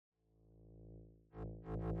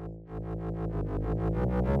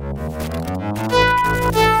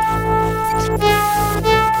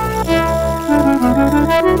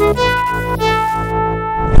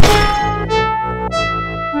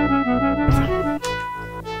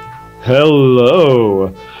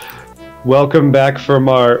Hello. Welcome back from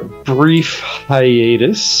our brief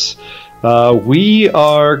hiatus. We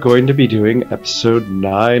are going to be doing episode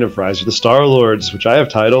 9 of Rise of the Star Lords, which I have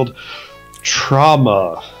titled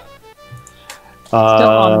Trauma.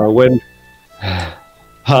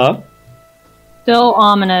 Still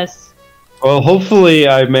ominous. Well, hopefully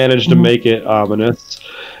I managed to make it ominous.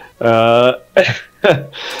 When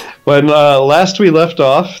last we left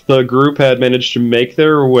off, the group had managed to make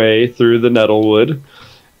their way through the Nettlewood,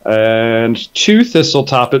 and to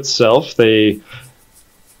Thistletop itself, they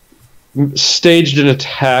staged an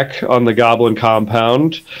attack on the Goblin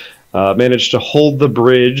compound, managed to hold the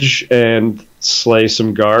bridge and slay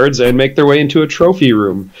some guards, and make their way into a trophy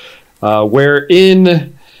room,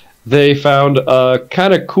 wherein they found a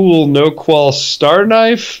kind of cool no-qual star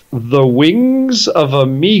knife, the wings of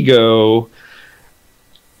Amigo,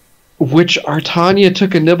 which Artania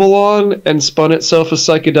took a nibble on and spun itself a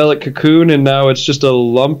psychedelic cocoon, and now it's just a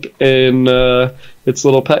lump in its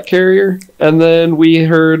little pet carrier. And then we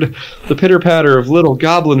heard the pitter-patter of little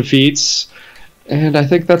goblin feets, and I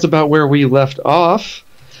think that's about where we left off.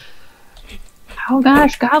 Oh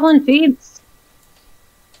gosh, goblin feeds.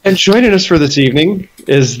 And joining us for this evening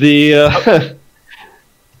is the...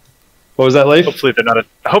 what was that, Leif? Hopefully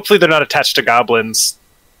they're not attached to goblins.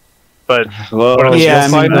 But well, yeah,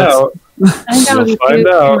 we'll find out. We'll find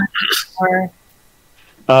out.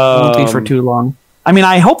 Won't be for too long. I mean,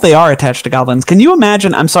 I hope they are attached to goblins. Can you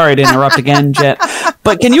imagine? I'm sorry to interrupt again, Jet,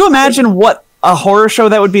 but can you imagine what a horror show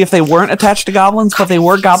that would be if they weren't attached to goblins, but they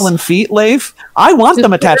were goblin feet, Leif? I want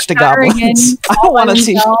them attached to goblins. I don't want to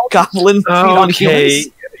see goblin feet on humans.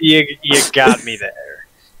 You got me there.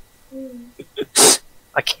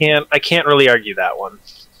 I can't really argue that one.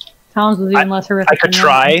 Sounds was even less horrific. I could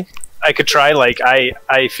try. Like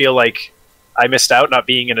I feel like I missed out not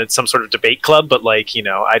being in some sort of debate club, but like, you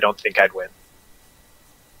know, I don't think I'd win.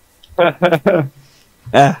 I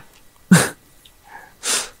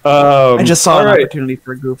just saw an opportunity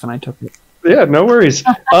for a goof and I took it. Yeah, no worries.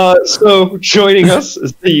 So joining us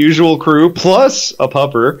is the usual crew plus a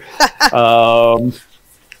pupper.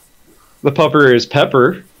 The pupper is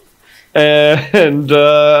Pepper, and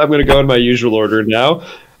I'm going to go in my usual order now.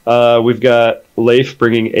 We've got Leif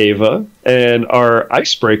bringing Ava, and our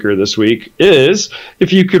icebreaker this week is,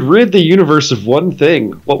 if you could rid the universe of one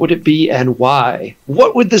thing, what would it be and why?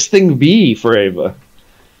 What would this thing be for Ava?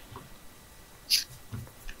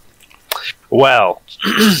 Well,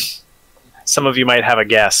 some of you might have a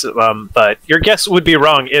guess, but your guess would be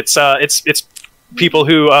wrong. It's people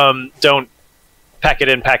who don't pack it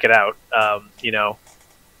in, pack it out. You know.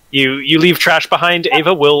 You leave trash behind,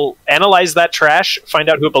 Ava will analyze that trash, find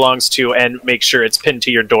out who it belongs to, and make sure it's pinned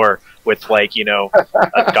to your door with, like, you know,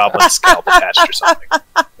 a goblin scalp attached or something.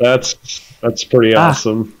 That's pretty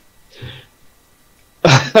awesome.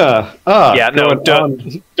 Yeah, no,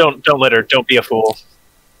 don't let her. Don't be a fool.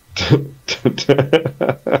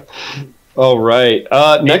 All right.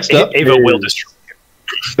 Next up, Ava will destroy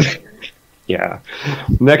you. Yeah.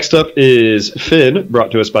 Next up is Finn,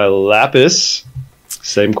 brought to us by Lapis.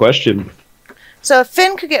 Same question. So if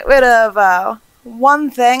Finn could get rid of one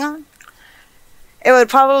thing, it would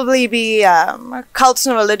probably be cults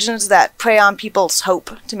and religions that prey on people's hope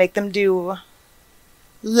to make them do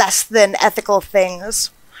less than ethical things.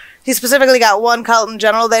 He specifically got one cult in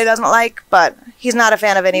general that he doesn't like, but he's not a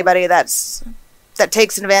fan of anybody that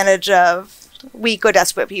takes advantage of weak or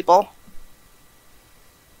desperate people.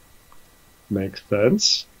 Makes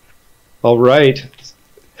sense. All right.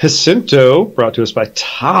 Jacinto, brought to us by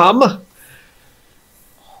Tom.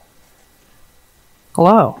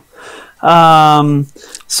 Hello.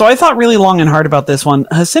 So I thought really long and hard about this one.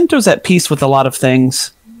 Jacinto's at peace with a lot of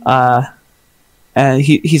things.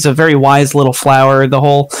 He's a very wise little flower.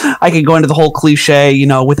 I could go into the whole cliche, you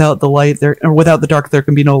know, without the light there, or without the dark, there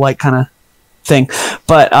can be no light kind of thing.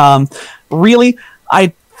 But really,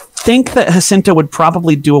 I think that Jacinto would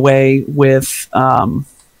probably do away with,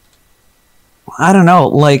 I don't know,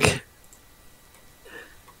 like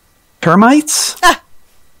termites,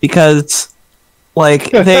 because like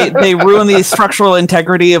they ruin the structural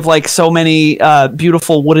integrity of like so many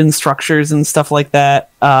beautiful wooden structures and stuff like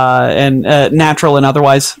that, and natural and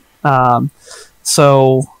otherwise.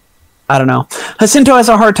 So I don't know. Jacinto has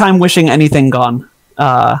a hard time wishing anything gone,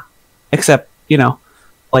 except, you know,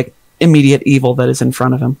 like immediate evil that is in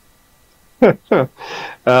front of him.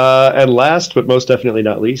 And last, but most definitely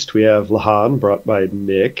not least, we have Lahan, brought by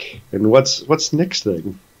Nick. And what's Nick's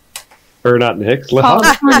thing? Or not Nick, Oh, Lahan.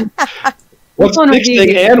 this one- What's one would Nick's be-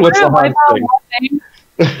 thing and what's We're gonna Lahan's wipe out thing?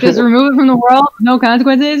 one thing, just remove it from the world, no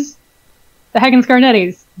consequences. The Hagen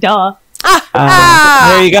Scarnettis. Duh.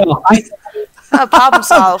 There you go. Problem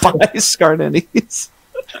solved. By Scarnettis.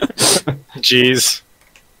 Jeez.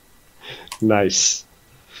 Nice.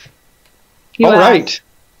 You All asked. right.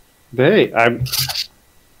 Hey,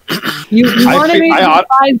 You I wanted think me to I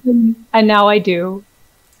despise them, and now I do.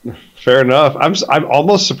 fair enough. I'm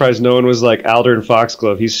almost surprised no one was like Aldern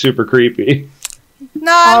Foxglove. He's super creepy.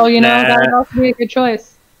 No, Oh, you know, Nah. that would also be a good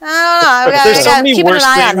choice. I don't know. I There's got, so many keeping worse an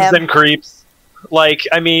eye on things him. than creeps. Like,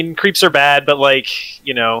 I mean, creeps are bad, but like,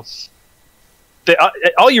 you know,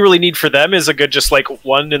 all you really need for them is a good, just like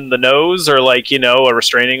one in the nose, or like, you know, a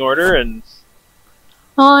restraining order, and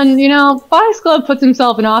And, you know, Foxglove puts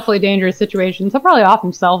himself in awfully dangerous situations. He'll probably off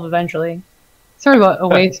himself eventually. Sort of a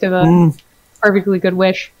waste of a perfectly good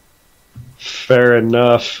wish. Fair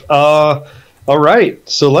enough. All right.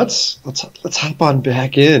 So let's hop on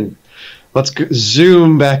back in. Let's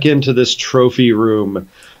zoom back into this trophy room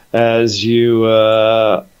as you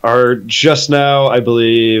are just now, I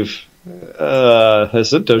believe,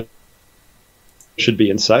 Jacinto should be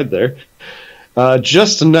inside there.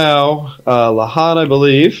 Just now, Lahan, I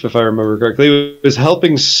believe, if I remember correctly, was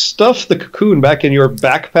helping stuff the cocoon back in your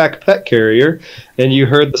backpack pet carrier, and you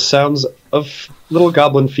heard the sounds of little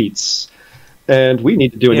goblin feet. And we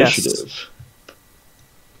need to do Yes. initiative.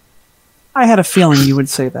 I had a feeling you would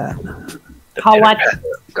say that. How what?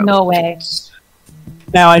 No way.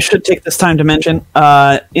 Now, I should take this time to mention,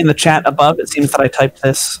 in the chat above, it seems that I typed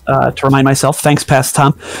this to remind myself. Thanks, Past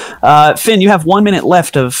Tom. Finn, you have 1 minute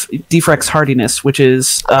left of Defrex Hardiness, which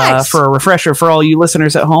is, Nice. for a refresher for all you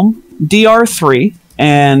listeners at home, DR3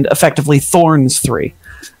 and effectively Thorns 3,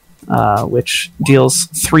 which deals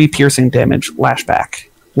 3 piercing damage lashback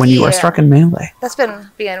when you are Yeah. struck in melee. That's been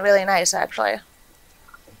being really nice, actually.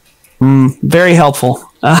 Very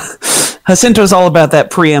helpful. Jacinto's all about that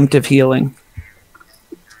preemptive healing.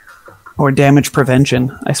 Or damage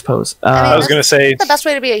prevention, I suppose. I was going to say The best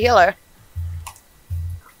way to be a healer.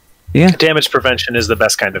 Yeah, damage prevention is the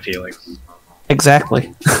best kind of healing.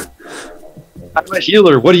 exactly. I'm a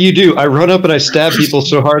healer. What do? I run up and I stab people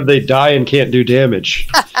so hard they die and can't do damage.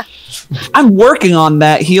 I'm working on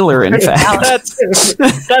that healer, in fact.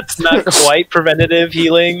 That's not quite preventative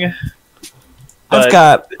healing. I've but,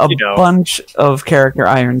 got a you know. bunch of character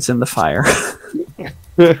irons in the fire.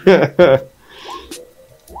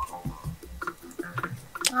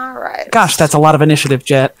 All right. Gosh, that's a lot of initiative,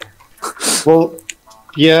 Jet. Well,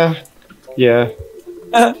 yeah.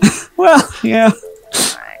 Well, yeah.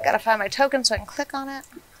 All right. Gotta find my token so I can click on it.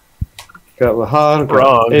 Got Lahan, got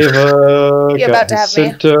Wrong. Ava, You're got about to have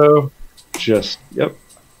me. Jacinto. Yep.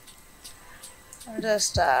 I'm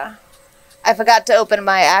just, I forgot to open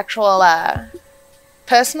my actual,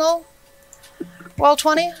 personal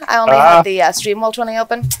Roll20. I only had the stream Roll20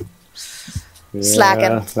 open. Yeah,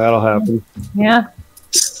 Slacking. that'll happen. Yeah.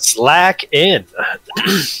 Slack in.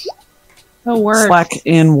 No word. Slack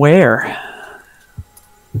in where?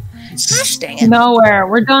 Gosh dang it. Nowhere.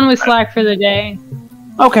 We're done with Slack for the day.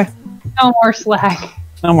 Okay. No more Slack.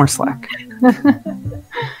 No more Slack.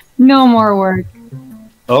 No more work.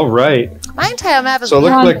 All right. My entire map is So it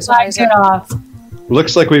looks blue like- for some Slack reason. it off.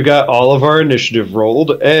 Looks like we've got all of our initiative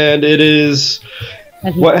rolled, and it is.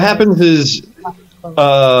 What happens is,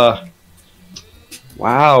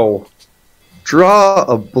 wow. Draw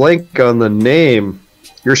a blank on the name.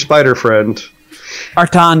 Your spider friend,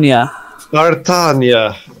 Artania.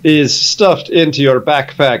 Artania, is stuffed into your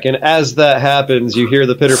backpack, and as that happens, you hear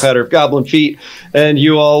the pitter-patter of goblin feet, and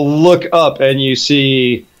you all look up and you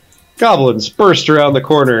see goblins burst around the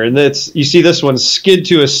corner, and you see this one skid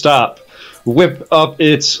to a stop, whip up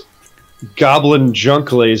its goblin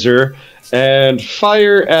junk laser, and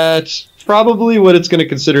fire at probably what it's going to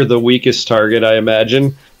consider the weakest target, I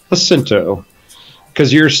imagine, Jacinto.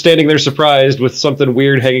 Because you're standing there surprised with something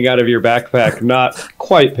weird hanging out of your backpack, not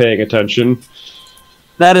quite paying attention.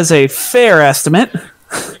 That is a fair estimate.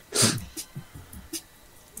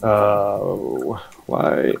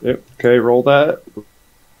 Why? Okay, roll that.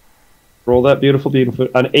 Roll that, beautiful.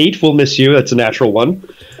 An 8 will miss you. That's a natural 1.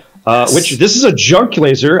 Which, this is a junk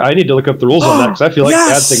laser. I need to look up the rules on that, because I feel like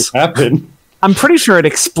Yes! bad things happen. I'm pretty sure it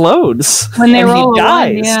explodes. When they and roll he a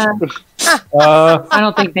dies. one, yeah. Uh, I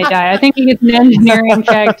don't think they die. I think he gets an engineering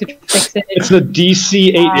check to fix it. It's the DC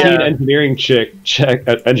 18 Yeah. engineering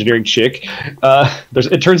engineering chick.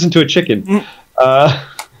 It turns into a chicken.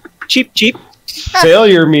 Cheap.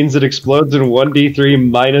 Failure means it explodes in 1d3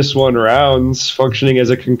 -1 rounds, functioning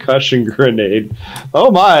as a concussion grenade.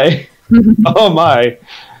 Oh my! Oh my!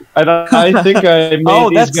 I think I made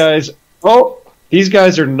these that's- guys Oh, these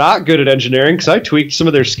guys are not good at engineering because I tweaked some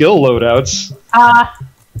of their skill loadouts. I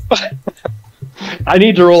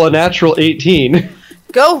need to roll a natural 18.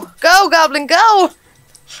 Go, Goblin, go!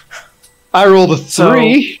 I rolled a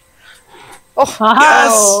 3. Oh,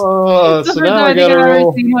 Yes! it's the So first now time I I think I've gotta ever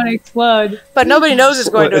roll seen one explode. But nobody knows it's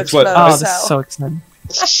going to It's what- explode. Oh, this is so exciting.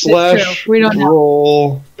 slash true. We don't know.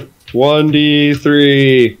 roll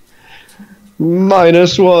 1d3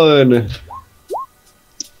 -1.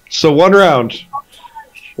 So 1 round.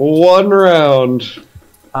 1 round.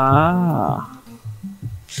 Ah.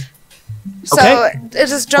 So, Okay. is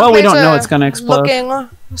this junk Well, we don't laser know it's gonna explode. looking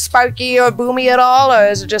sparky or boomy at all, or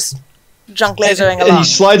is it just junk lasering He along?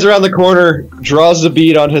 slides around the corner, draws the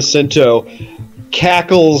bead on Jacinto,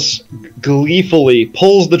 cackles gleefully,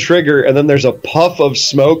 pulls the trigger, and then there's a puff of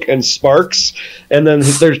smoke and sparks, and then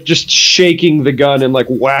they're just shaking the gun and like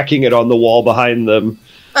whacking it on the wall behind them.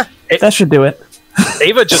 That should do it.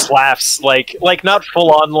 Ava just laughs, like not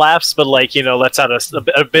full on laughs, but like, you know, lets out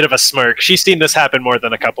a bit of a smirk. She's seen this happen more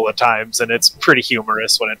than a couple of times, and it's pretty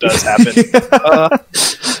humorous when it does happen.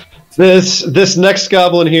 This next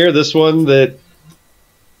goblin here, this one that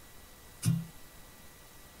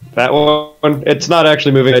one, it's not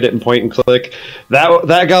actually moving. I didn't point and click.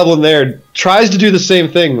 That goblin there tries to do the same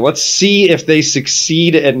thing. Let's see if they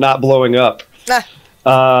succeed at not blowing up.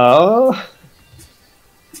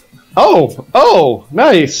 Oh,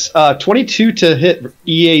 nice. 22 to hit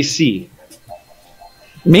EAC.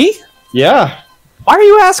 Me? Yeah. Why are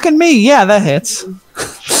you asking me? Yeah, that hits.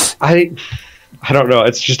 I don't know.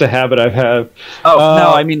 It's just a habit I've had. Oh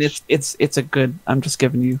no, I mean it's a good. I'm just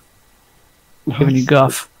giving you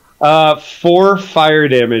guff. 4 fire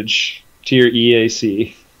damage to your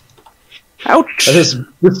EAC. Ouch.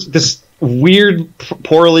 This weird,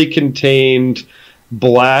 poorly contained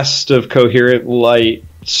blast of coherent light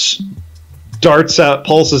darts out,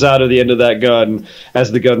 pulses out of the end of that gun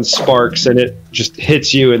as the gun sparks, and it just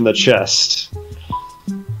hits you in the chest.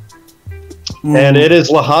 And it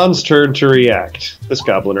is Lahan's turn to react. This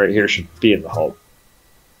goblin right here should be in the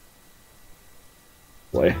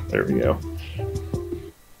hallway. There we go.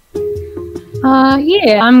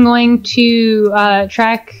 Yeah, I'm going to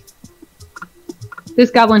track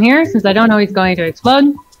this goblin here, since I don't know he's going to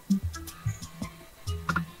explode.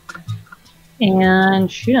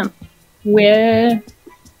 And shoot him with...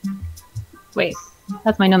 Wait,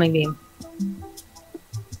 that's my numbing beam.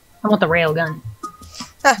 I want the rail gun.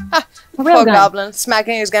 The rail Poor gun. Goblin,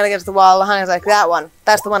 smacking his gun against the wall. Lahan's like, that one.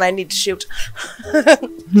 That's the one I need to shoot. I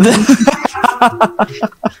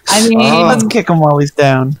mean, Let's kick him while he's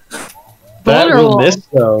down. That will vulnerable miss,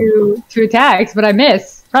 though. to attacks, but I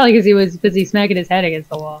miss. Probably because he was busy smacking his head against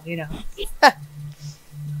the wall, you know.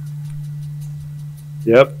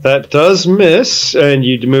 Yep, that does miss. And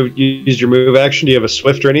you used your move action. Do you have a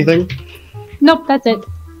swift or anything? Nope, that's it.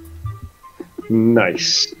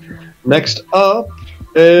 Nice. Next up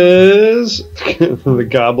is the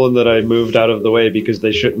goblin that I moved out of the way because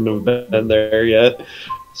they shouldn't have been there yet.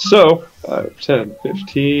 So, 5, 10,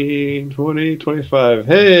 15, 20, 25.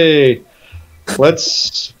 Hey,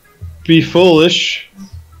 let's be foolish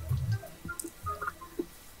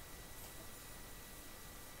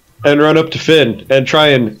and run up to Finn and try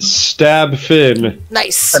and stab Finn.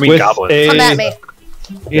 Nice. I mean, with goblin. Come at me.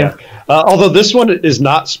 Yeah. Although this one is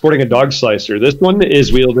not sporting a dog slicer. This one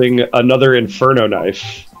is wielding another Inferno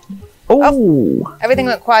knife. Oh. Everything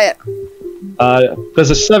went quiet. Does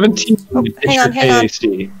a 17 hit hang your on, hang on.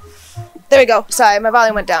 KAC? There we go. Sorry, my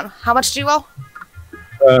volume went down. How much do you roll?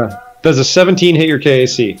 Does a 17 hit your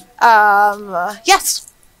KAC?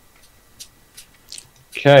 Yes.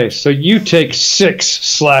 Okay, so you take 6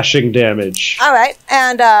 slashing damage. All right.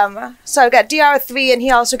 And, so I've got DR3, and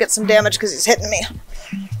he also gets some damage because he's hitting me.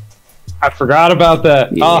 I forgot about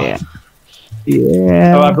that. Yeah. Oh,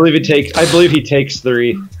 Yeah. I believe he takes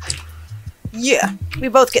 3. Yeah. We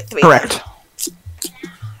both get 3. Correct.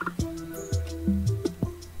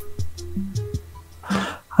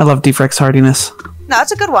 I love Defrex hardiness. No,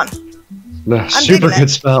 it's a good one. Super digging it. good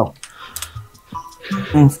spell.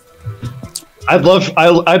 I'd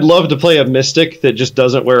love to play a mystic that just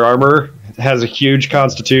doesn't wear armor, has a huge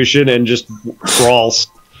constitution, and just brawls.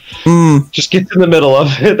 Just get in the middle of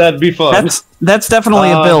it. That'd be fun. That's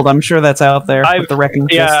definitely a build. I'm sure that's out there. I've- With the wrecking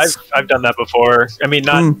Yeah, fists. I've done that before. I mean,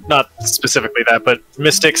 not specifically that, but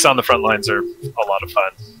mystics on the front lines are a lot of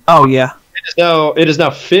fun. Oh yeah. It is now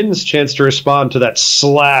Finn's chance to respond to that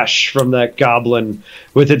slash from that goblin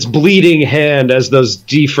with its bleeding hand as those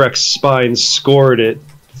Defrex spines scored it.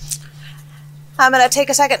 I'm going to take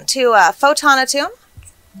a second to photon attune.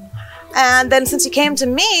 And then since he came to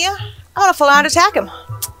me, I want to full-on attack him.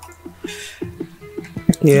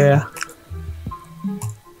 Yeah.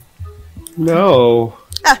 No.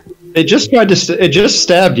 It just it just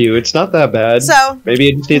stabbed you. It's not that bad. So maybe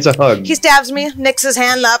it just needs a hug. he stabs me, nicks his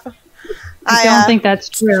hand up. I don't think that's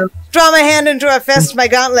true. Draw my hand into a fist, my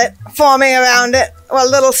gauntlet forming around it, while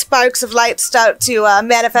little sparks of light start to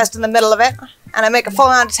manifest in the middle of it. And I make a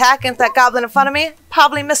full-on attack against that goblin in front of me,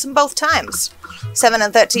 probably miss him both times. 7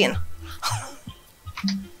 and 13.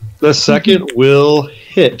 The second will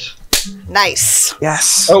hit. Nice.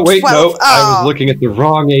 Yes. Oh wait, 12. no, I Oh. was looking at the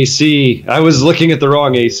wrong AC.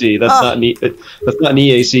 That's not an that's not an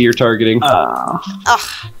EAC you're targeting. Ugh.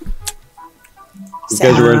 You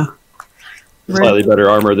guys are wearing slightly better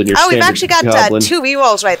armor than your Oh, standard we've actually got goblin. 2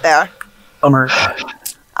 rerolls right there Bummer.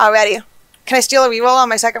 already. Can I steal a reroll on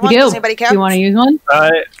my second one? You Does do. anybody Do care? you want to use one?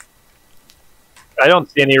 I don't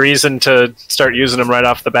see any reason to start using them right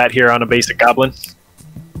off the bat here on a basic goblin.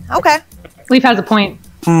 Okay. Leaf has a point.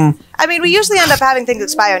 I mean, we usually end up having things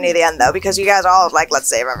expire near the end, though, because you guys are all like, let's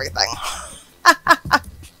save everything.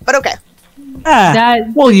 But okay.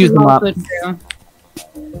 That we'll use is them up. also true.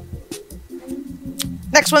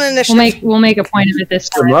 Next one, initiative. We'll make a point of it this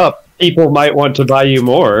Come time. up. People might want to buy you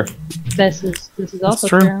more. This is also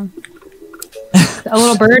true. true. A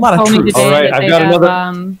little bird A lot of told me truth. today Alright, that I've they got have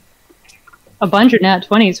another- a bunch of nat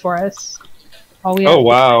 20s for us. All we have Oh to-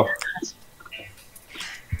 wow.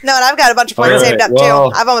 No, and I've got a bunch of points Alright, saved up,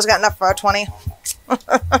 well- too. I've almost got enough for a 20.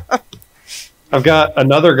 I've got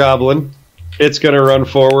another goblin. It's going to run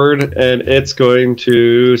forward and it's going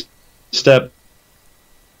to step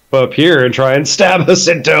up here and try and stab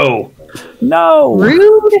Jacinto. No.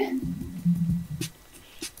 Rude.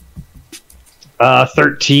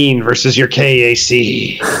 13 versus your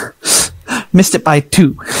KAC. Missed it by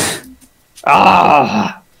 2.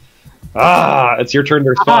 It's your turn to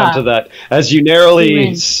respond to that as you narrowly You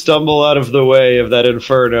win. stumble out of the way of that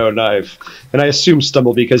inferno knife. And I assume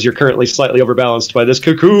stumble because you're currently slightly overbalanced by this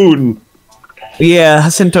cocoon. Yeah,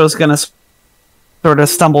 Jacinto's gonna sort of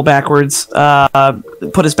stumble backwards,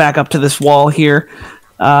 put his back up to this wall here,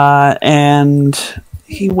 and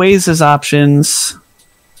he weighs his options.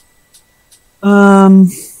 How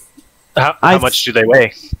I- much do they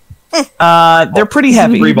weigh? They're pretty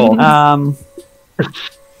heavy. 3 bulk.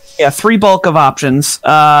 Yeah, 3 bulk of options.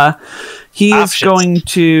 He is Options. going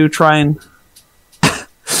to try and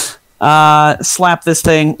slap this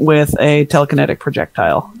thing with a telekinetic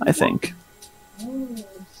projectile, I think.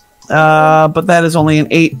 But that is only an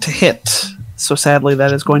 8 to hit. So sadly,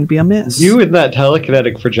 that is going to be a miss. You and that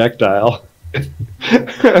telekinetic projectile.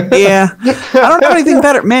 Yeah. I don't have anything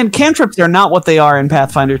better. Man, cantrips are not what they are in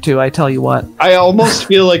Pathfinder 2, I tell you what. I almost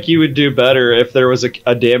feel like you would do better if there was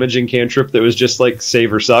a damaging cantrip that was just like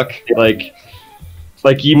save or suck. Like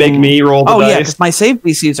you make me roll the Oh, yeah, dice. because my save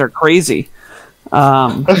DCs are crazy.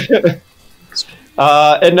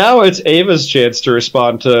 And now it's Ava's chance to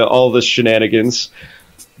respond to all this shenanigans.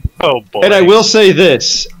 Oh boy! And I will say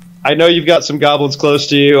this. I know you've got some goblins close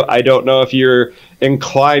to you. I don't know if you're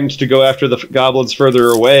inclined to go after the goblins further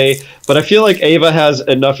away, but I feel like Ava has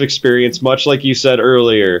enough experience, much like you said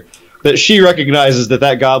earlier, that she recognizes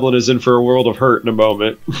that goblin is in for a world of hurt in a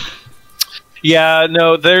moment. Yeah,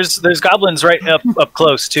 no, there's goblins right up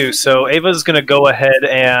close too. So Ava's gonna go ahead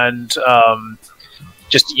and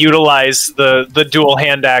just utilize the dual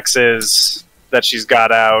hand axes that she's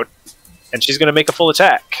got out, and she's gonna make a full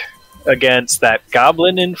attack against that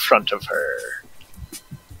goblin in front of her.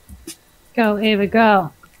 Go, Ava,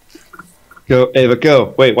 go. Go, Ava,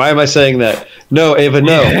 go. Wait, why am I saying that? No, Ava,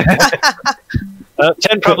 no.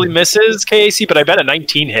 10 probably misses KAC, but I bet a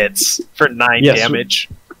 19 hits for 9 Yes. damage.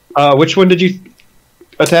 Which one did you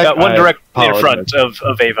attack? One I direct in apologize. front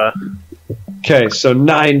of Ava. Okay, so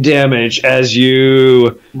 9 damage as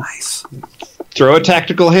you Nice. throw a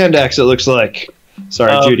tactical hand axe, it looks like.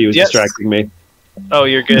 Sorry, Judy was yes. distracting me. Oh,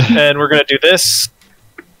 you're good. And we're going to do this.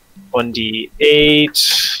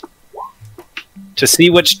 1d8 to see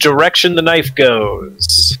which direction the knife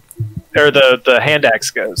goes. Or the hand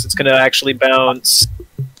axe goes. It's going to actually bounce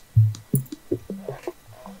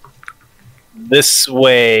this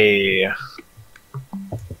way.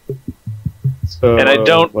 So, And I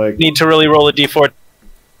don't like, need to really roll a d4.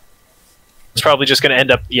 It's probably just going to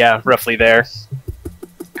end up, roughly there.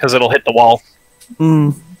 Because it'll hit the wall.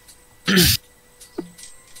 Mm.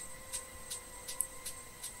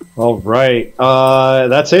 all right.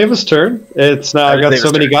 That's Ava's turn. It's now. I've got Ava's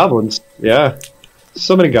so many turn. goblins. Yeah,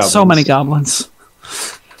 so many goblins. So many goblins.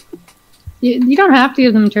 You don't have to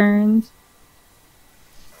give them turns.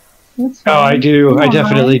 That's Oh, I fine. do. Come I on.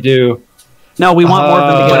 definitely do. No, we want more of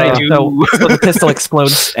them But I together, so the pistol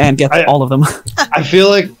explodes and gets I- all of them. I feel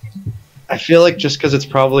like just because it's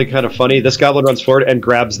probably kind of funny, this goblin runs forward and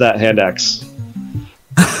grabs that hand axe.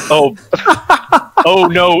 Oh, oh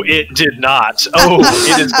no, it did not. Oh,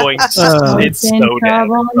 it is going. It's in so dead.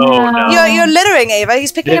 trouble Oh now. no. You're littering, Ava.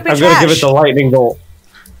 He's picking up your I'm going to trash. give it the lightning bolt.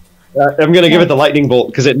 I'm going to give it the lightning bolt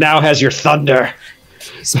because it now has your thunder.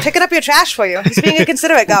 He's picking up your trash for you. He's being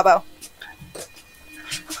inconsiderate, Gobbo.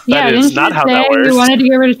 Yeah, That is didn't not you how say that works. you wanted to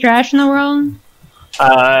get rid of trash in the world?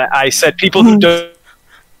 I said people who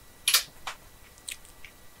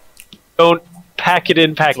don't pack it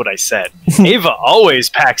in, pack what I said. Ava always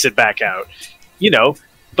packs it back out, you know.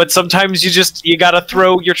 But sometimes you gotta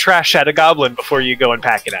throw your trash at a goblin before you go and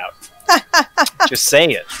pack it out. Just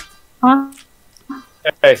saying it. Huh?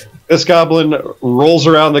 Hey, this goblin rolls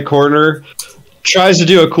around the corner, tries to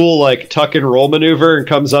do a cool like tuck and roll maneuver, and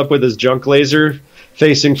comes up with his junk laser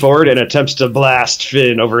facing forward and attempts to blast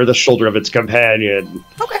Finn over the shoulder of its companion.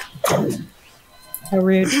 Okay. How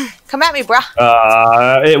rude. Come at me,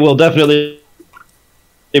 bruh. It will definitely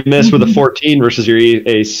miss with a 14 versus your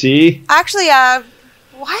AC. Actually,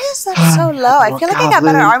 why is that so low? I feel like I got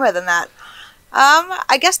better armor than that.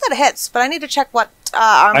 I guess that hits, but I need to check what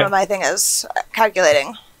armor my thing is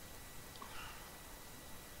calculating.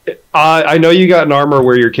 I know you got an armor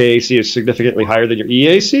where your KAC is significantly higher than your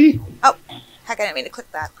EAC. Oh, heck, I didn't mean to click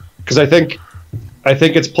that. Because I think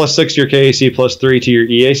it's +6 to your KAC, +3 to your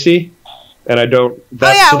EAC, and I don't.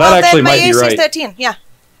 That, oh yeah, so well that actually then my might be AC is right. 13. Yeah,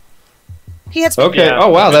 he hits me. Okay. Yeah, oh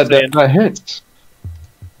wow, that that's hits.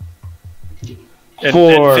 And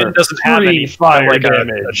For Finn doesn't have 3 any fire like a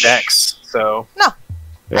damage. dex, so I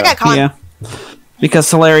got con. Yeah. Because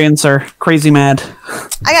Solarians are crazy mad.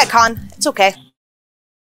 I got con. It's okay.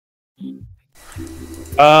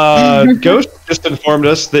 Ghost just informed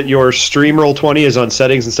us that your stream roll 20 is on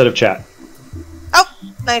settings instead of chat Oh,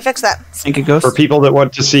 let me fix that. Thank you, Ghost. for people that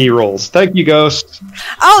want to see rolls. Thank you, Ghost.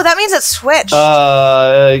 Oh, that means it's switched.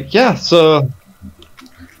 Yeah. So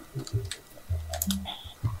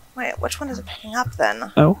Wait, which one is it picking up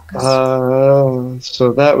then? Oh.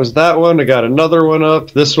 so that was that one. I got another one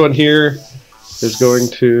up. This one here is going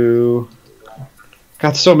to.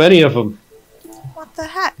 Got so many of them. What the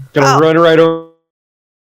heck? Gonna Oh. run right over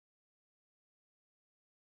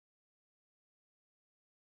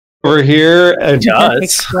here and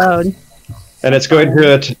Explode. it's going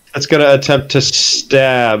to attempt to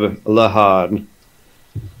stab Lahan.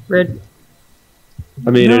 Rude.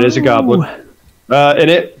 I mean, it is a goblin. And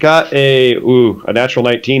it got a natural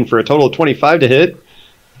 19 for a total of 25 to hit.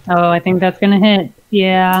 Oh, I think that's gonna hit.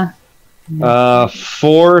 Yeah.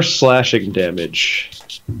 4 slashing damage.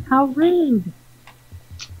 How rude.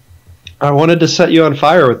 I wanted to set you on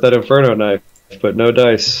fire with that Inferno knife, but no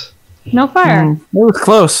dice. No fire. It was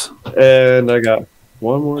close. And I got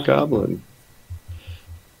one more goblin.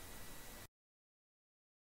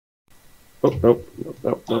 Oh, nope.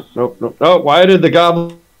 Oh, why did the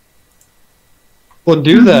goblin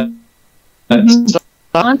do that?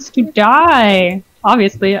 Wants to die.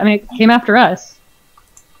 Obviously. I mean, it came after us.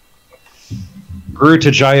 Grew to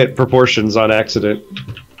giant proportions on accident.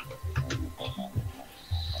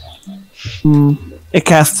 It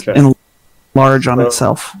casts Okay. enlarge on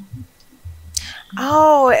itself.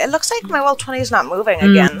 Oh, it looks like my roll 20 is not moving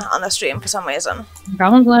again on the stream for some reason.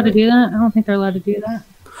 Goblins allowed to do that? I don't think they're allowed to do that.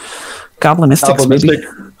 Goblinistics, maybe.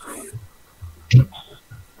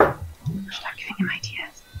 Stop giving him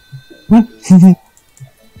ideas.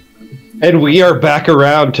 And we are back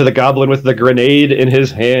around to the goblin with the grenade in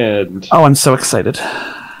his hand. Oh, I'm so excited.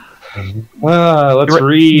 Let's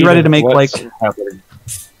read. you ready to make, what's like, happening.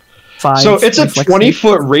 5. So it's a reflex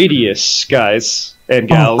 20-foot radius, guys and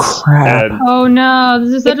gals. crap. And Oh no,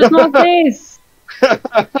 this is such a small space.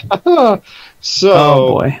 so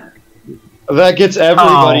Oh boy. that gets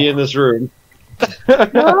everybody in this room.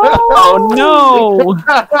 Oh no!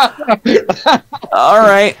 All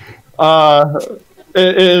right.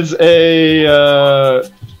 It is a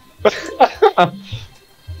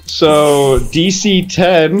so DC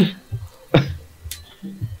 10.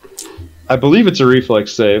 I believe it's a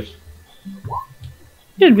reflex save.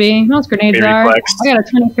 Should be. Most grenades Maybe are. reflex. I got a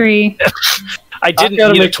 23. I didn't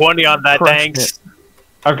gotta need a make- 20 on that, Crushed thanks.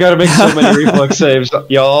 I've got to make so many reflex saves,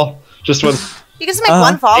 y'all. Just one. You can just make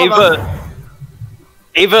one for all of them.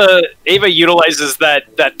 Ava utilizes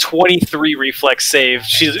that 23 reflex save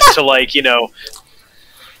to like, you know,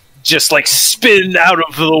 just like spin out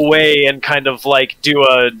of the way and kind of like do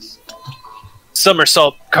a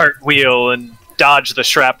somersault cartwheel and dodge the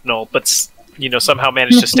shrapnel, but you know, somehow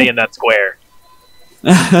manage to stay in that square.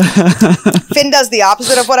 Finn does the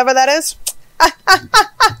opposite of whatever that is.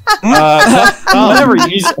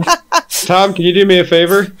 Tom, can you do me a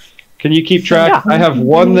favor? Can you keep track? Yeah. I have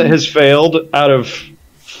one that has failed out of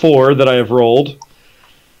 4 that I have rolled.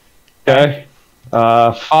 Okay.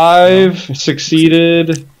 5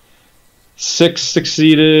 succeeded, 6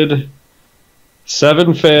 succeeded,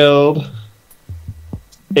 7 failed,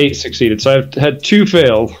 8 succeeded. So I've had 2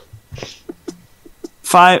 failed.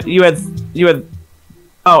 5. You had.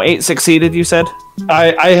 Oh, 8 succeeded. You said.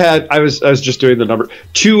 I was just doing the number.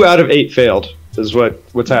 2 out of 8 failed is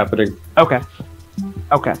what's happening. Okay.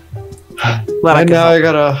 And now I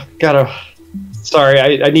gotta.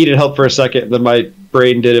 Sorry, I needed help for a second. Then my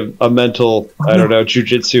brain did a mental, I don't know,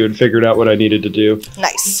 jujitsu and figured out what I needed to do.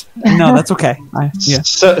 Nice. No, that's okay.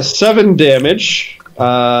 7 damage.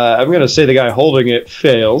 I'm gonna say the guy holding it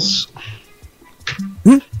fails.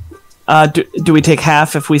 Do we take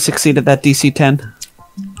half if we succeed at that DC 10?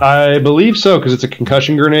 I believe so, because it's a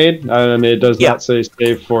concussion grenade, and it does not say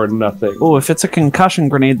save for nothing. Oh, if it's a concussion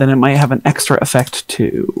grenade, then it might have an extra effect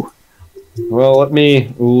too. Well, let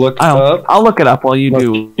me look up. I'll look it up while you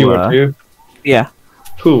do. You want to? Yeah.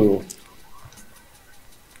 Cool.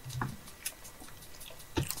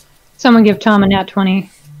 Someone give Tom a nat 20.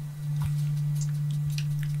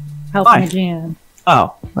 Help Why? my GM.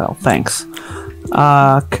 Oh, well, thanks.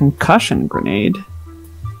 Concussion grenade.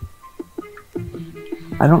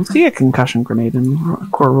 I don't see a concussion grenade in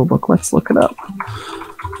core rulebook. Let's look it up.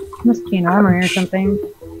 Must be an armory or something.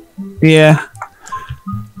 Yeah.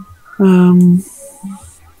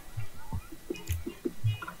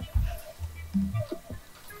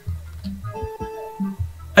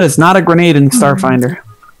 That is not a grenade in Starfinder.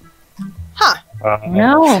 Huh.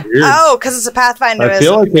 No. Weird. Oh, because it's a Pathfinder. I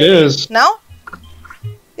feel like it is. No?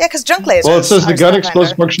 Yeah, because junk lasers. Well, it says the are gun Starfinder.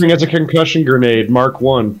 explodes functioning as a concussion grenade, Mark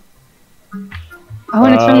 1. Oh,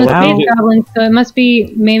 and it's from the let me Space get- Goblin, so it must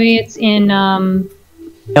be, maybe it's in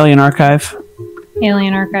Alien Archive.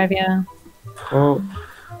 Alien Archive, yeah. Well,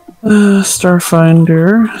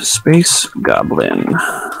 Starfinder, Space Goblin.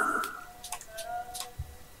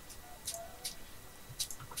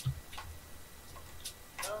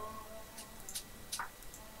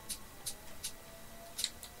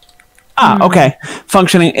 Okay.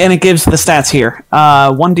 Functioning, and it gives the stats here.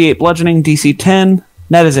 1d8 bludgeoning, DC 10.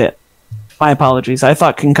 That is it. My apologies. I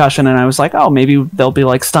thought concussion, and I was like, oh, maybe they'll be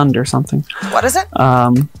like stunned or something. What is it?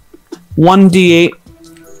 1d8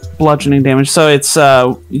 bludgeoning damage. So it's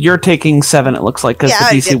you're taking 7. It looks like because Yeah, the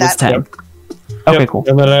I DC did was that. 10. Yep. Okay, Yep. cool.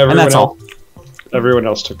 And then And that's all. Everyone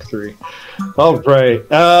else took 3. All right.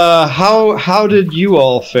 How did you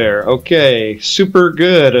all fare? Okay, super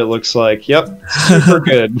good. It looks like. Yep, super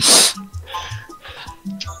good.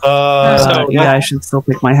 Yeah, I should still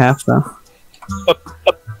take my half though.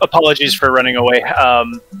 Apologies for running away.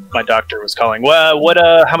 My doctor was calling. What?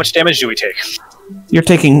 How much damage do we take? You're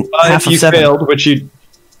taking half if of you 7. failed, which you,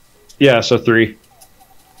 so 3.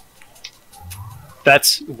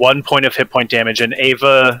 That's 1 point of hit point damage, and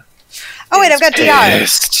Ava. Oh, wait, I've got DR.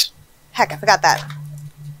 pissed. Heck, I forgot that.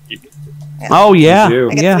 Oh yeah, You do.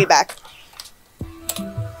 I get yeah. 3 back.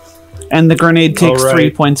 And the grenade takes All right. 3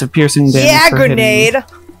 points of piercing damage. Yeah, for hitting you. grenade.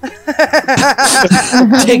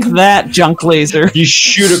 Take that, junk laser. You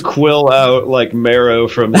shoot a quill out like Marrow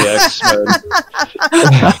from the X-Men.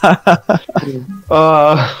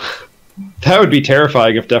 That would be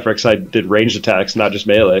terrifying if Dephyrexide did ranged attacks, not just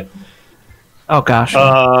melee. Oh gosh.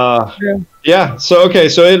 True. Yeah, so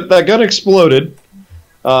that gun exploded.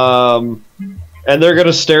 And they're going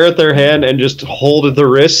to stare at their hand and just hold at the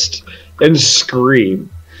wrist and scream.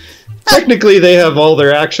 Technically, they have all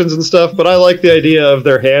their actions and stuff, but I like the idea of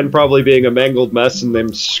their hand probably being a mangled mess and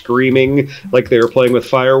them screaming like they were playing with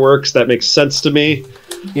fireworks. That makes sense to me.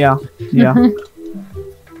 Yeah.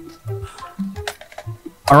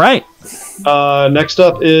 All right. Next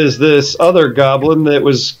up is this other goblin that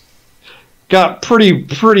got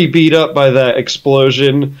pretty beat up by that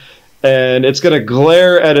explosion, and it's going to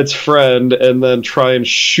glare at its friend and then try and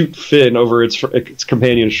shoot Finn over its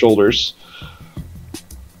companion's shoulders.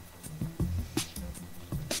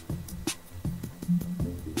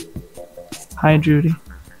 Hi, Judy.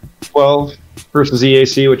 12 versus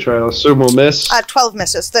EAC, which I assume will miss. 12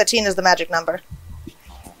 misses. 13 is the magic number.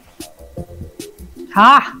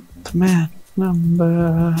 Ha! The man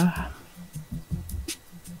number.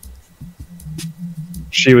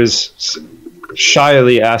 She was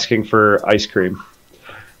shyly asking for ice cream.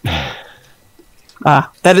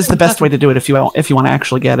 That is the best way to do it if you want to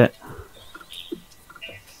actually get it.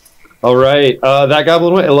 All right, that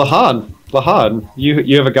goblin went. Lahan,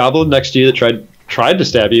 you have a goblin next to you that tried to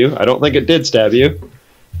stab you. I don't think it did stab you.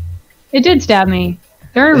 It did stab me.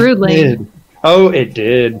 Very rudely. It did. Oh, it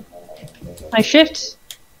did. I shift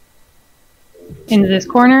into this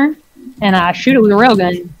corner, and I shoot it with a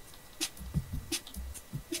railgun.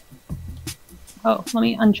 Oh, let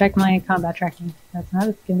me uncheck my combat tracking. That's not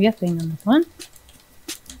going to be a thing on this one.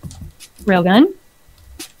 railgun.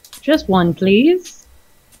 Just one, please.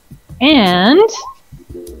 And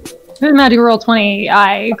magic roll 20.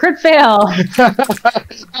 I crit fail.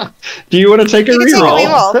 Do you want to take a You can take a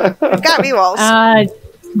reroll? reroll. We've got rerolls.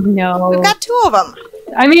 No. We've got 2 of them.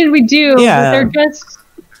 I mean, we do, Yeah.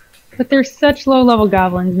 but they're such low-level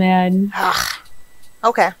goblins, man.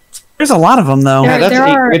 Okay. There's a lot of them, though. There- Yeah, that's there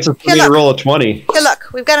eight. are- It's a Here, look. roll of 20. Here, look.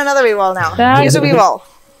 We've got another reroll now. That- Here's a reroll.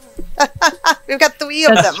 We've got 3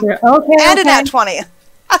 of That's them. true. Okay, And a okay. nat 20.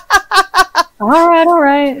 All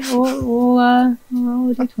right. We'll roll a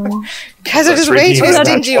d20. Guys are Let's just way redeem too that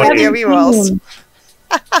stingy with your rerolls.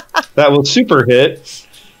 That will super hit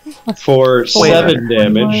for 7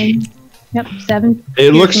 damage. Yep, 7.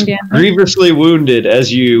 It looks piercing damage. grievously wounded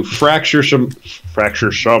as you fracture some ribs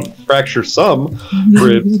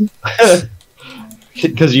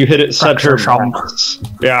because you hit it center.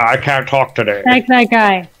 Yeah, I can't talk today. Attack that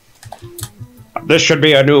guy. This should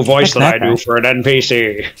be a new voice Like that I that do guy. for an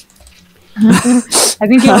NPC. I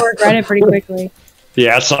think you'll regret it pretty quickly.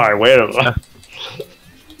 Yes, I will.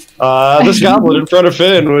 This goblin in front of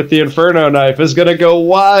Finn with the Inferno knife is going to go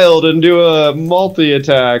wild and do a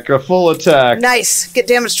multi-attack, a full attack. Nice. Get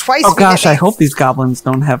damaged twice. Oh if you gosh, hit me. I hope these goblins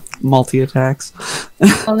don't have multi-attacks.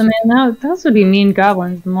 Well, man, those would be mean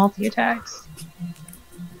goblins, the multi-attacks.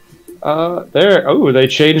 There. Oh, they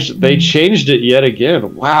changed it yet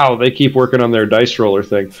again. Wow, they keep working on their dice roller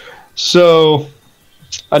thing. So,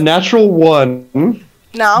 a natural 1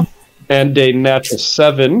 No. and a natural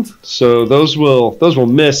 7. So those will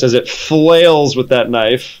miss as it flails with that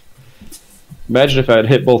knife. Imagine if I had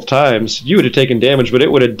hit both times. You would have taken damage, but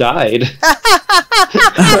it would have died.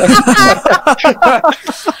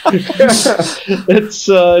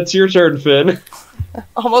 It's your turn, Finn.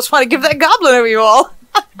 Almost want to give that goblin a reroll.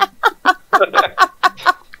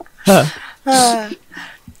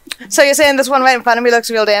 So you're saying this one right in front of me looks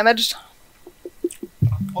real damaged?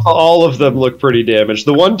 All of them look pretty damaged.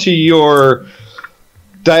 The one to your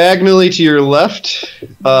diagonally to your left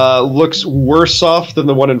looks worse off than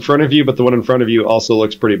the one in front of you, but the one in front of you also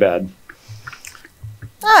looks pretty bad.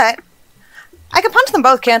 Alright. I can punch them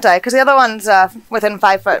both, can't I? Because the other one's within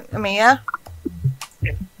 5 foot of me, yeah?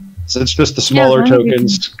 So it's just the smaller Yeah, you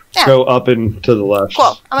tokens Yeah. go up and to the left.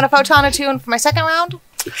 Cool. I'm going to photon a 2 for my second round.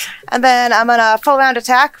 And then I'm going to full round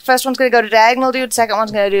attack. First one's going to go to diagonal dude. Second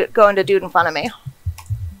one's going to go into dude in front of me.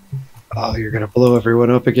 Oh, you're gonna blow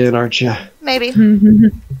everyone up again, aren't you? Maybe.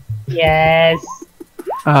 Yes.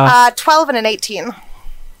 12 and an 18.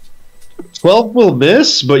 12 will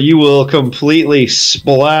miss, but you will completely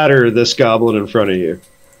splatter this goblin in front of you.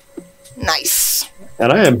 Nice.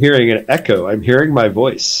 And I am hearing an echo. I'm hearing my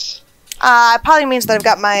voice. It probably means that I've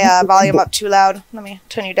got my volume up too loud. Let me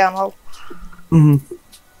turn you down a little. Mm-hmm.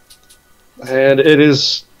 And it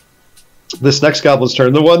is this next goblin's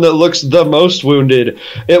turn, the one that looks the most wounded.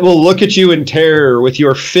 It will look at you in terror with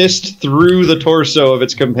your fist through the torso of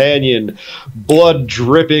its companion, blood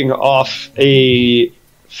dripping off a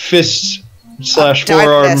fist / forearm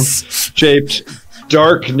Darkness. shaped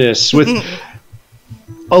darkness with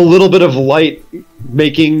a little bit of light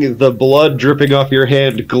making the blood dripping off your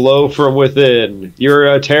hand glow from within.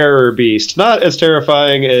 You're a terror beast. Not as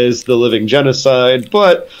terrifying as the living genocide,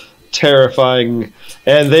 but terrifying.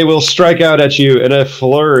 And they will strike out at you in a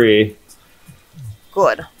flurry.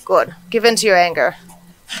 Good, good. Give in to your anger.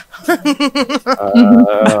 Do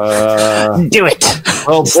it.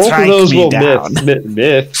 Well, both Strike of those me will down.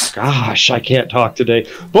 miss. Gosh, I can't talk today.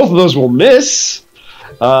 Both of those will miss,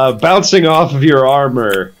 bouncing off of your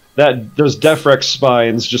armor. Those Defrex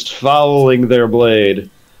spines just fouling their blade.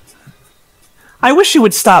 I wish you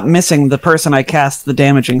would stop missing the person I cast the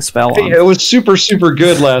damaging spell on. It was super, super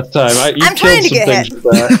good last time. You I'm killed trying to some get things hit.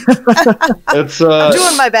 with that. It's I'm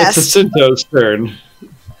doing my It's best. Jacinto's turn.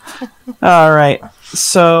 All right.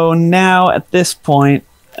 So now at this point,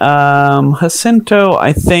 Jacinto,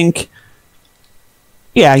 I think.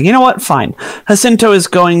 Yeah, you know what? Fine. Jacinto is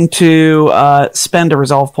going to spend a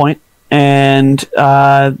resolve point, and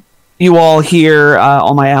you all hear,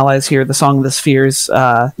 all my allies hear the Song of the Spheres,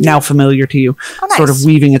 now familiar to you, Oh, nice. sort of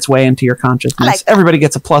weaving its way into your consciousness. I like that. Everybody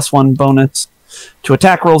gets a +1 bonus to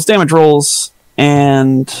attack rolls, damage rolls,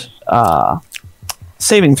 and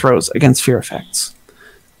saving throws against fear effects.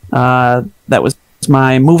 That was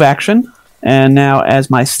my move action. And now, as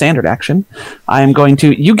my standard action, I am going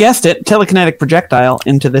to, you guessed it, telekinetic projectile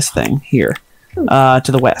into this thing here, to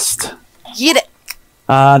the west. Get it.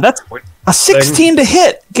 That's a 16 to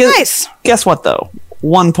hit. Nice. Guess what, though?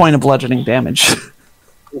 1 point of bludgeoning damage.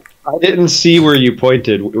 I didn't see where you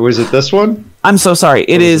pointed. Was it this one? I'm so sorry.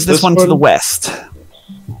 It Was is it this this one to one? the west.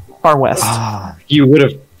 Far west. You would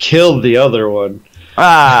have killed the other one.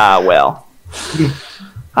 Ah, well.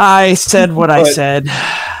 I said what I said.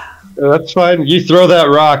 That's fine. You throw that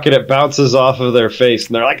rock and it bounces off of their face,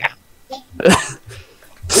 and they're like,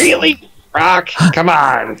 "Really, rock? Come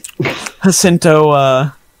on!"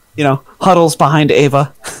 Jacinto, huddles behind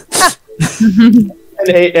Ava.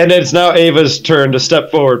 And it's now Ava's turn to step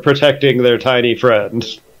forward, protecting their tiny friend.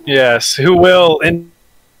 Yes, who will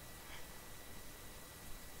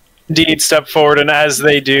indeed step forward, and as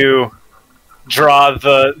they do, draw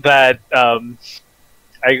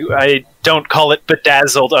I don't call it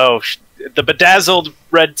bedazzled. The bedazzled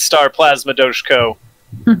red star plasma Doshko,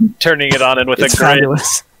 turning it on, and with It's a grin,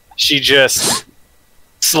 fabulous. she just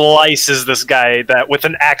slices this guy that with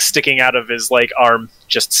an axe sticking out of his arm,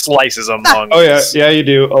 just slices him long. Oh yeah, you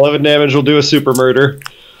do. 11 damage will do a super murder.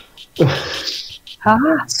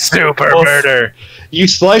 Super murder. You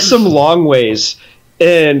slice them long ways,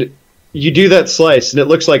 and you do that slice, and it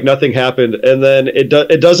looks like nothing happened, and then it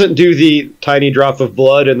doesn't do the tiny drop of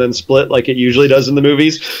blood and then split like it usually does in the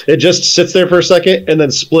movies. It just sits there for a second and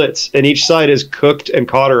then splits, and each side is cooked and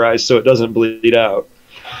cauterized so it doesn't bleed out.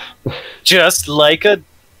 Just like a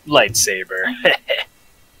lightsaber.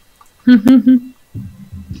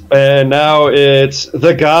 And now it's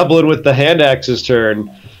the goblin with the hand axe's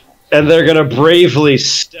turn, and they're gonna bravely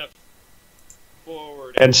step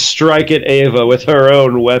forward and strike at Ava with her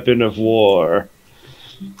own weapon of war.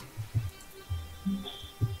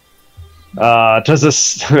 Does this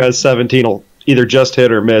 17 will either just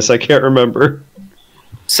hit or miss? I can't remember.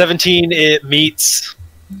 17, it meets.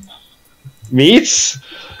 Meets?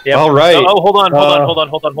 Yep. All right. Oh, hold on. I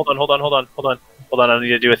need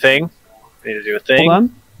to do a thing. Hold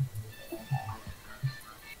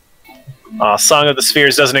on. Song of the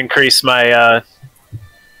Spheres doesn't increase my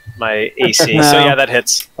my AC, No. so yeah, that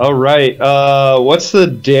hits. All right. What's the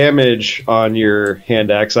damage on your hand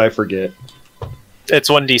axe? I forget. It's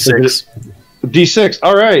 1d6. D6.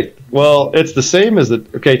 All right. Well, it's the same as the.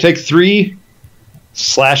 Okay, take 3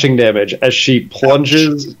 slashing damage as she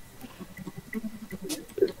plunges.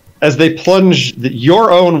 As they plunge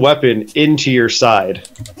your own weapon into your side.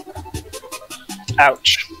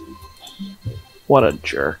 Ouch. What a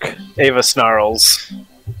jerk. Ava snarls.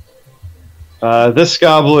 This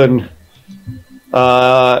goblin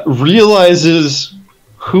realizes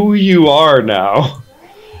who you are now,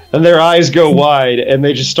 and their eyes go wide, and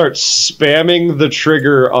they just start spamming the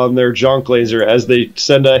trigger on their junk laser as they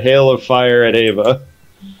send a hail of fire at Ava.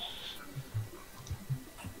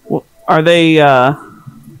 Well, are they?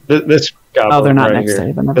 This goblin they're not right next here. to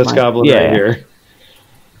Ava. Never This mind. goblin Yeah, right yeah. here.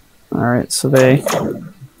 All right, so they.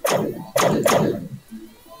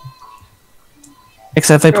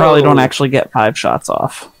 Except they probably don't actually get 5 shots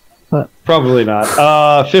off. But Probably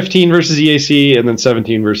not. 15 versus EAC, and then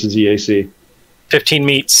 17 versus EAC. 15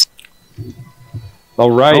 meets.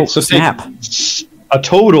 All right, oh, so snap! take a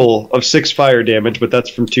total of 6 fire damage, but that's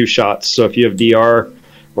from 2 shots. So if you have DR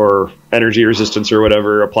or energy resistance or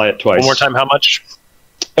whatever, apply it twice. One more time, how much?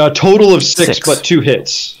 A total of 6, 6. but 2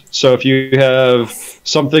 hits. So if you have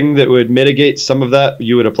something that would mitigate some of that,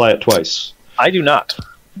 you would apply it twice. I do not.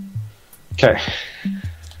 Okay.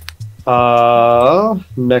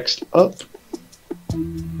 Next up,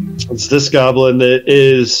 it's this goblin that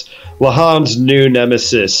is Lahan's new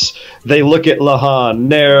nemesis. They look at Lahan,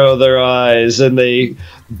 narrow their eyes, and they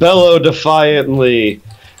bellow defiantly.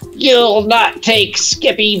 You'll not take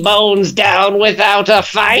Skippy Bones down without a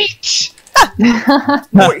fight?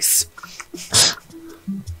 Voice.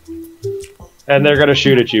 And they're going to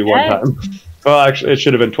shoot at you one time. Well, actually, it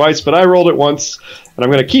should have been twice, but I rolled it once, and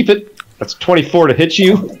I'm going to keep it. That's 24 to hit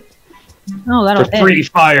you Oh, for that'll 3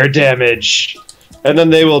 fire damage. And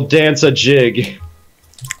then they will dance a jig.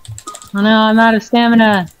 Oh no, I'm out of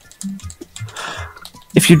stamina.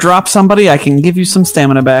 If you drop somebody, I can give you some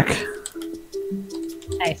stamina back.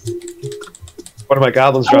 Nice. One of my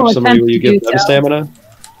goblins I will drops somebody. attempt Will you to give do them so. stamina?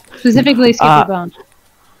 Specifically, Skippy Bone.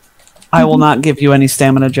 I will not give you any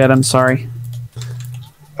stamina, Jed. I'm sorry.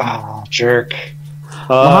 Oh, jerk.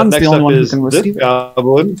 Lahan's Next the only up one who is can this receive it.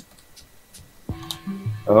 goblin.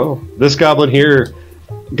 Oh, this goblin here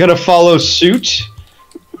gonna follow suit,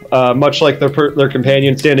 much like their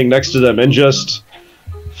companion standing next to them, and just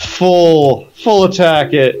full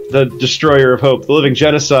attack at the Destroyer of Hope, the Living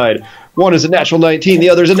Genocide. One is a natural 19, the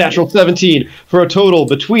other is a natural 17, for a total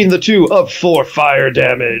between the two of 4 fire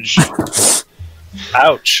damage.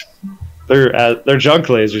 Ouch. They're junk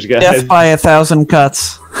lasers, guys. Death by 1,000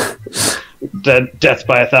 cuts. Death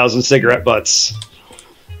by 1,000 cigarette butts.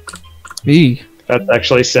 Eee. That's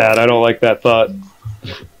actually sad. I don't like that thought.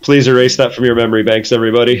 Please erase that from your memory banks,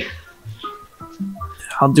 everybody.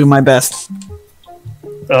 I'll do my best.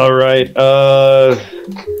 All right.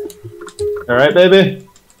 All right, baby?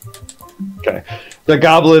 Okay. The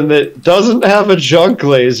goblin that doesn't have a junk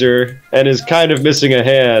laser and is kind of missing a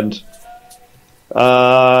hand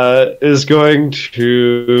is going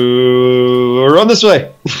to run this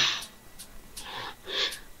way.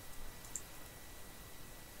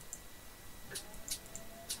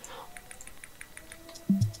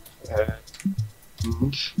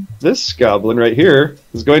 And this goblin right here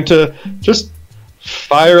is going to just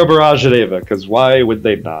fire a barrage at Ava, because why would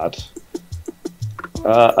they not?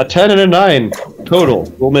 A 10 and a 9 total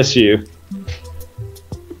will miss you.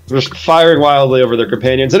 Just firing wildly over their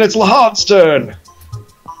companions, and it's Lahan's turn!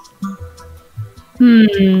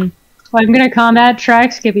 Well, I'm gonna combat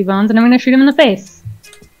track Skippy Bones, and I'm gonna shoot him in the face.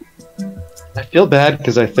 I feel bad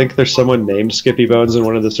because I think there's someone named Skippy Bones in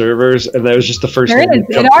one of the servers, and that was just the first There name is.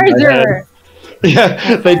 that In jumped our in my head. server.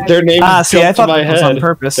 Yeah, their name See, I jumped to thought my that was on head.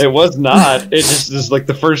 purpose. It was not. It just is like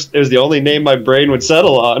it was the only name my brain would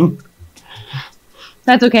settle on.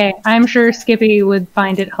 That's okay. I'm sure Skippy would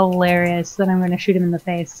find it hilarious that I'm gonna shoot him in the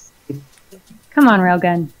face. Come on,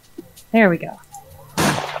 Railgun. There we go.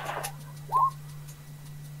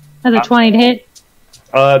 That's a 20 to hit.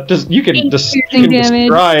 You can damage.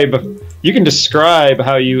 describe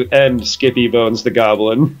how you end Skippy Bones the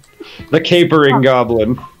goblin, the capering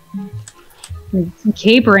goblin.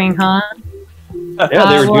 Capering, huh? Yeah, they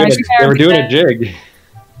well, were doing a jig.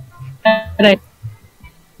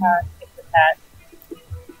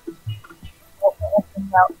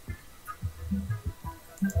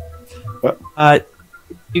 But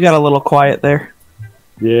You got a little quiet there.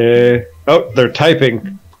 Yeah. Oh, they're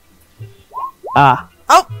typing.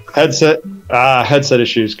 Headset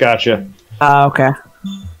issues. Gotcha. Okay.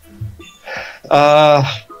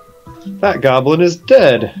 That goblin is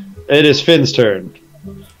dead. It is Finn's turn.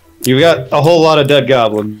 You've got a whole lot of dead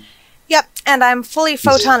goblins. Yep, and I'm fully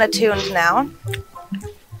photon attuned now.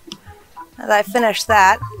 As I finish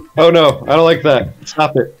that, Oh no, I don't like that.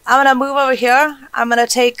 Stop it. I'm gonna move over here. I'm gonna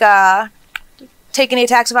take any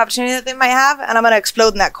attacks of opportunity that they might have, and I'm gonna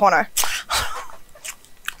explode in that corner.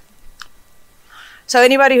 So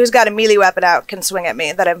anybody who's got a melee weapon out can swing at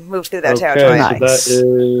me that I've moved through that territory. Nice. So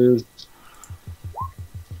that is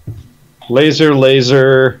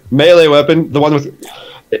laser, melee weapon. The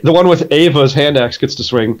one with Ava's hand axe gets to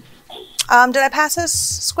swing. Did I pass this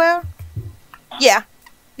square? Yeah,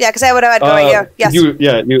 because I would have had to go right here. Yes.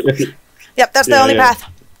 Yep, that's the only path.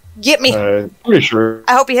 Get me. Pretty sure.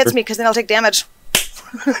 I hope he hits me because then I'll take damage.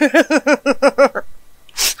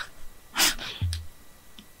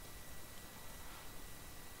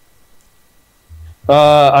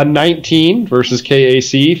 A 19 versus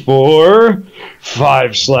KAC for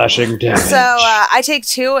 5 slashing damage. So I take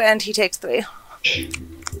 2 and he takes 3.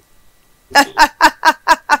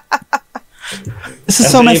 This is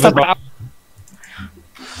so messed up.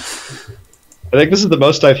 I think this is the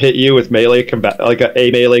most I've hit you with melee combat, like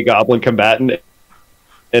a melee goblin combatant,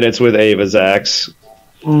 and it's with Ava's axe.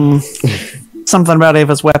 Something about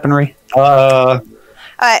Ava's weaponry. Alright,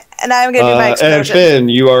 and I'm going to do my explosion. And Finn,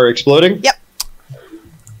 you are exploding? Yep.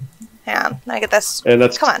 Hang on, let me get this. And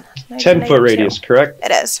that's Come on. 10-foot radius, correct?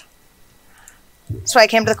 It is. So I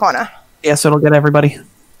came to the corner. Yeah, so it'll get everybody.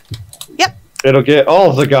 Yep. It'll get all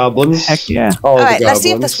of the goblins. Heck yeah. All of the Alright, goblins. let's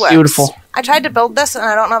see if this works. Beautiful. I tried to build this and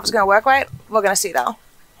I don't know if it's going to work right. We're going to see though.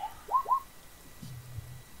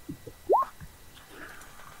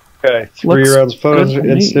 Okay, 3 Looks rounds of foes, good to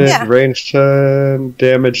me. instant, Yeah. range 10,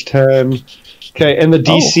 damage 10. Okay, and the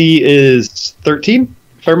DC is 13,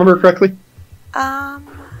 if I remember correctly.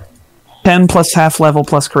 10 plus half level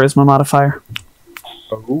plus charisma modifier.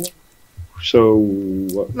 Oh. So,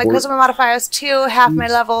 what? My charisma modifier is 2. Half my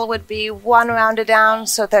level would be 1 rounded down,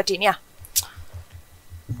 so 13, yeah.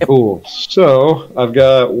 Cool. So, I've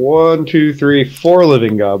got 4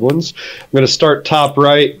 living goblins. I'm going to start top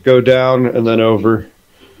right, go down, and then over.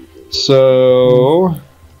 So,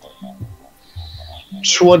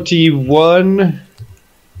 21,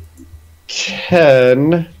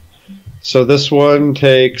 10. So this one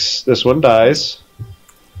dies.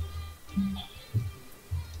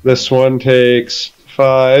 This one takes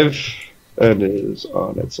 5 and is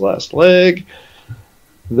on its last leg.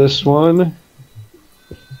 This one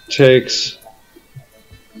takes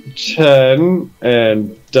 10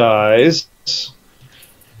 and dies.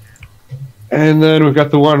 And then we've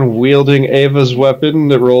got the one wielding Ava's weapon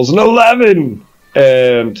that rolls an 11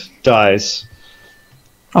 and dies.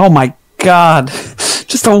 Oh my god.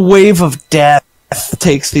 Just a wave of death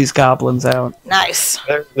takes these goblins out. Nice.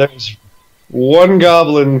 There's one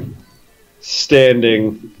goblin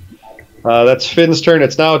standing. That's Finn's turn.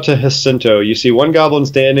 It's now to Jacinto. You see one goblin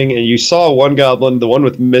standing, and you saw one goblin, the one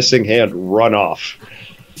with missing hand, run off.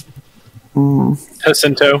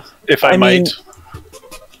 Jacinto, if I might.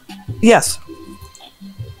 Yes.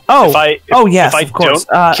 Oh. Yes. If I of course.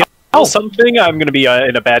 don't kill something, I'm going to be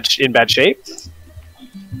in bad shape.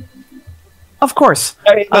 Of course.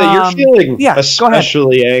 You're feeling go ahead.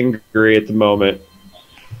 especially angry at the moment.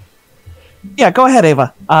 Yeah, go ahead,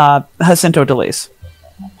 Ava. Jacinto delays.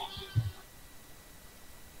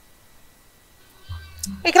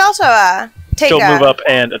 We can also take She'll move up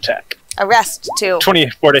and attack. a rest too.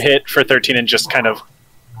 24 to hit for 13 and just kind of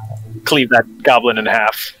cleave that goblin in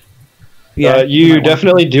half. Yeah, you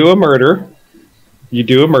definitely do a murder. You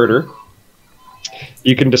do a murder.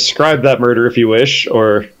 You can describe that murder if you wish,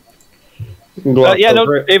 or you can go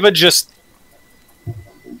over it. Ava just,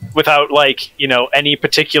 without any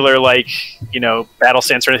particular battle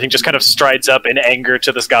stance or anything, just kind of strides up in anger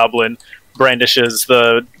to this goblin, brandishes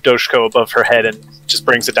the doshko above her head, and just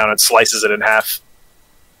brings it down and slices it in half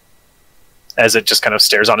as it just kind of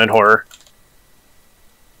stares on in horror.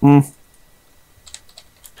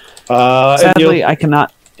 Sadly, I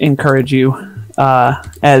cannot encourage you,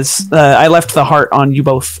 as I left the heart on you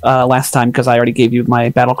both last time because I already gave you my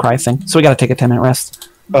battle cry thing. So we got to take a 10-minute rest.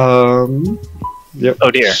 Yep.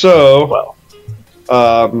 Oh dear. So,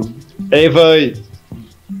 Ava,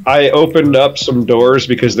 I opened up some doors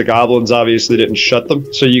because the goblins obviously didn't shut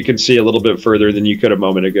them, so you can see a little bit further than you could a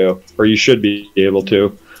moment ago, or you should be able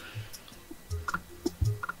to.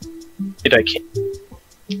 I can't.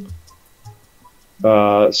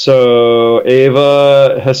 So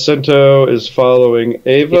Ava, Jacinto is following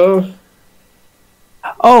Ava.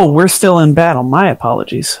 Oh, we're still in battle. My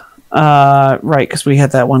apologies. Right, because we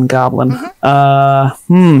had that one goblin.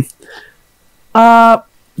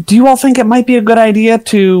 Do you all think it might be a good idea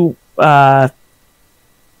to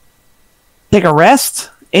take a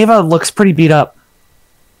rest? Ava looks pretty beat up.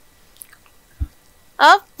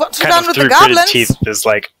 What's Kind done of with through the gritted goblins? teeth is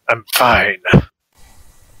like, I'm fine.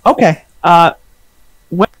 Okay. Well,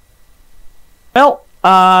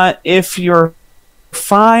 if you're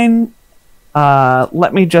fine,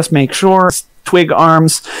 let me just make sure. Twig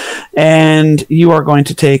arms, and you are going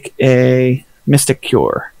to take a Mystic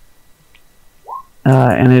Cure.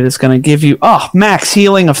 And it is going to give you max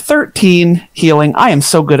healing of 13 healing. I am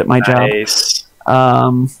so good at my job. Nice.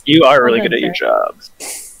 You are really good at your job.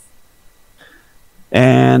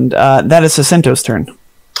 And that is Jacinto's turn.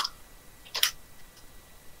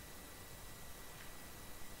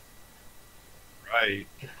 Right.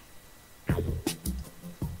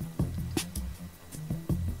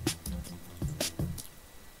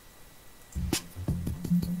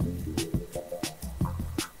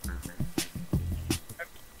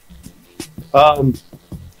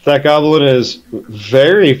 That goblin is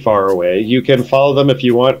very far away. You can follow them if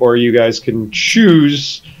you want, or you guys can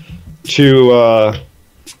choose to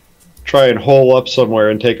try and hole up somewhere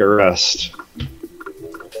and take a rest.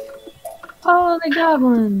 Oh, the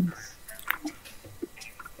goblins.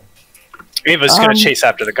 Ava's going to chase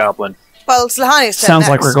after the goblin. Well, it's Lahani's turn Sounds next.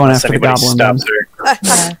 like we're going after the Anybody goblin. Then. stops her.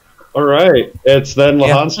 Yeah. All right, it's then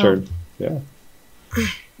Lahan's turn. Yeah.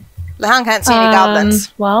 Lahan can't see any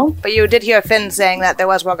goblins, Well, but you did hear Finn saying that there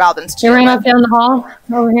was more goblins too. you ran up down the hall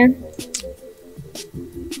over here.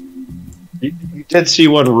 You did see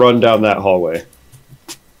one run down that hallway.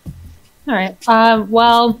 All right.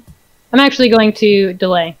 Well, I'm actually going to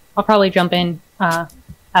delay. I'll probably jump in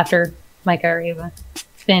after Micah or Ava,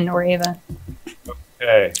 Finn or Ava.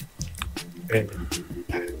 Okay.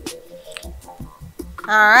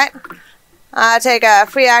 All right. Take a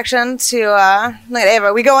free action to look at Ava.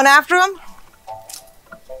 Are we going after him?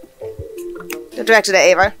 Directed at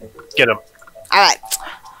Ava. Get him. All right.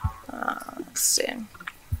 Let's see.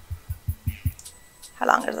 How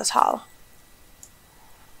long is this hall?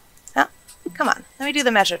 No, come on. Let me do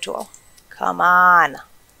the measure tool. Come on.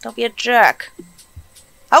 Don't be a jerk.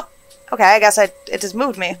 Oh, okay. I guess it just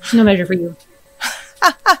moved me. No measure for you.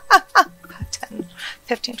 10,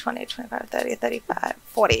 15, 20, 25, 30, 35,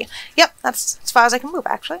 40. Yep, that's as far as I can move,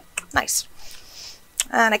 actually. Nice.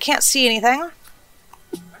 And I can't see anything.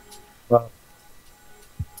 Wow.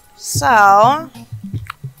 So,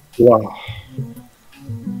 Wow.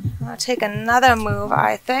 I'm going to take another move,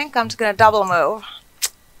 I think. I'm just going to double move.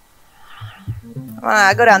 I'm going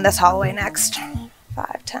to go down this hallway next.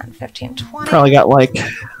 5, 10, 15, 20. Probably got like.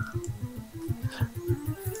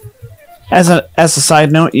 As a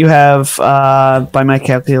side note, you have, by my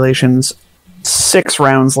calculations, 6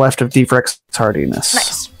 rounds left of Defrex's hardiness.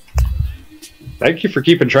 Nice. Thank you for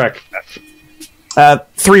keeping track of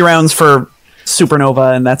that. 3 rounds for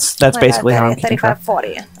Supernova, and that's basically how I'm keeping 35, track.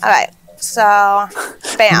 40. All right. So,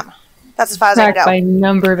 bam. That's as far as I Tracked can by go.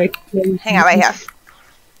 number of experiences. Hang out right here.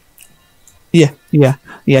 Yeah. Yeah.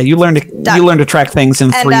 You learn to track things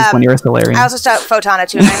in threes when you're a Solarian. I also start photon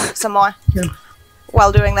attuning some more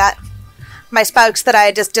while doing that. My sparks that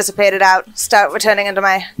I just dissipated out start returning into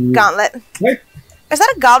my gauntlet. Is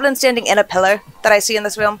that a goblin standing in a pillar that I see in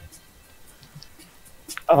this room?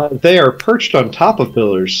 They are perched on top of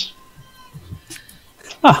pillars.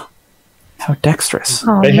 Oh, how dexterous!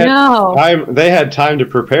 Oh They had no! time. They had time to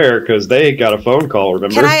prepare because they got a phone call.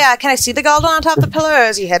 Remember? Can I see the goblin on top of the pillar, or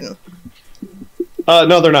is he hidden?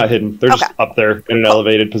 No, they're not hidden. They're just Okay. up there in an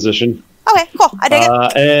elevated position. Okay, cool. I dig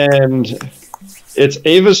it. And it's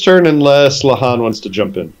Ava's turn unless Lahan wants to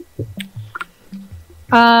jump in.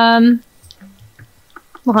 Lahan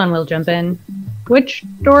will jump in. Which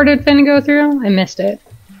door did Finn go through? I missed it.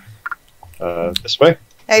 This way.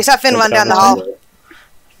 Yeah, you saw Finn run down the hall.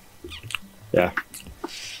 Yeah.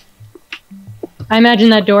 I imagine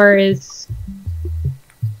that door is...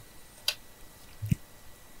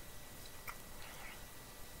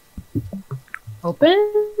 open?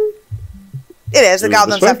 It is. The This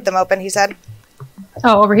goblins way? left them open, he said.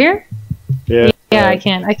 Oh, over here? Yeah. Yeah, I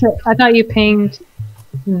can't. I thought you pinged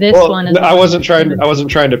this Well, one. As I well. wasn't trying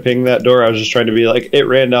to ping that door. I was just trying to be like, it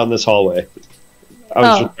ran down this hallway. I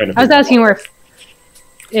was just trying to. I was ping asking where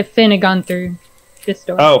if Finn had gone through this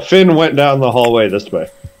door. Oh, Finn went down the hallway this way.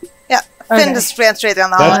 Yeah, Finn Okay. just ran straight down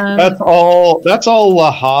the hall. That's all. That's all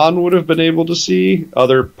Lahan would have been able to see.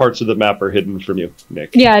 Other parts of the map are hidden from you,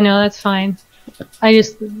 Nick. Yeah, no, that's fine. I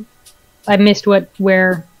missed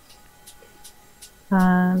where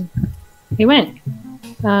he went.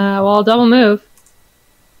 Well, I'll double move.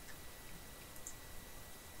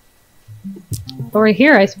 Over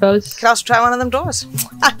here, I suppose. Could also try one of them doors.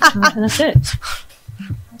 And that's it.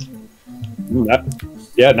 Now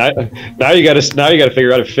you got to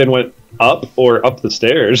figure out if Finn went up or up the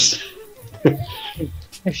stairs.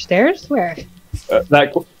 There's stairs? Where?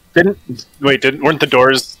 Weren't the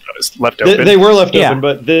doors left open? They were left Yeah. open,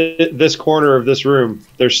 but this corner of this room,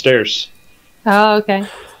 there's stairs. Oh, okay.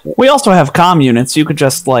 We also have comm units. You could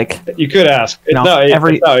just You could ask.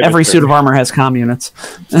 every suit of armor has comm units.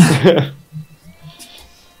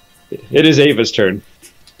 It is Ava's turn.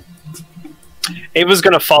 Ava's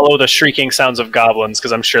going to follow the shrieking sounds of goblins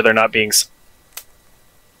because I'm sure they're not being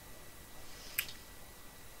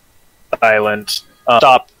silent.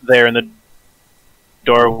 Stop there in the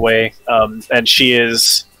doorway, and she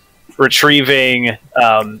is retrieving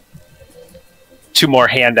 2 more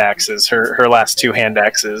hand axes. Her last 2 hand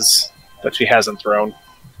axes that she hasn't thrown.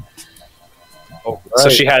 So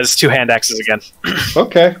she has 2 hand axes again.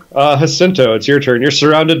 Okay. Jacinto, it's your turn. You're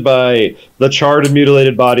surrounded by the charred and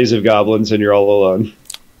mutilated bodies of goblins, and you're all alone.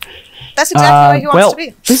 That's exactly where he wants to be.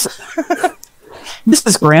 This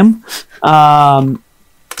is grim.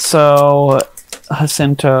 So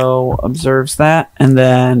Jacinto observes that and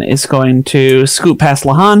then is going to scoot past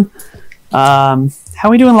Lahan. How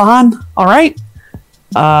we doing, Lahan? All right.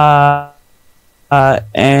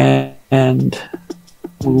 And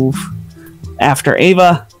move after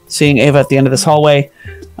Ava, seeing Ava at the end of this hallway,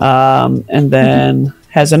 and then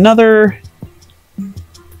has another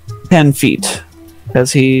 10 feet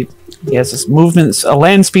because he has this movement, a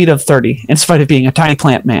land speed of 30, in spite of being a tiny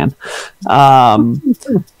plant man. So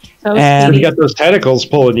And- You got those tentacles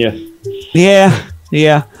pulling you. Yeah.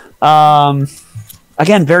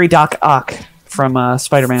 Again, very Doc Ock from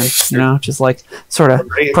Spider-Man, just like sort of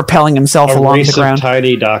propelling himself A along race the ground. of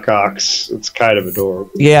tiny Doc Ocks. It's kind of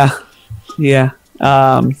adorable. Yeah.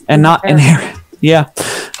 And not inherent. Yeah.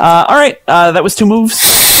 All right. That was 2 moves. So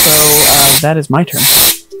that is my turn.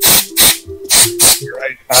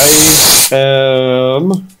 I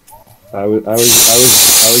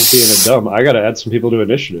was being a dumb. I got to add some people to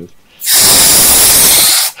initiative.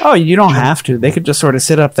 Oh, you don't have to. They could just sort of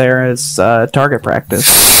sit up there as target practice.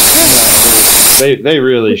 They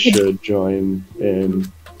really should join in.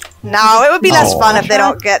 No, it would be less fun if they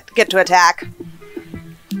don't get to attack.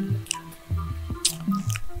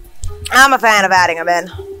 I'm a fan of adding them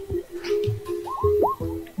in.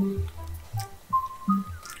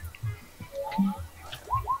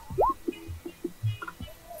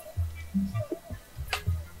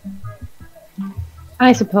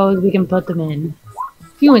 I suppose we can put them in.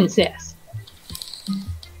 If you insist.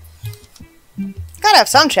 Gotta have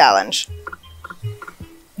some challenge.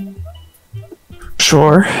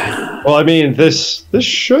 Sure. Well, I mean, this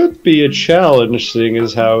should be a challenge, seeing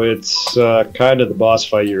as how it's kind of the boss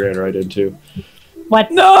fight you ran right into. What?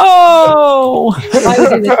 No! Why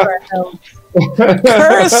would we do this to ourselves?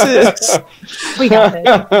 Curses! We got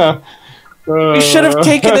this. We should have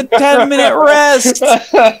taken a 10-minute rest.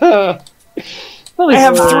 I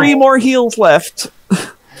have 3 more heals left.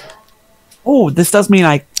 Oh, this does mean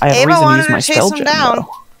I have a Ava reason to wanted use to my chase spell him gem, down. though.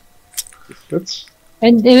 That's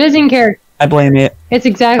It is in character. I blame it. It's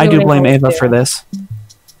exactly. I do what blame always Ava do. for this.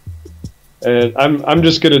 and I'm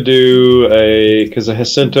just gonna do because a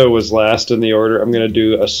Jacinto was last in the order. I'm gonna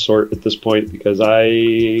do a sort at this point because I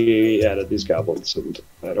added these goblins and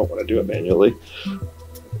I don't want to do it manually.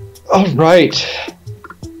 All right.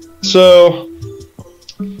 So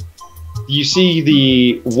you see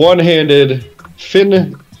the one-handed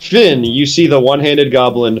Finn. You see the one-handed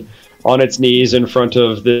goblin on its knees in front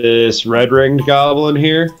of this red-ringed goblin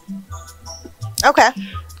here. Okay.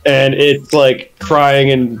 And it's like crying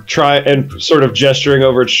and sort of gesturing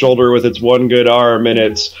over its shoulder with its one good arm, and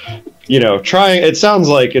it's trying. It sounds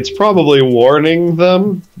like it's probably warning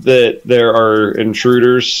them that there are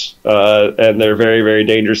intruders, and they're very, very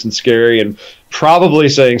dangerous and scary, and probably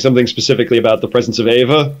saying something specifically about the presence of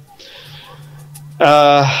Ava.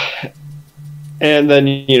 And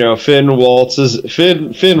then Finn runs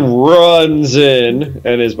in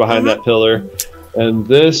and is behind that pillar, and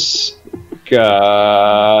this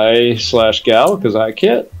guy / gal, because I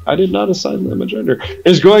did not assign them a gender,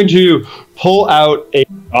 is going to pull out a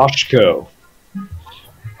Doshko.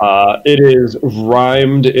 It is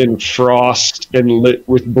rhymed in frost and lit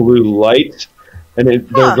with blue light, and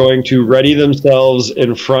they're going to ready themselves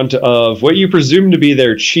in front of what you presume to be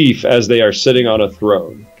their chief as they are sitting on a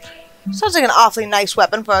throne. Sounds like an awfully nice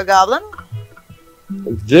weapon for a goblin.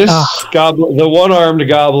 This goblin, the one-armed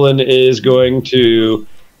goblin, is going to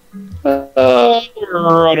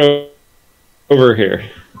run over here.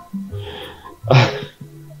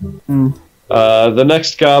 The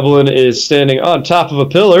next goblin is standing on top of a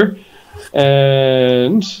pillar,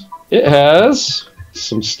 and it has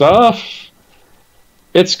some stuff.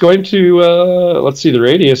 It's going to, let's see the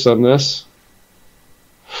radius on this.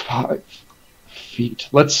 5 feet.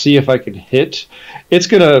 Let's see if I can hit. It's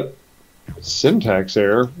going to... Syntax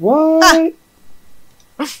error. What?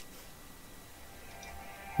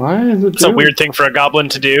 Why is it? It's a weird thing for a goblin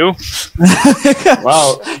to do.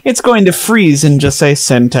 Wow. It's going to freeze and just say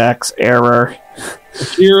syntax error.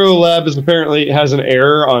 Hero Lab has an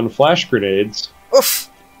error on flash grenades. Oof.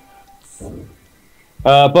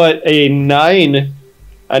 But a 9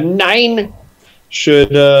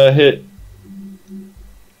 should hit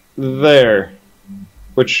there,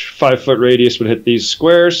 which 5-foot radius would hit these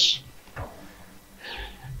squares.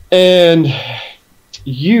 And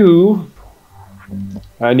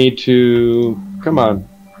I need to, come on,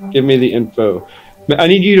 give me the info. I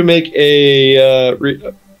need you to make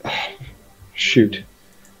a, shoot.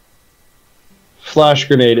 Flash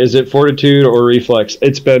grenade. Is it fortitude or reflex?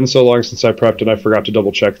 It's been so long since I prepped and I forgot to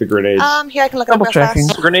double check the grenades. Here I can look it up real Double-checking.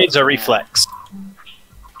 fast. Grenades are reflex.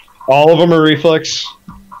 All of them are reflex?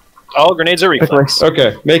 All grenades are reflex.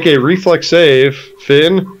 Okay, make a reflex save,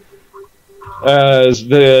 Finn. As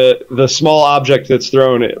the small object that's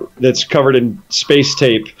thrown, that's covered in space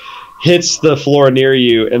tape, hits the floor near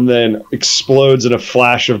you and then explodes in a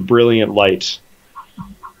flash of brilliant light.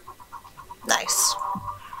 Nice.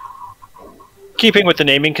 Keeping with the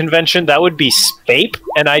naming convention, that would be Spape,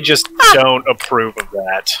 and I just don't approve of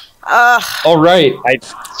that. All right. I I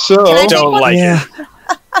take don't one? like Yeah. it.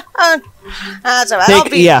 That's alright.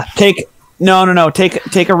 Take No.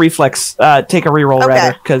 Take a reflex. Take a reroll, Okay.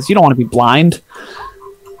 rather, because you don't want to be blind.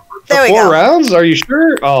 There we 4 go. rounds? Are you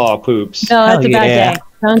sure? Oh, poops. No, that's Hell a bad yeah. day.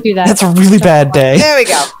 Don't do that. That's a really bad day. There we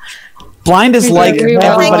go. Blind is like Thank you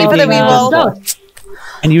everybody Thank you for the being reroll. invisible.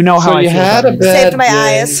 And you know how So I you feel had about a it. bad Saved my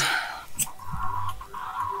day. eyes.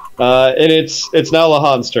 And it's now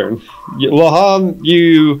Lahan's turn. Lahan,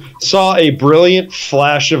 you saw a brilliant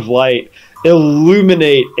flash of light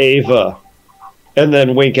illuminate Ava, and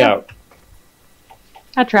then wink out.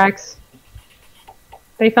 That tracks.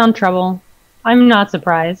 They found trouble. I'm not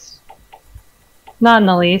surprised. Not in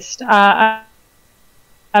the least. I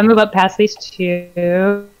move up past these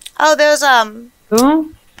two. Oh, there's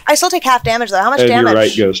Ooh. I still take half damage though. How much And damage? you're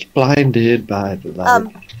right, Ghost. Blinded by the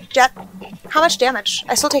light. Jet. How much damage?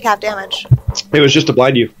 I still take half damage. It was just to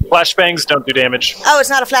blind you. Flashbangs don't do damage. Oh, it's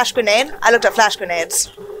not a flash grenade. I looked at flash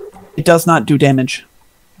grenades. It does not do damage.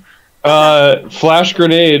 Flash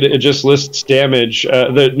grenade, it just lists damage.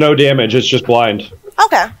 No damage, it's just blind.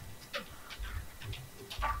 Okay.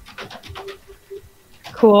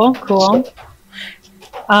 Cool.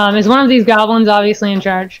 Is one of these goblins obviously in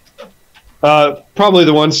charge? Probably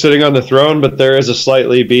the one sitting on the throne, but there is a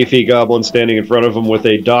slightly beefy goblin standing in front of him with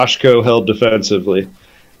a Doshko held defensively.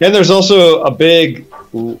 And there's also a big,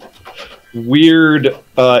 weird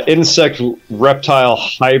insect reptile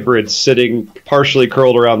hybrid sitting partially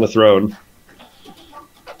curled around the throne.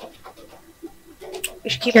 We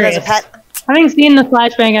should keep it as a Curious. pet. Having seen the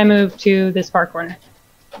flashbang, I move to this far corner.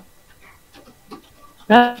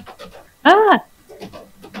 Ah!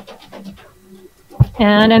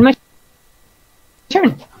 And end my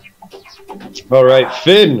turn. All right,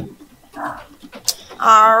 Finn.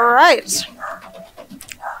 All right.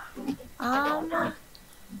 A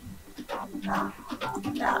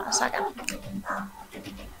second.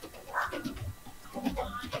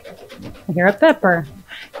 I hear a pepper.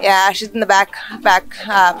 Yeah, she's in the back,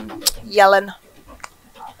 yelling.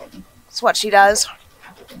 That's what she does.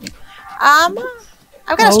 I've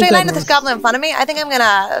got a straight line to this goblin in front of me. I think I'm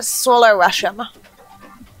gonna solar rush him.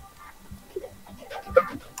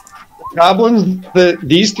 Goblins,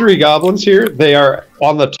 these three goblins here, they are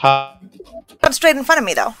on the One straight in front of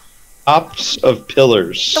me, though. tops of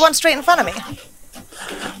pillars. The one straight in front of me.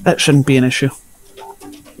 That shouldn't be an issue.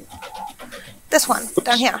 This one,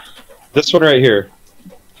 down here. This one right here.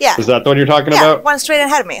 Yeah. Is that the one you're talking Yeah, about? one straight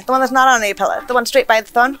ahead of me. The one that's not on any pillar. The one straight by the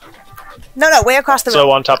thorn. No, way across the room.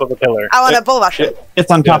 So on top of a pillar. I want to bull rush it. It's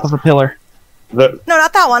on top of a pillar. No,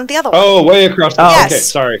 not that one. The other one. Oh, way across the. Oh. Yes. Okay,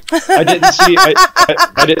 sorry. I didn't see.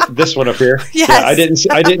 I did this one up here. Yes. Yeah,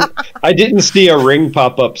 I didn't see a ring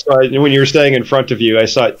pop up. So when you were staying in front of you, I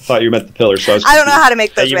thought you meant the pillar. So I don't know how to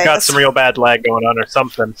make Hey, those you've got rings. some real bad lag going on or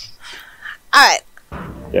something. All right.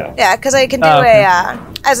 Yeah. Yeah, because I can do okay.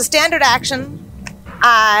 as a standard action,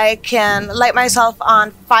 I can light myself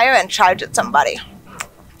on fire and charge at somebody.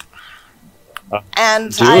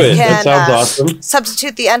 And Do I it. can That sounds awesome.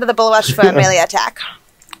 substitute the end of the bull rush for a melee attack.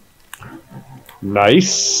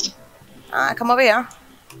 Nice. Come over here.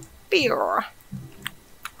 Beer.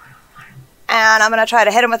 And I'm going to try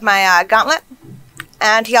to hit him with my gauntlet.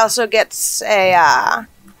 And he also gets a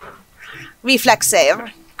reflex save.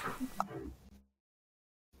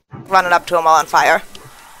 Running up to him while on fire.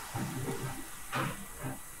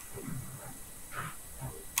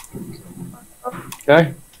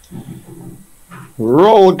 Okay.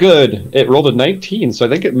 Roll good. It rolled a 19, so I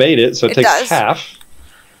think it made it. So it takes does. half.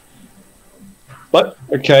 But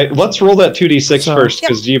okay, let's roll that 2d6 So- first,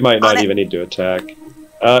 because you might On not it. even need to attack.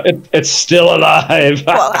 It's still alive.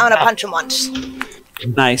 Well, I'm going to punch him once.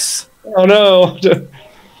 Nice. Oh no.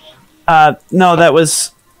 No, that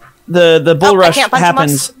was the bull Oh, I rush can't punch him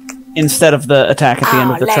happens instead of the attack at the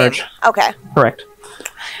end of the lame. charge. Okay. Correct.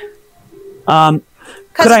 'Cause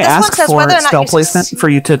Could I this one ask says for whether or not spell you placement for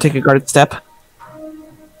you to take a guarded step?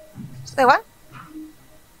 Say what?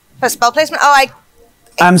 For spell placement? Oh,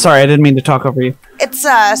 I'm sorry, I didn't mean to talk over you. it's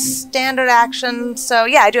a standard action, so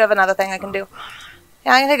yeah, I do have another thing I can do.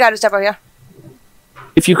 Yeah, I can take a guided step over here.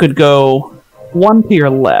 If you could go one to your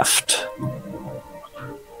left.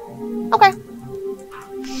 Okay.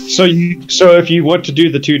 So if you want to do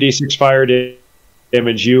the 2d6 fire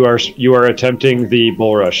damage, you are attempting the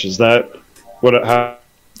bull rush. Is that what? How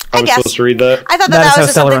I I was guess. supposed to read that? I thought That is that how was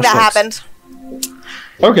just Stellar something that Rush happened.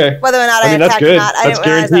 Okay. Whether or not I mean, that's attacked or good. not, I That's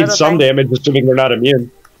didn't realize that guaranteed was a some thing. damage, assuming they're not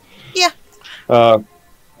immune. Yeah. Uh,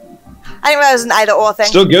 I didn't realize it was an either or thing.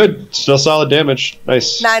 still good. Still solid damage.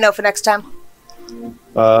 Nice. Now I know for next time.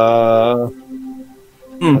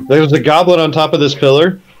 There's a goblin on top of this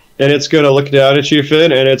pillar, and it's going to look down at you,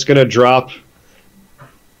 Finn, and it's going to drop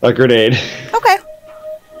a grenade. Okay.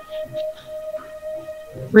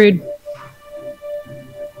 Rude.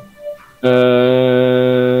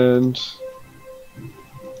 And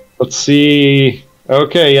let's see.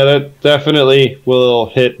 Okay, yeah, that definitely will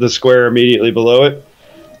hit the square immediately below it.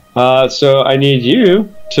 So I need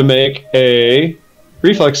you to make a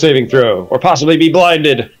reflex saving throw, or possibly be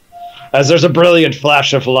blinded, as there's a brilliant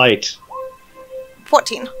flash of light.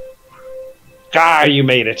 14. Ah, you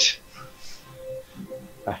made it.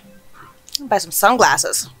 Buy some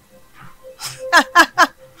sunglasses.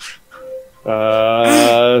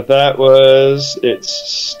 That was its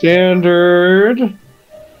standard.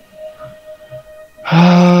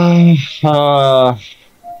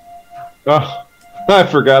 Oh, I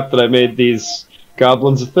forgot that I made these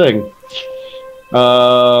goblins a thing.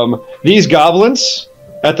 These goblins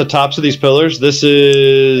at the tops of these pillars, this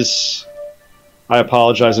is... I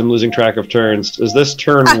apologize, I'm losing track of turns. Is this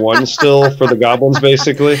turn one still for the goblins,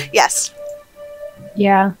 basically? Yes.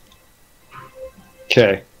 Yeah.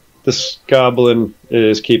 Okay. This goblin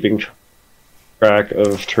is keeping track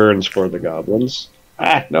of turns for the goblins.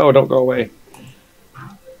 Ah, no, don't go away.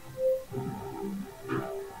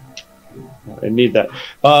 I need that.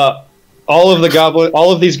 All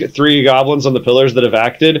of these three goblins on the pillars that have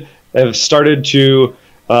acted have started to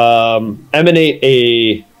emanate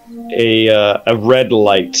a red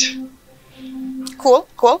light. Cool.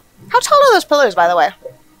 How tall are those pillars, by the way?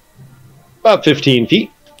 About 15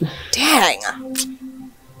 feet. Dang.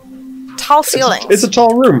 tall ceilings. It's a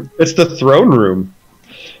tall room. It's the throne room.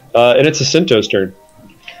 And it's Jacinto's turn.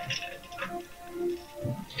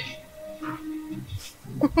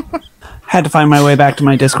 Had to find my way back to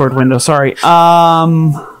my Discord window. Sorry. All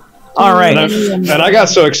right. And I got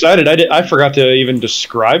so excited, I forgot to even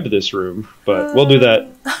describe this room. But we'll do that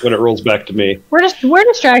when it rolls back to me. We're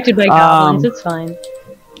distracted by goblins. It's fine.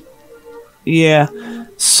 Yeah.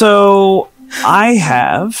 So I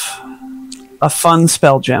have a fun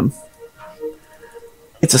spell gem.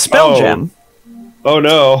 It's a spell gem. Oh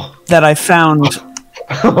no! That I found.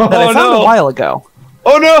 A while ago.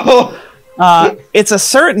 Oh no! It's a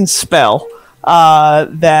certain spell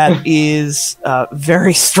that is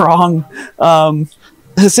very strong.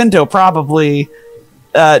 Jacinto probably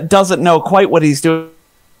doesn't know quite what he's doing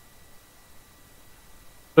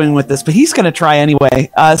with this, but he's going to try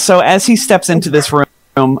anyway. So as he steps into this room,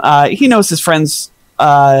 he knows his friends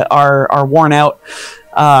are worn out,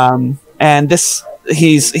 and this.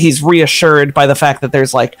 He's reassured by the fact that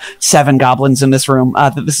there's like 7 goblins in this room,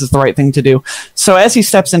 that this is the right thing to do. So as he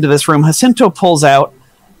steps into this room, Jacinto pulls out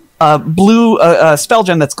a spell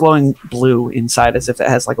gem that's glowing blue inside, as if it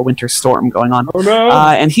has like a winter storm going on. Oh no!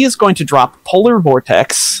 And he is going to drop Polar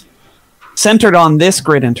Vortex centered on this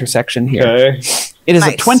grid intersection here. Okay. It is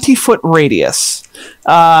a 20-foot radius.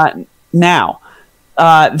 Now,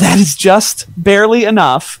 that is just barely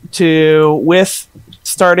enough to, with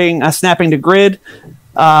snapping to grid,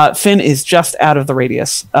 Finn is just out of the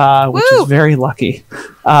radius, which is very lucky,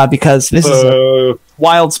 because this is a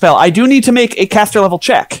wild spell. I do need to make a caster level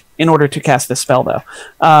check in order to cast this spell, though.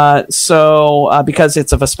 So because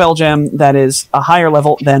it's of a spell gem that is a higher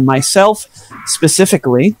level than myself,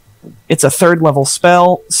 specifically, it's a 3rd level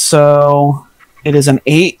spell, so it is an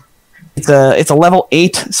 8. It's a level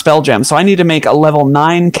 8 spell gem, so I need to make a level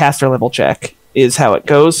 9 caster level check, is how it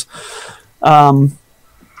goes.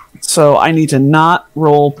 So I need to not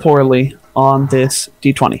roll poorly on this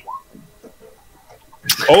d20.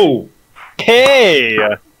 Oh. Hey!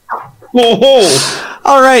 Oh.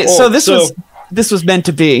 All right, so this was meant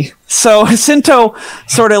to be. So Jacinto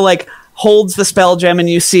sort of like holds the spell gem, and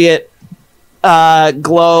you see it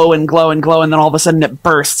glow and glow and glow, and then all of a sudden it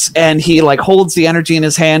bursts, and he like holds the energy in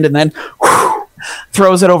his hand, and then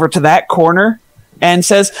throws it over to that corner, and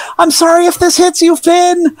says, "I'm sorry if this hits you,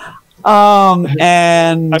 Finn."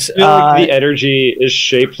 And I feel like the energy is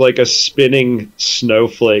shaped like a spinning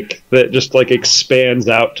snowflake that just like expands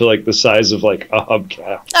out to like the size of like a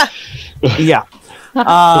hubcap. Yeah.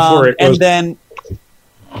 Before it goes. And then,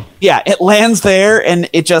 yeah, it lands there, and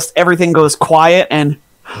it just everything goes quiet, and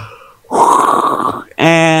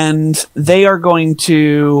they are going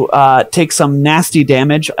to take some nasty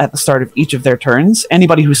damage at the start of each of their turns.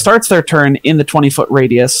 Anybody who starts their turn in the 20-foot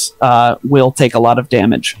radius will take a lot of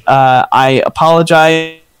damage. I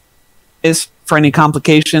apologize for any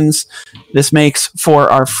complications this makes for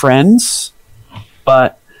our friends,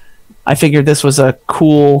 but I figured this was a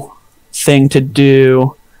cool thing to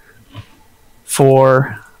do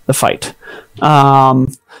for the fight.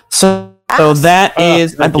 So that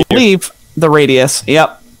is, I believe, the radius.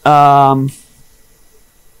 Yep. 4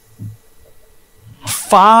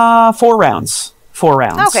 rounds. 4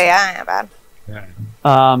 rounds. Okay, yeah, not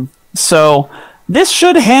bad. So this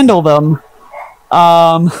should handle them.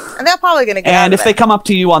 And they're probably going to get out And of if they come up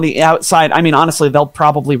to you on the outside, I mean, honestly, they'll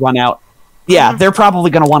probably run out. Yeah, they're probably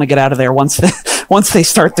going to want to get out of there once they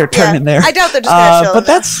start their turn in there. I doubt they're just going to chill. But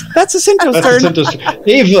that's Jacinto's turn.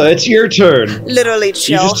 Ava, it's your turn. Literally You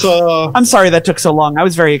chill. just saw. I'm sorry that took so long. I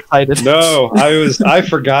was very excited. No, I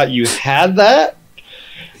forgot you had that.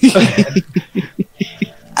 I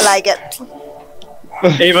like it.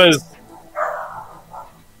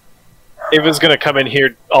 Ava's gonna come in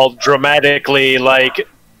here all dramatically, like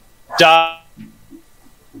dive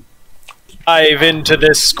into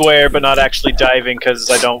this square, but not actually diving because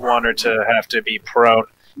I don't want her to have to be prone.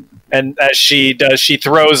 And as she does, she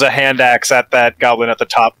throws a hand axe at that goblin at the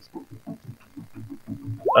top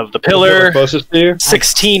of the pillar. Closest to you?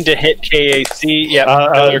 16 to hit KAC. Yeah,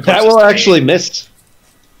 that will actually miss.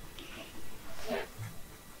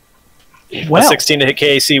 Well, 16 to hit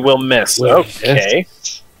KAC will miss. Will Okay.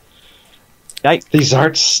 miss. These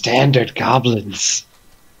aren't standard goblins.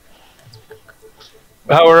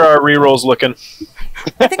 How are our rerolls looking?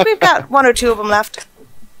 I think we've got 1 or 2 of them left.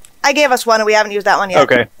 I gave us 1 and we haven't used that one yet.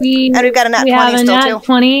 Okay. And we've got a nat 20 have a still nat too.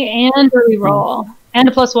 20 and a reroll. And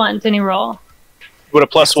a +1 to any roll. Would a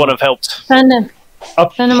 +1 have helped? Send them our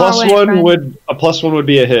way, friend. A +1 would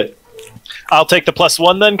be a hit. I'll take the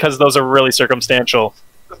 +1 then, because those are really circumstantial.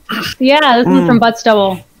 Yeah, this is from Butt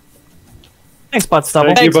Stubble. Thanks, Butt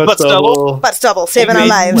Stubble. Thank you, Thanks, Butt Butt Stubble. Stubble. But stubble, saving our Made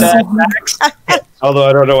lives. that. Although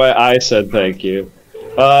I don't know why I said thank you.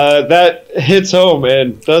 That hits home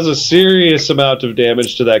and does a serious amount of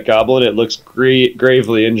damage to that goblin. It looks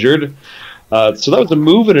gravely injured. So that was a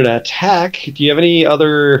move and an attack. Do you have any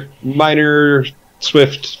other minor,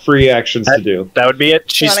 swift, free actions to do? That would be it.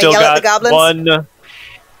 She's wanna still yell at the got goblins? one.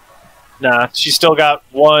 Nah, she's still got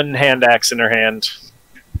one hand axe in her hand.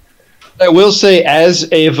 I will say, as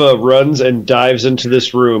Ava runs and dives into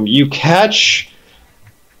this room, you catch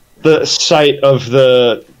the sight of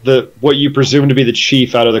the what you presume to be the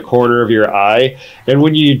chief out of the corner of your eye, and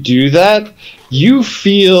when you do that, you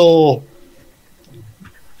feel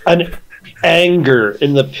an anger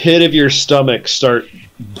in the pit of your stomach start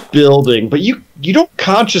building, but you don't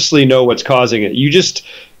consciously know what's causing it. You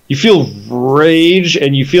feel rage,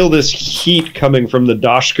 and you feel this heat coming from the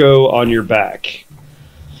Dashko on your back.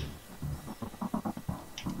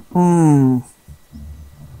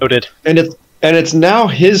 Noted. And it's now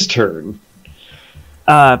his turn.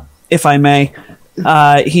 If I may,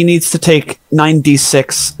 he needs to take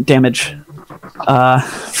 9d6 damage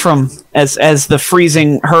from as the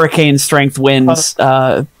freezing hurricane strength winds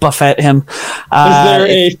buffet him. Is there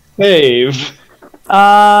a save?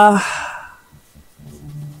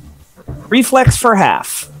 Reflex for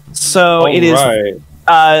half. So it is. Right.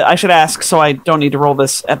 I should ask, so I don't need to roll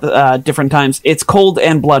this at the, different times. It's cold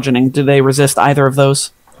and bludgeoning. Do they resist either of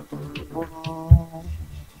those?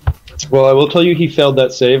 Well, I will tell you he failed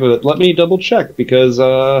that save, but let me double check because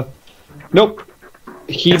nope,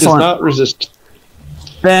 he does Excellent. not resist.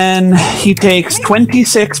 Then he takes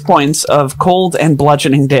 26 points of cold and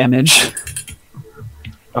bludgeoning damage.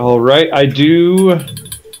 All right, I do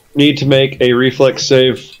need to make a reflex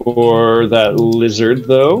save for that lizard,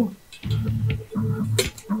 though.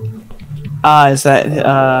 Is that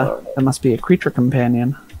that must be a creature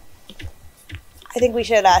companion? I think we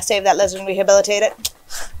should save that lizard and rehabilitate it.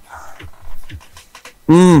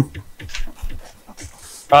 The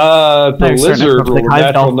Thanks, sir. lizard Next up, rolled a the hive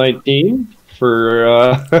natural elf. 19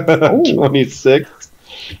 for 26.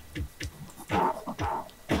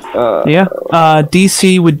 Yeah.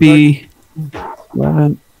 DC would be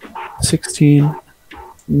 11, 16,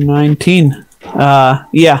 19.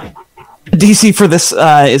 Yeah. DC for this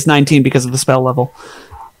is 19 because of the spell level.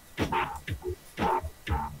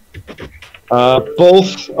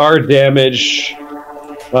 Both are damaged.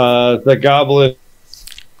 The goblin.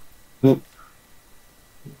 Go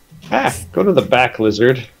to the back,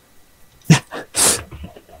 lizard.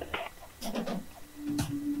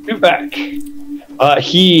 Go back.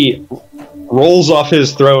 He rolls off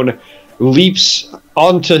his throne, leaps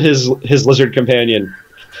onto his lizard companion,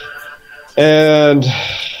 and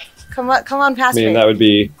Come on, past me. that would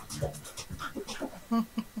be.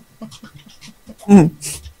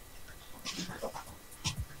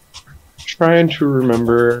 Trying to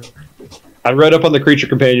remember. I read up on the creature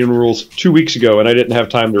companion rules 2 weeks ago, and I didn't have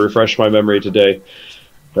time to refresh my memory today.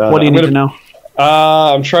 What do you need to know?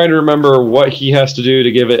 I'm trying to remember what he has to do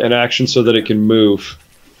to give it an action so that it can move.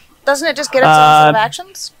 Doesn't it just get its own set of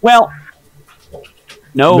actions? Well,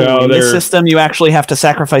 no, No, in this they're- system you actually have to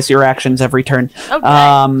sacrifice your actions every turn.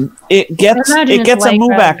 Okay. It gets I imagine it it's gets a like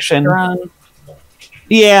move action. drone.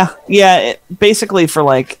 Yeah. Basically, for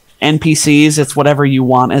like NPCs, it's whatever you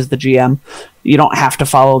want as the GM. You don't have to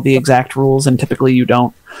follow the exact rules, and typically you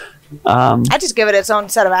don't. I just give it its own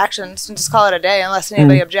set of actions and just call it a day unless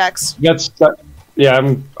anybody objects.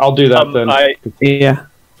 I'll do that then. Yeah.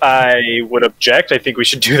 I would object. I think we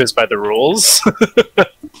should do this by the rules.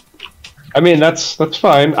 I mean, that's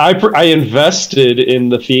fine. I invested in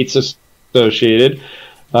the feats associated.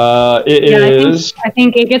 I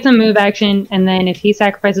think it gets a move action, and then if he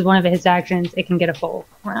sacrifices one of his actions, it can get a full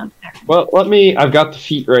round. Well, I've got the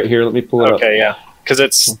feat right here. Let me pull it up. Okay, yeah, because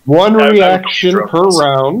it's One I- I- reaction per trophies.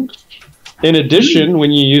 round. In addition, when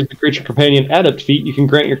you use the creature companion adept feat, you can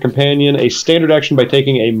grant your companion a standard action by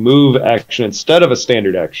taking a move action instead of a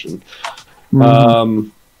standard action.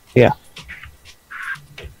 Yeah.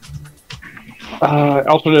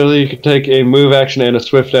 Alternatively, you could take a move action and a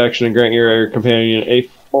swift action and grant your companion a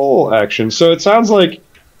full action. So it sounds like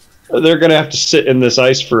they're going to have to sit in this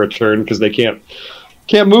ice for a turn because they can't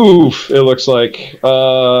move. It looks like.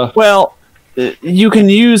 Well, you can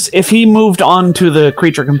use, if he moved on to the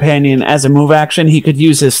creature companion as a move action, he could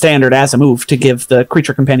use his standard as a move to give the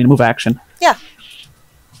creature companion a move action. Yeah.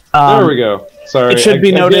 There we go. Sorry. it should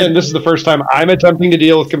be noted- Again, this is the first time I'm attempting to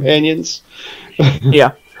deal with companions.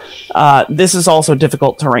 Yeah. This is also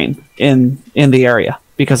difficult terrain in the area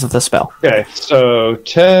because of the spell. Okay, so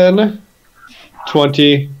 10,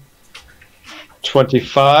 20,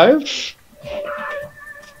 25.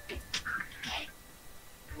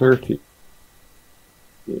 30.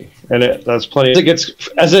 And that's plenty. It gets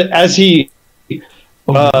as he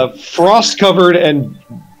frost covered and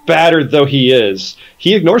battered though he is,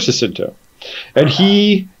 he ignores Jacinto, and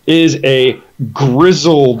he is a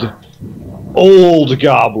grizzled old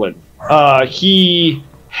goblin. He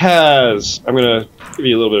has. I'm gonna give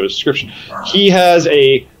you a little bit of a description. He has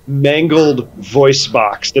a mangled voice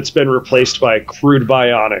box that's been replaced by crude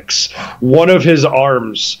bionics. One of his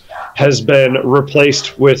arms has been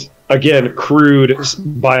replaced with, again, crude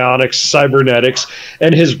bionics, cybernetics,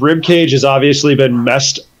 and his ribcage has obviously been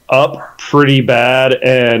messed up pretty bad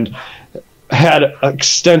and had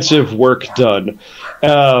extensive work done.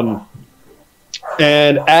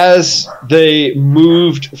 And as they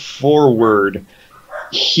moved forward,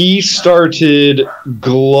 he started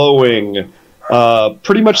glowing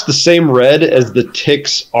pretty much the same red as the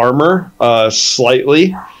Tick's armor,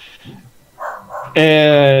 slightly.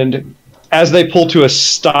 And as they pull to a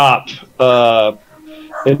stop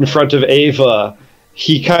in front of Ava,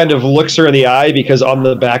 he kind of looks her in the eye because on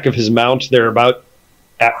the back of his mount they're about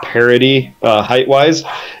at parity height-wise,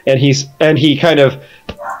 and he kind of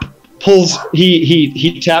pulls.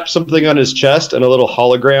 He taps something on his chest, and a little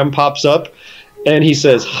hologram pops up, and he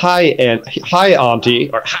says, "Hi, Auntie,"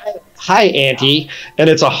 or "Hi, Auntie," and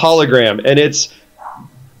it's a hologram, and it's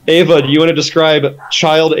Ava. Do you want to describe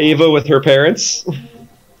child Ava with her parents?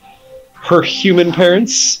 Her human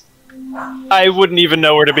parents? I wouldn't even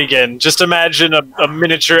know where to begin. Just imagine a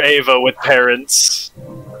miniature Ava with parents.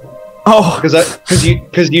 Oh,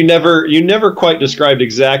 because you never quite described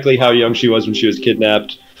exactly how young she was when she was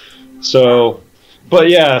kidnapped. So, but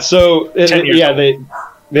yeah, so they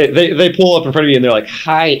pull up in front of you and they're like,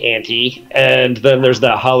 "Hi, Auntie," and then there's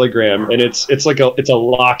that hologram, and it's like it's a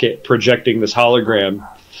locket projecting this hologram.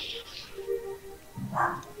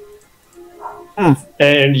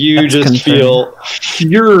 And you That's just concerning. feel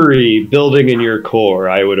fury building in your core,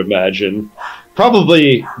 I would imagine.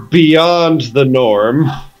 Probably beyond the norm.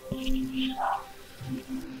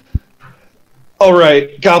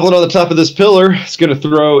 Alright, Goblin on the top of this pillar is going to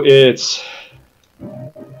throw its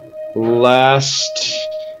last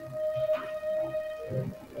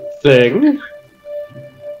thing.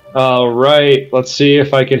 Alright, let's see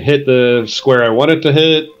if I can hit the square I want it to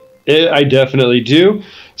hit. I definitely do.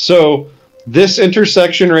 So, this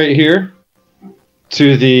intersection right here,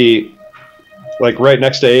 to the, like right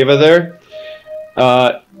next to Ava there,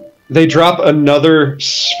 they drop another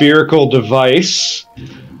spherical device.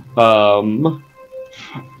 I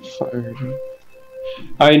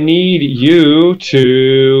need you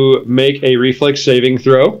to make a reflex saving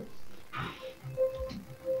throw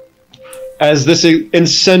as this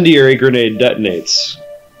incendiary grenade detonates.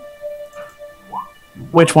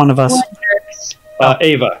 which one of us?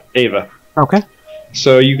 Ava. Okay.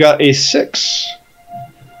 So you got a 6.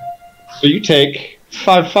 So you take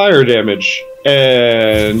 5 fire damage,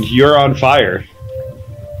 and you're on fire.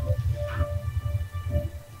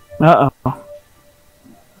 Uh-oh.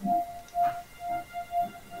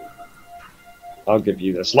 I'll give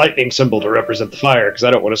you this lightning symbol to represent the fire, because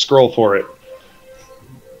I don't want to scroll for it.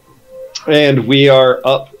 And we are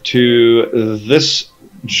up to this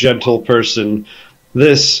gentle person,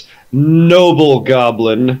 this noble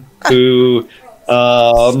goblin, who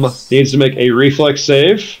needs to make a reflex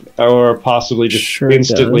save, or possibly just Sure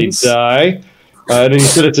instantly does. die. And you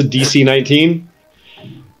said it's a DC 19?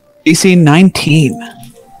 DC 19.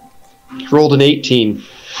 Rolled an 18.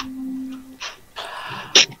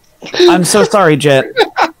 I'm so sorry, Jet.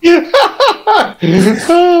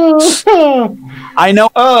 I know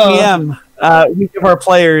PM. We give our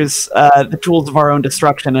players the tools of our own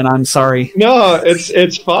destruction, and I'm sorry. No,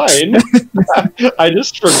 it's fine. I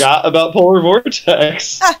just forgot about Polar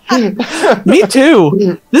Vortex. Me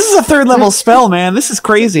too. This is a 3rd level spell, man. This is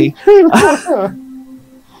crazy.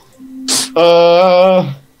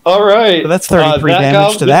 All right. So that's 33 That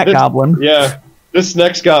damage to that goblin. Yeah. This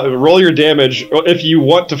next goblin, roll your damage if you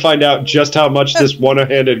want to find out just how much this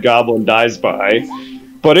one-handed goblin dies by.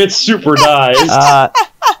 But it's super dies.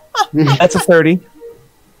 That's a 30.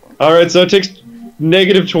 All right, so it takes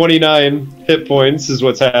negative 29 hit points is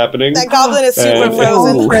what's happening. That goblin is super And-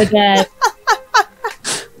 frozen. Ooh. We're dead.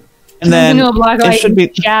 And then Into a block of it light should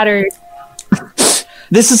and be. shattered.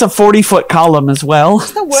 This is a 40-foot column as well.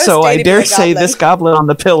 the worst So day I to be dare a say goblin. this goblin on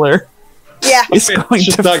the pillar Yeah. is going It's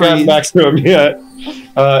just to not gotten freeze. back to him yet.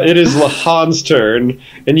 It is Lahan's turn,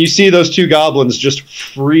 and you see those 2 goblins just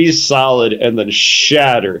freeze solid and then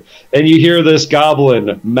shatter. And you hear this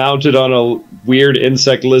goblin mounted on a weird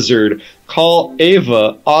insect lizard call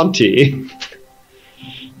Ava Auntie.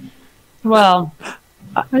 Well,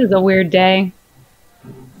 it was a weird day.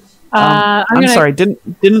 I'm I'm gonna, sorry.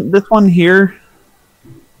 Didn't this one here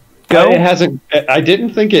go? It hasn't. I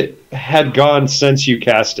didn't think it had gone since you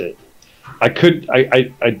cast it. I could.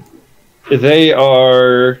 They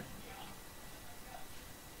are.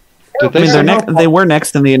 Did I they mean, somehow- they were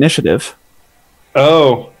next in the initiative.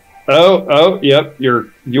 Oh, yep.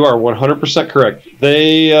 You are 100% correct.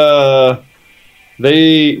 They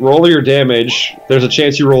roll your damage. There's a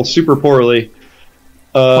chance you roll super poorly.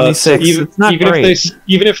 26. It's not great.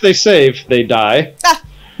 Even if they save, they die.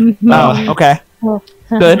 Oh, okay. Good,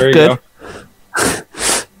 There you good.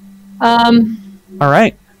 All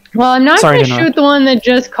right. Well, I'm not Sorry going to to interrupt. shoot the one that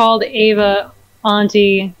just called Ava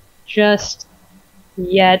Auntie just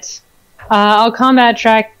yet. I'll combat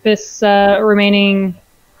track this remaining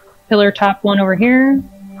pillar top one over here.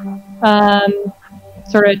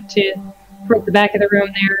 Sort of towards the back of the room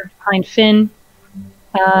there, behind Finn.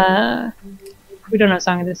 We don't have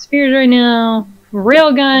Song of the Spheres right now.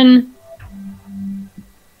 Railgun.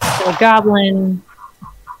 So Goblin.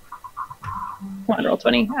 Come on, roll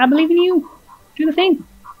 20. I believe in you. Do the thing.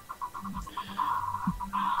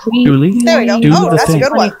 Please. Julie, There we go. do Oh, the that's a thing.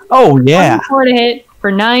 good one. Oh, yeah. 24 to hit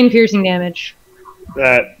for 9 piercing damage.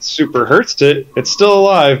 That super hurts it. It's still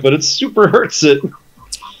alive, but it super hurts it.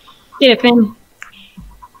 Get it, Finn.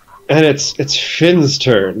 And it's Finn's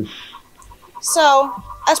turn. So,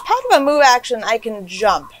 as part of a move action, I can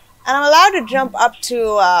jump. And I'm allowed to jump up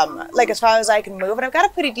to, as far as I can move, and I've got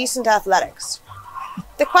a pretty decent athletics.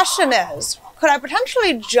 The question is, could I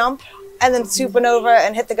potentially jump and then supernova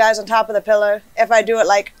and hit the guys on top of the pillar if I do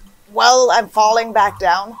it, while I'm falling back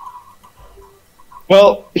down?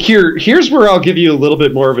 Well, here's where I'll give you a little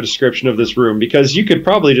bit more of a description of this room, because you could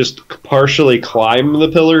probably just partially climb the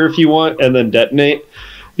pillar if you want and then detonate.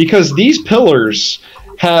 Because these pillars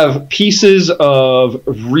have pieces of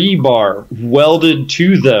rebar welded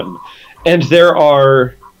to them, and there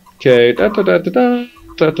are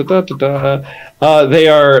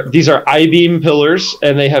these are I-beam pillars,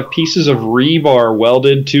 and they have pieces of rebar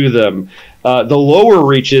welded to them. The lower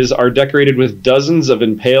reaches are decorated with dozens of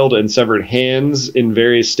impaled and severed hands in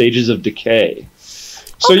various stages of decay.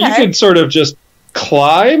 So you Okay. could sort of just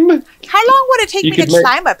climb. How long would it take You me to could make-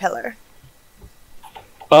 climb a pillar?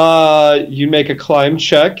 You make a climb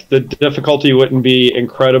check. The difficulty wouldn't be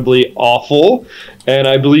incredibly awful, and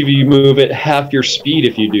I believe you move at half your speed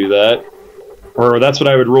if you do that. Or that's what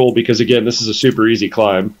I would roll, because again, this is a super easy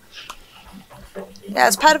climb. Yeah,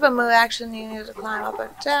 as part of a move action, you need to climb up or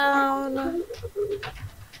down.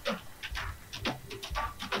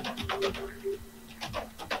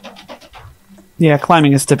 Yeah,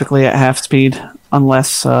 climbing is typically at half speed,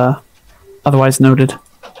 unless otherwise noted.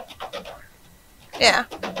 Yeah,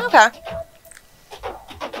 okay.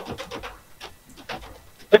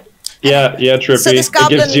 Yeah, Trippy. So this It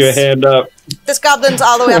gives you a goblin's- hand up. This goblin's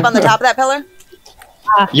all the way up on the top of that pillar?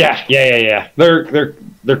 Yeah.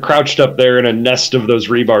 They're crouched up there in a nest of those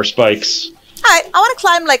rebar spikes. Alright, I want to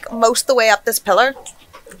climb, most of the way up this pillar.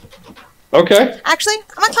 Okay. Actually,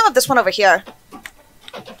 I'm gonna climb up this one over here.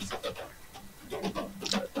 I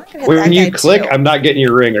can hit When that you guy click, too. I'm not getting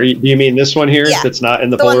your ring. Do you mean this one here Yeah. that's not in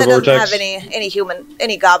the The one polar that doesn't vortex? have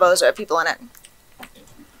any gobos or people in it.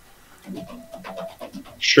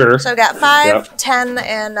 Sure. So I've got 5, Yep. 10,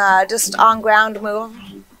 and just on ground move.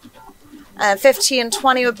 And 15,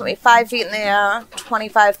 20 would put me 5 feet in the air.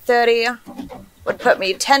 25, 30 would put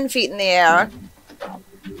me 10 feet in the air.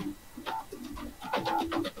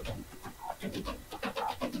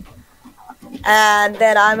 And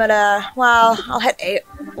then I'm gonna, I'll hit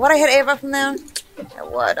would I hit Ava from there? I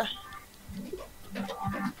would.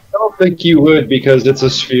 I don't think you would, because it's a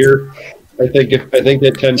sphere. I think at 10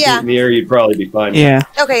 feet Yeah. in the air, you'd probably be fine. Yeah.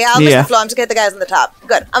 Okay, yeah, I'll miss Yeah. the floor. I'm just gonna hit the guys on the top.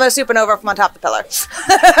 Good. I'm gonna supernova from on top of the pillar.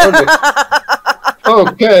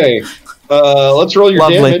 Okay. Let's roll your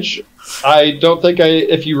Lovely. damage. I don't think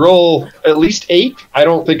if you roll at least 8, I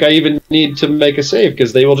don't think I even need to make a save,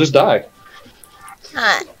 because they will just die.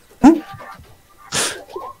 Alright.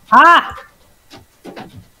 Ah!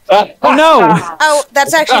 Oh no! Oh,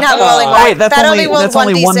 that's actually not rolling well. Wait, that's that only- rolls that's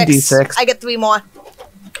only 1d6. I get 3 more.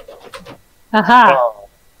 Aha!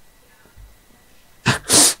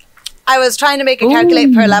 I was trying to make it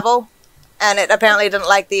calculate per level, and it apparently didn't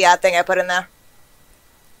like the thing I put in there.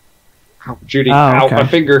 Judy, Oh, ow, okay. my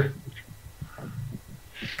finger.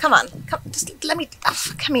 Come on. Just let me...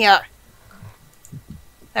 come here.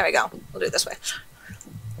 There we go. We'll do it this way.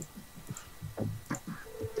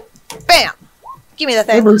 Bam! Give me the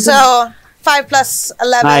thing. So, 5 plus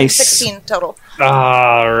 11, Nice. 16 total.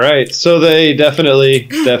 All right. So they definitely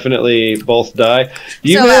both die.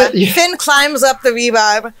 So Finn climbs up the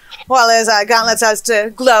rebar, while his gauntlet starts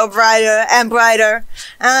to glow brighter and brighter,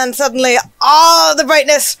 and suddenly all the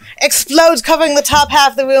brightness explodes, covering the top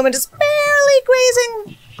half of the room and just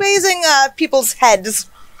barely grazing people's heads.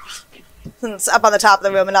 It's up on the top of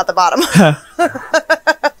the room and not the bottom.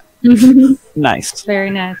 Nice. Very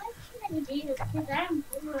nice.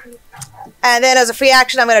 And then as a free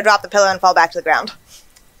action, I'm going to drop the pillar and fall back to the ground.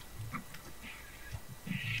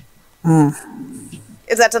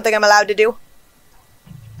 Is that something I'm allowed to do?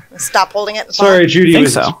 Stop holding it. And fall? Sorry, Judy Think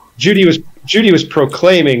was so. Judy was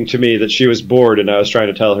proclaiming to me that she was bored, and I was trying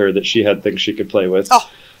to tell her that she had things she could play with. Oh.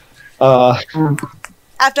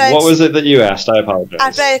 What was it that you asked? I apologize.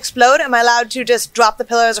 After I explode, am I allowed to just drop the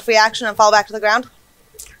pillar as a free action and fall back to the ground?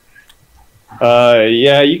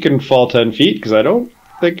 Yeah, you can fall 10 feet, because I don't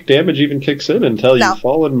think damage even kicks in until No. you've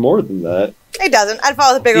fallen more than that. It doesn't. I'd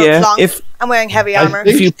fall with a bigger Yeah, plonk. if- I'm wearing heavy armor. I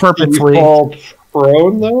think If you purposely- fall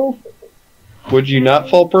prone, though? Would you not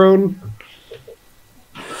fall prone?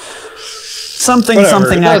 Something Whatever, it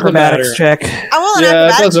doesn't acrobatics matter. check. I will an Yeah, it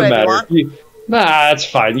acrobatics doesn't if you matter. want. Nah, it's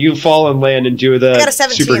fine. You fall and land and do the I got a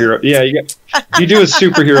 17. superhero. Yeah, you do a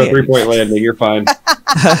superhero 3-point landing. You're fine.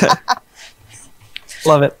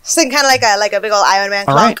 Love it. Just think kind of like a big old Iron Man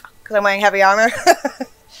All clonk right. because I'm wearing heavy armor.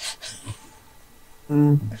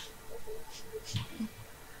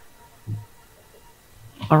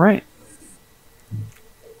 All right.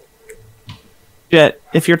 Jet,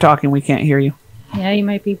 if you're talking, we can't hear you. Yeah, you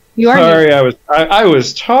might be. You are. Sorry, I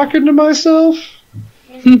was talking to myself.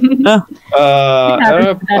 No.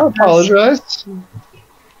 I apologize.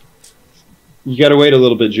 You gotta wait a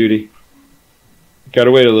little bit, Judy.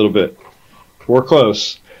 Gotta wait a little bit. We're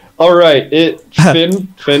close. All right,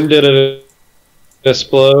 Finn did an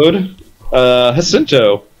explode.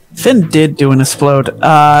 Jacinto. Finn did do an explode.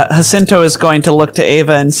 Jacinto is going to look to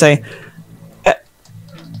Ava and say,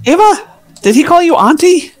 Ava, did he call you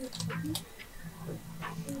auntie?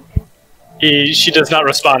 She does not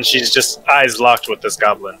respond. She's just eyes locked with this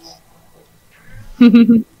goblin.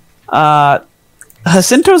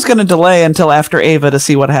 Jacinto's going to delay until after Ava to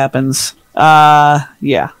see what happens.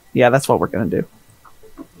 Yeah, that's what we're going to do.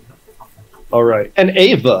 All right, and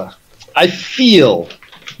Ava, I feel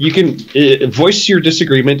you can voice your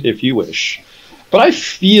disagreement if you wish, but I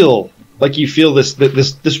feel like you feel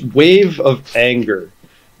this wave of anger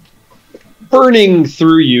burning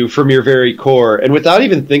through you from your very core, and without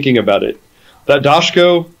even thinking about it, that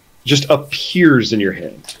Dashko just appears in your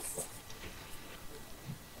hand.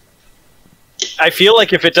 I feel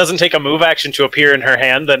like if it doesn't take a move action to appear in her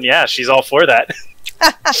hand, then yeah, she's all for that.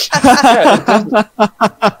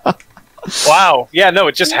 Wow. Yeah, no,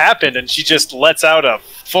 it just happened, and she just lets out a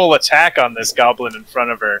full attack on this goblin in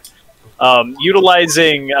front of her.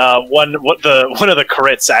 Utilizing one of the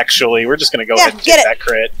crits, actually. We're just going to go ahead and get take it. that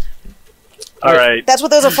crit. All right. That's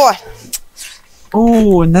what those are for.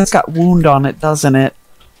 Ooh, and that's got wound on it, doesn't it?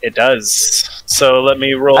 It does. So let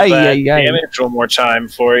me roll Ay, that ay, ay. damage one more time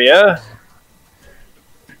for you.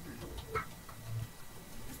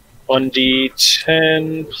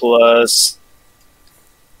 1d10 plus...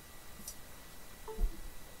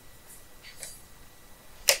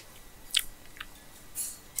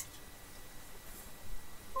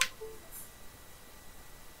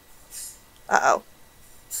 Uh-oh.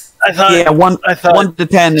 I thought, Yeah, I thought 1 to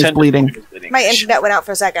 10 is 10 bleeding. My internet went out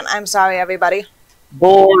for a second. I'm sorry, everybody.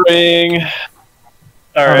 Boring.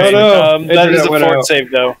 All right. no. That is Internet a went fort out.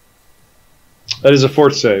 save, though. That is a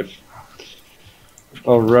fourth save.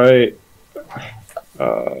 All right.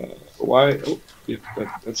 Why? Oh, yeah,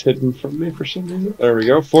 that's hidden from me for some reason. There we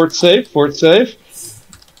go. Fourth save.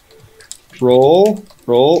 Roll.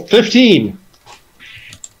 15.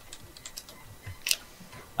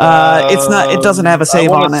 It's not. It doesn't have a save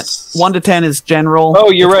wanna on it. 1 to 10 is general. Oh,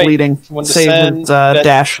 you're It's right. Bleeding. 1 to Save 10, is that-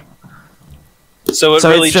 dash. So it So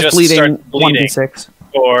really it's just just bleeding starts bleeding 1d6.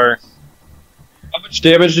 for... How much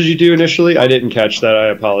damage did you do initially? I didn't catch that. I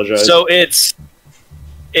apologize. So it's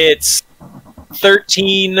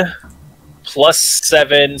 13 plus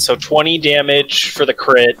 7, so 20 damage for the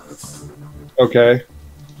crit, Okay.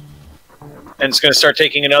 and it's going to start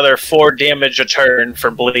taking another 4 damage a turn for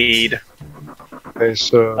bleed. Okay.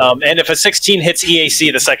 So. And if a 16 hits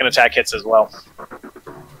EAC, the second attack hits as well.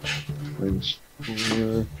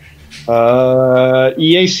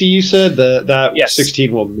 EAC. You said that Yes.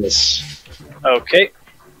 16 will miss. Okay.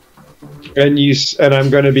 And I'm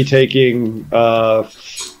going to be taking 4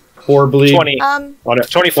 bleed 20. on it.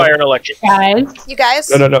 20 fire and electric. Guys, You guys?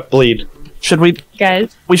 No, bleed. Should we?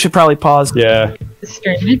 guys, We should probably pause. Yeah. the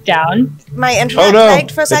stream is down. My internet Oh, no.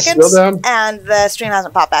 lagged for a It's second, still down? and the stream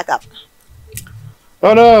hasn't popped back up.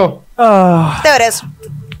 Oh no. Oh, There it is.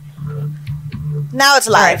 Now it's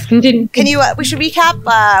live. Continue. Can you? We should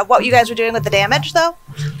recap what you guys were doing with the damage, though,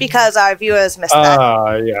 because our viewers missed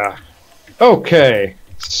that. Yeah. Okay,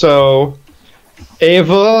 so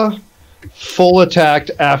Ava full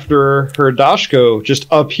attacked after her Dashko just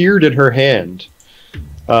appeared in her hand.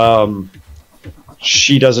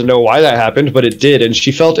 She doesn't know why that happened, but it did, and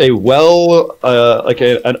she felt an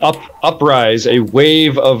uprise, a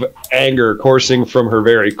wave of anger coursing from her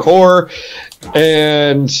very core,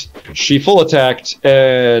 and she full attacked,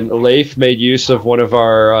 and Leif made use of one of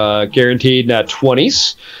our guaranteed nat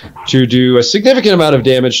 20s to do a significant amount of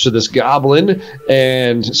damage to this goblin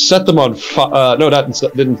and set them on fire.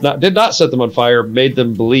 Did not set them on fire, made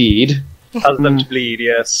them bleed. Caused them to bleed,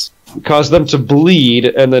 yes. Caused them to bleed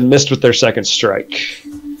and then missed with their second strike.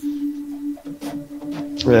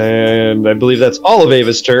 And I believe that's all of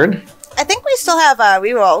Ava's turn. I think we still have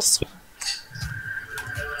rerolls.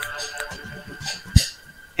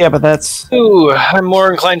 Yeah, but that's... Ooh, I'm more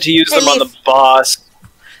inclined to use them on the boss.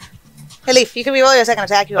 Hey, Leaf, you can reroll your second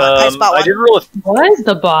attack. You want I spot one. I did roll a... What is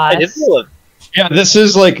the boss? I did roll a... Yeah, this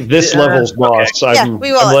is like this level's boss. Okay. I'm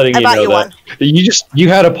reroll letting it. you know that. You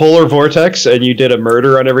had a polar vortex and you did a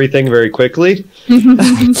murder on everything very quickly. Feel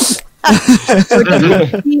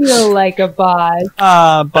like a boss.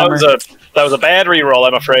 Bummer. That was a bad reroll,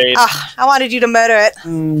 I'm afraid. I wanted you to murder it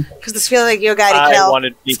because this feels like your guy to kill. I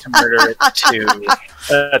wanted me to murder it too.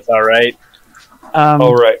 That's all right.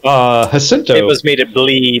 All right, Jacinto. It was made to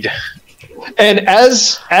bleed. And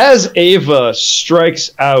as Ava strikes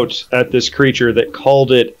out at this creature that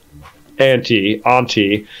called it Auntie,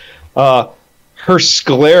 her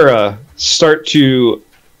sclera start to,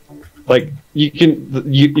 like,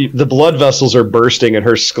 the blood vessels are bursting and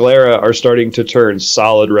her sclera are starting to turn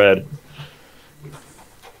solid red.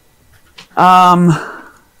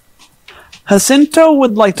 Jacinto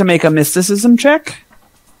would like to make a mysticism check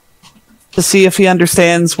to see if he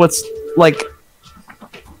understands what's, like,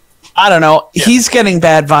 I don't know. Yeah. He's getting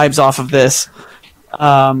bad vibes off of this.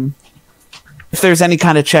 If there's any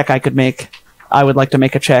kind of check I could make, I would like to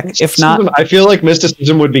make a check. If not, I feel like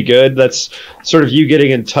mysticism would be good. That's sort of you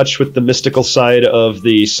getting in touch with the mystical side of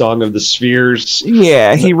the Song of the Spheres.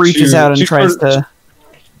 Yeah, he reaches out and tries to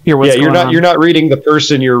hear what's going on. You're not reading the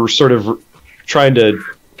person. You're sort of trying to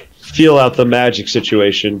feel out the magic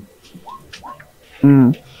situation.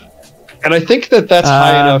 And I think that's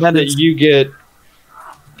high enough that you get.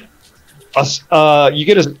 You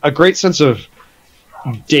get a great sense of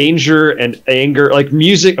danger and anger, like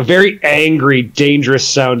music. A very angry, dangerous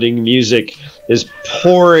sounding music is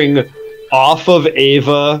pouring off of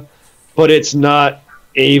Ava, but it's not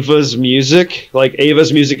Ava's music. Like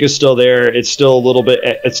Ava's music is still there. It's still a little bit.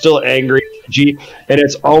 It's still angry, and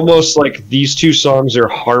it's almost like these two songs are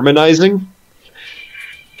harmonizing,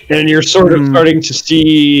 and you're sort of starting to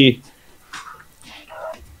see.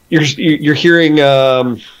 You're hearing.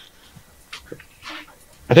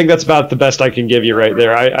 I think that's about the best I can give you right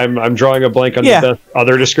there. I'm drawing a blank on the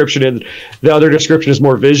other description, and the other description is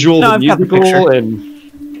more visual than musical.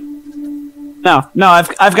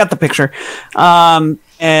 I've got the picture.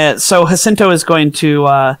 And so Jacinto is going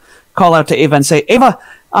to call out to Ava and say, Ava,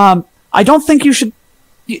 I don't think you should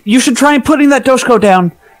try putting that Doshko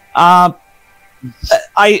down. I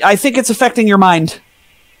think it's affecting your mind.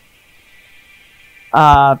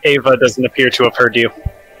 Ava doesn't appear to have heard you.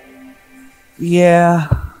 Yeah.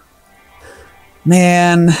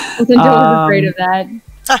 Man. Jacinto was afraid of that.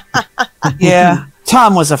 Yeah.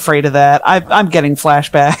 Tom was afraid of that. I'm getting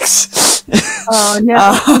flashbacks. Oh,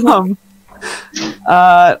 no.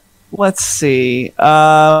 Let's see.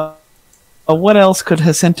 What else could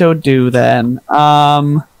Jacinto do then?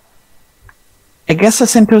 I guess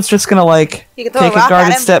Jacinto's just gonna take a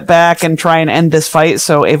guarded step back and try and end this fight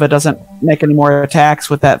so Ava doesn't make any more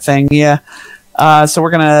attacks with that thing. Yeah. So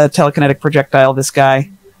we're gonna telekinetic projectile this guy.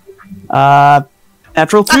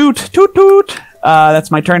 Natural toot.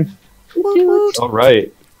 That's my turn. All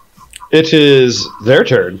right. It is their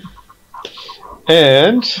turn.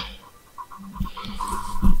 And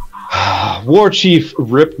War Chief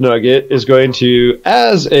Rip Nugget is going to,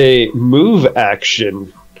 as a move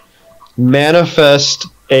action, manifest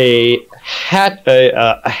a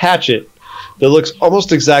hatchet that looks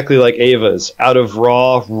almost exactly like Ava's out of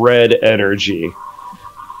raw red energy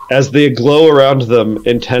as the glow around them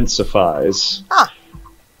intensifies.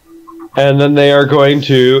 And then they are going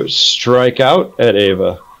to strike out at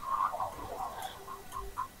Ava.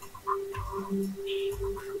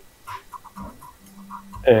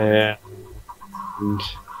 And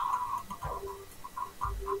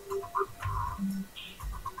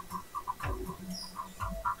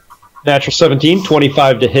natural 17,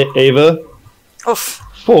 25 to hit Ava. Oof.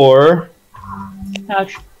 For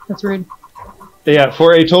Ouch. That's rude. Yeah,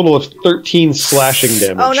 for a total of 13 slashing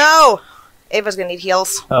damage. Oh no! Ava's gonna need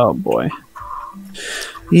heals. Oh boy.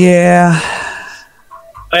 Yeah.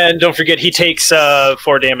 And don't forget, he takes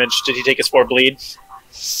 4 damage. Did he take his 4 bleed?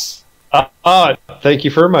 Thank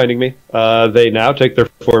you for reminding me. They now take their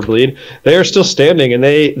 4 bleed. They are still standing, and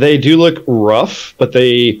they do look rough, but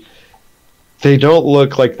they don't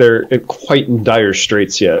look like they're quite in dire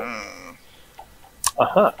straits yet.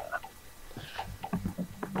 Uh-huh.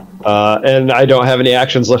 And I don't have any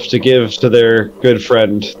actions left to give to their good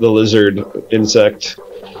friend, the lizard insect.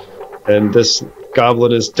 And this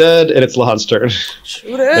goblin is dead, and it's Lahan's turn.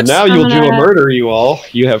 Shoot it! And now you'll do a murder, you all.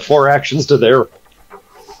 You have 4 actions to their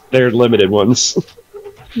limited ones.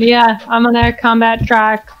 Yeah, I'm on their combat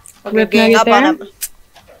track Okay, with gang Nugget up on there. him.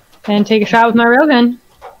 And take a shot with my railgun.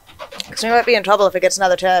 Because we might be in trouble if it gets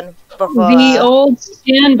another turn before. The old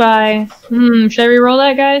standby. Should I re-roll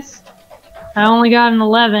that, guys? I only got an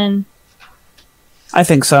 11. I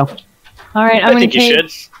think so. All right, I think you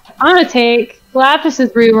should. I'm gonna take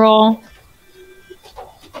Lapis' re-roll.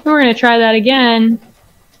 We're gonna try that again.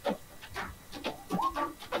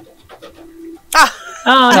 Ah,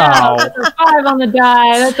 Oh no, that's a 5 on the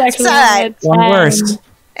die. That's actually alright. a 10. One worse. it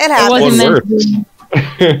It happens. wasn't One meant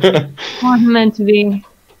to be. Wasn't meant to be.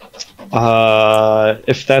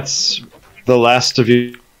 If that's the last of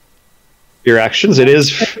your actions, it is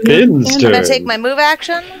Finn's I'm turn. gonna take my move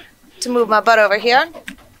action to move my butt over here.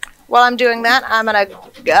 While I'm doing that, I'm gonna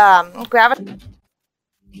grab it.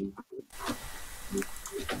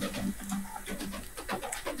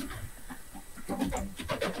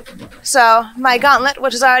 So my gauntlet,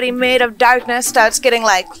 which is already made of darkness, starts getting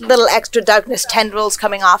like little extra darkness tendrils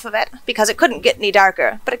coming off of it because it couldn't get any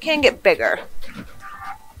darker, but it can get bigger.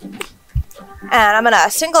 And I'm gonna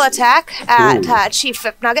single attack at Chief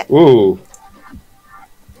Fifth Nugget, Ooh.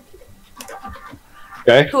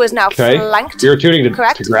 Okay. who is now flanked. You're tuning to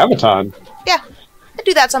Correct. Graviton. Yeah, I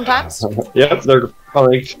do that sometimes. Yep, they're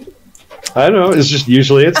flanked. I don't know, it's just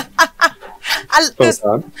usually it's I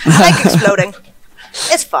Photon. like exploding.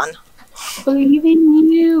 It's fun. Believe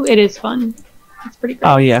in you. It is fun. It's pretty great.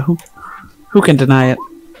 Oh yeah. Who can deny it?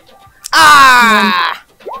 Ah!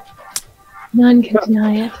 None can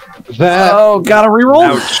deny it. That, Oh, gotta reroll.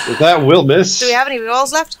 ouch, that will miss. Do we have any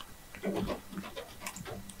rerolls left?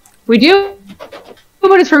 We do,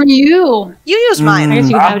 but it's from you. You used mine. I guess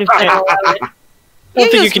you can have it if you don't allow it. I don't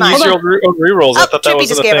think you used can mine. use your own rerolls. I Oh, thought that Trippy wasn't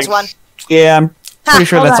just a gave us thing. one. Yeah, I'm pretty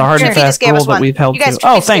sure hold that's a on. hard and Trippy fast just gave us rule that one. we've held You guys- to.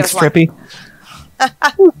 Trippy Oh, just gave thanks, us one. Trippy.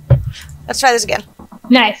 Let's try this again.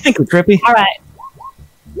 Nice. Thank you, Trippy. All right.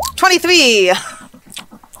 23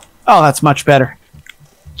 Oh, that's much better.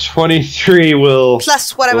 23 will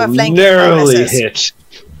plus whatever will flanking narrowly bonus is. hit.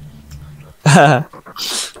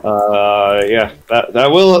 Yeah,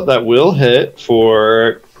 that will hit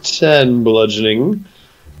for 10 bludgeoning.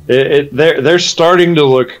 They're starting to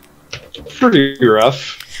look pretty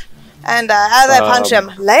rough. And as I punch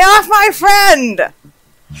him, lay off my friend!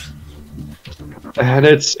 And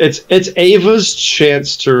it's Ava's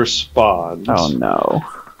chance to respond. Oh no.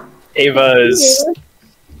 Ava's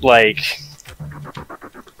like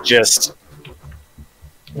just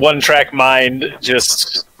one track mind.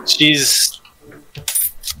 Just she's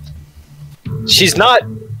not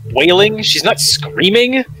wailing. She's not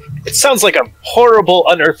screaming. It sounds like a horrible,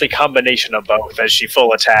 unearthly combination of both as she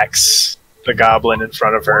full attacks the goblin in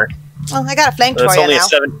front of her. Well, I got a flank So for it's you only now.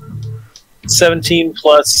 a 17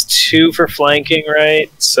 plus 2 for flanking,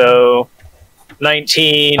 right? So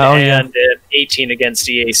 19 Oh, yeah. and an 18 against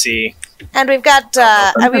EAC. And we've got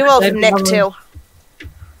a reroll from Nick, too.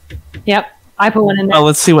 Yep. I put one in there. Well,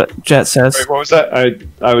 let's see what Jet says. Wait, what was that?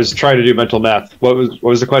 I was trying to do mental math. What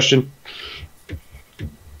was the question?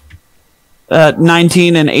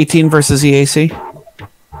 19 and 18 versus E EAC.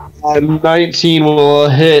 19 will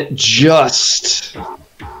hit just.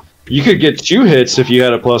 You could get 2 hits if you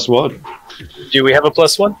had a +1. Do we have a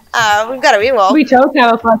 +1? We've got a reroll. We both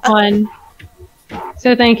have a +1.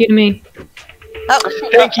 So thank you to me. Oh,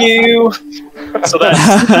 Thank you. So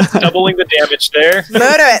that's doubling the damage there.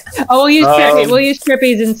 murder it! Oh, we'll use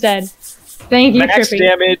Trippies instead. Thank you, Max Trippy.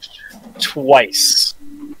 damage twice.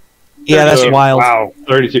 Yeah, that's 32. wild. Wow,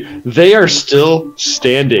 32. They are still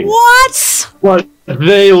standing. What? But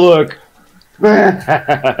they look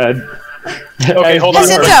bad. Okay, hold on.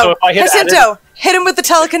 Jacinto! So if I hit Jacinto! Hit him with the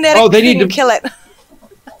telekinetic Oh, they thing need and to- kill it.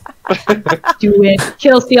 Do it.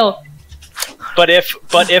 Kill steal. but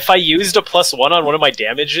if I used a +1 on one of my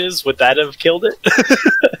damages, would that have killed it?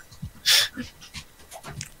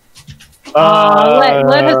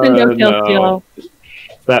 Let us go kill no. steal.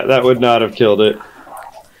 That would not have killed it.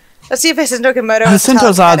 Let's see if Jacinto can murder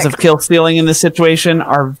Jacinto's odds of kill stealing in this situation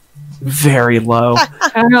are very low.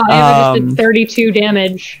 I don't know. Ava just did 32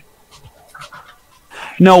 damage.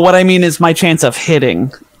 No, what I mean is my chance of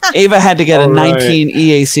hitting. Ava had to get a 19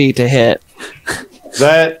 EAC to hit.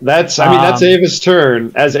 That's Ava's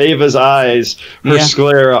turn. As Ava's eyes, her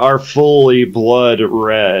sclera are fully blood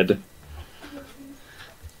red.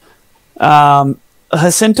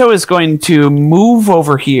 Jacinto is going to move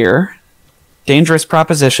over here. Dangerous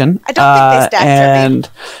proposition. I don't think they stacked and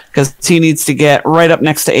because he needs to get right up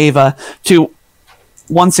next to Ava to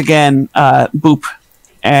once again boop,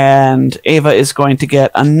 and Ava is going to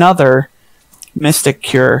get another Mystic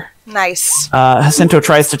Cure. Nice. Jacinto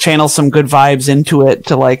tries to channel some good vibes into it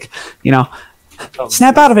to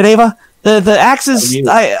snap out of it, Ava. The axe is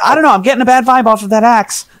I don't know. I'm getting a bad vibe off of that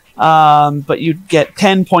axe. But you get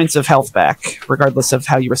 10 points of health back, regardless of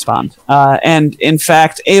how you respond. And in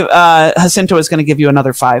fact, Jacinto is going to give you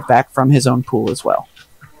another 5 back from his own pool as well.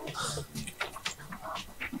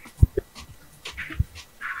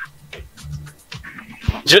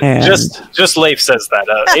 Just Leif says that.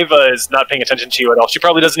 Ava is not paying attention to you at all. She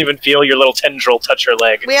probably doesn't even feel your little tendril touch her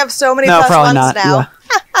leg. We have so many plus ones now.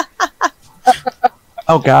 Yeah.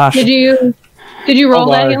 Oh gosh. Did you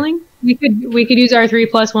roll that healing? We could use our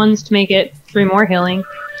 3+1s to make it 3 more healing.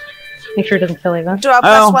 Make sure it doesn't kill Ava. Do our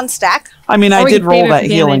plus 1 stack? I mean, I did roll that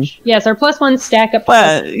healing. Yes, our +1 stack up.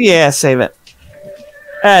 Yeah, save it.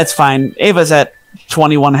 It's fine. Ava's at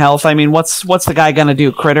 21 health. I mean, what's the guy gonna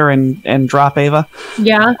do? Critter and drop Ava?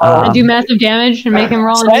 Yeah, and do massive damage and make him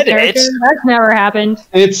roll a new character. That's never happened.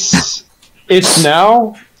 It's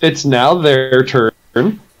now their turn.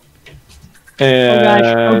 And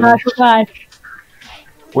oh gosh.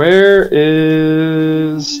 Where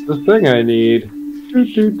is the thing I need?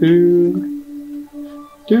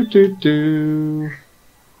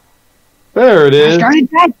 There it is.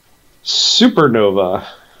 Supernova.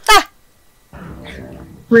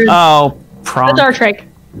 Oh, prompt. That's our trick.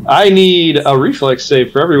 I need a reflex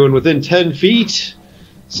save for everyone within 10 feet.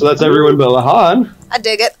 So that's everyone but Lahan. I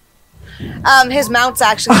dig it. His mounts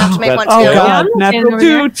actually have to make one too. Oh god, natural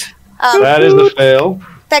toot. That is the fail.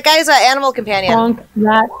 That guy's an animal companion.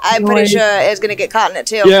 I'm pretty sure is going to get caught in it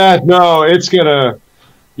too. Yeah, no, it's gonna.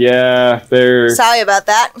 Yeah, they're. Sorry about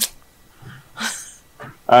that.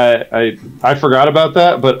 I forgot about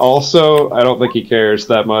that, but also I don't think he cares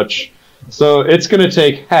that much. So it's gonna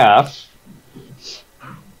take half.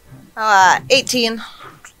 18.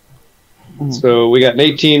 So we got an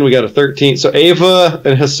 18, we got a 13. So Ava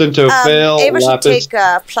and Jacinto fail. Ava should take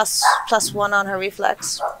plus 1 on her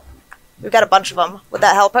reflex. We've got a bunch of them. Would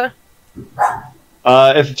that help her?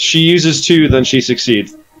 If she uses 2, then she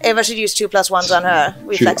succeeds. Ava should use 2 +1s on her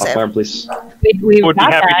reflex save. Arm, please. We would be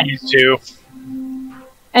got happy that. to use 2.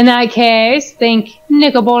 In that case, think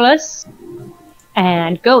Nicobolus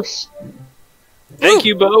and Ghost. Thank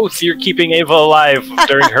you both. You're keeping Ava alive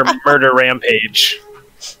during her murder rampage.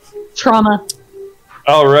 Trauma.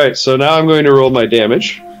 All right, so now I'm going to roll my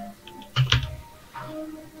damage.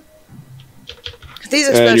 These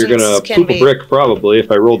and you're going to poop a brick, probably,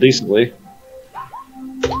 if I roll decently.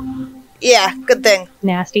 Yeah, good thing.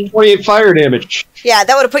 Nasty. 28 fire damage. Yeah,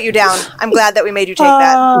 that would have put you down. I'm glad that we made you take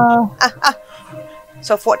that.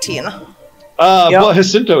 So 14. But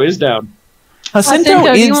Jacinto is down. Jacinto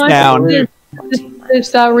is down.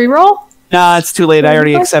 This reroll? Nah, it's too late. I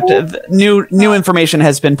already accepted. New information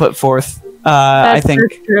has been put forth. I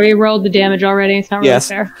think we rolled the damage already. It's not really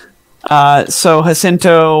fair. So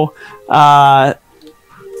Jacinto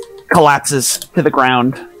collapses to the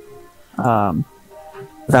ground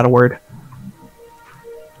without a word.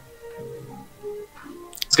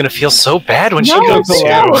 It's gonna feel so bad when she goes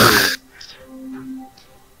to.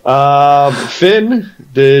 Finn,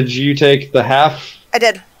 did you take the half? I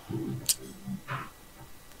did.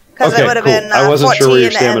 Because it would have been I wasn't 14 sure where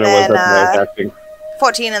your stamina was. and That's why I was asking.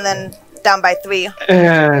 14 and then down by 3.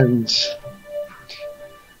 And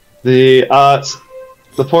the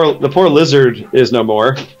poor lizard is no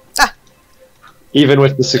more. Even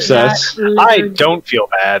with the success. I don't feel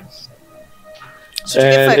bad.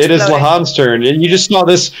 And it is Lahan's turn, and you just saw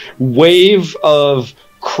this wave of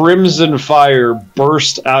crimson fire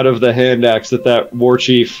burst out of the hand axe that war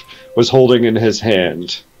chief was holding in his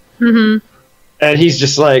hand. Mm-hmm. And he's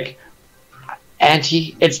just like,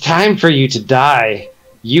 Auntie, it's time for you to die.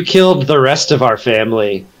 You killed the rest of our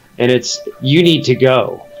family, and you need to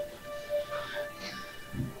go.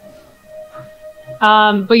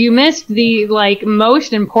 But you missed the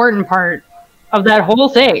most important part of that whole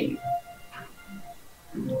thing.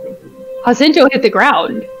 Jacinto hit the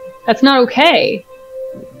ground. That's not okay.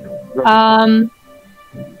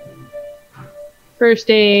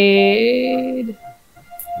 First aid.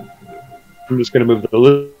 I'm just going to move the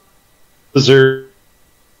lizard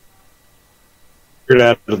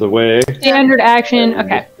out of the way. Standard action.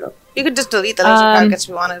 Okay. You could just delete the laser targets if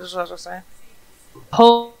you wanted, is what I was saying.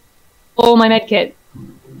 Pull my med kit.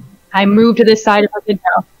 I move to this side of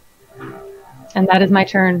Jacinto. And that is my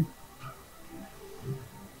turn.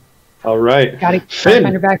 All right. Gotta find Finn,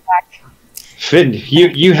 her backpack. Finn,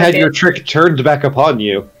 you had your trick turned back upon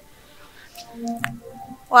you.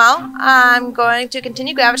 Well, I'm going to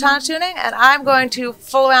continue graviton tuning, and I'm going to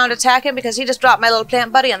full round attack him because he just dropped my little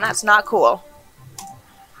plant buddy, and that's not cool.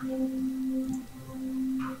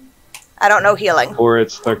 I don't know healing. Or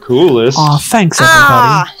it's the coolest. Aw, thanks everybody.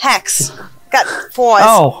 Ah, hex. Got 4s.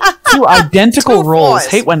 Oh, 2 identical Two rolls.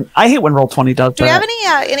 fours. I hate when Roll20 does Do we that.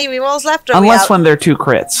 have any rerolls left? Or Unless when they're 2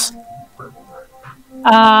 crits.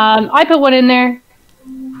 I put one in there.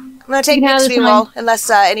 I'm going to take You can have next this reroll, one. unless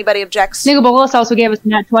anybody objects. Nigga Bolas also gave us a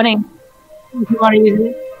nat 20. If you want to use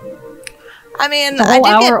it. I mean, It's a I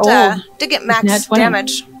whole hour did get It's max nat 20.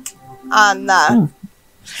 damage on the...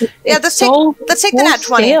 Yeah, It's let's so take the nat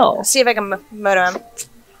 20. stale. See if I can murder him.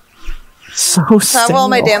 So So I'll roll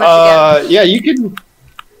my stale. damage again. Yeah, you can.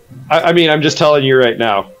 I mean, I'm just telling you right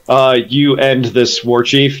now. You end this war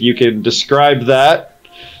chief. You can describe that,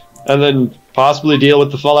 and then possibly deal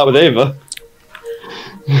with the fallout with Ava.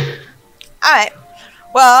 Alright.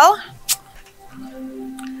 Well,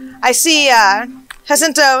 I see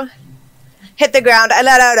Jacinto hit the ground. I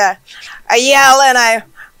let out a yell and I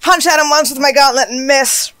punch at him once with my gauntlet and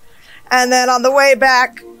miss. And then on the way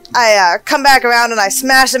back, I come back around and I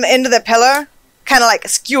smash him into the pillar, kind of like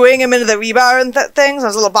skewing him into the rebar and things.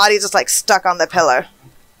 His little body's just like stuck on the pillar.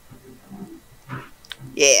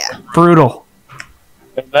 Yeah. Brutal.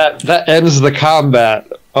 That ends the combat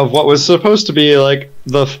of what was supposed to be like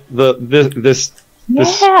this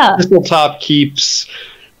Yeah. Crystal Top Keeps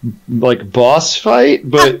like boss fight,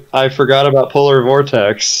 but I forgot about Polar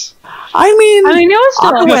Vortex. I mean, I mean, it was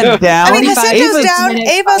still I went down. I mean, Jacinto's Ava's- down. minute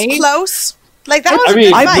Ava's fight. close. Like, that was I a mean,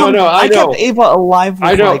 good I, fight. no, I know. kept Ava alive with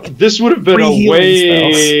I know like this would have been 3 a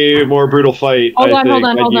healing way more brutal fight. Hold I on, think, hold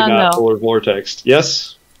on, had hold you on, not though. Polar Vortex.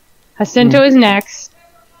 Yes. Jacinto is next.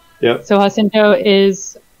 Yep. So Jacinto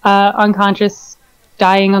is unconscious,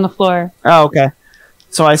 dying on the floor. Oh, okay.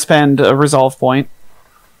 So I spend a resolve point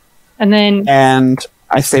And then and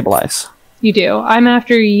I stabilize. you do. I'm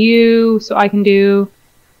after you, so I can do...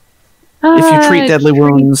 If you treat deadly treat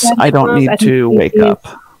wounds, deadly I don't wounds. need I think to wake you do up.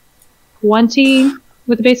 20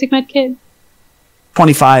 with the basic med kit?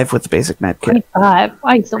 25 with the basic med kit. 25.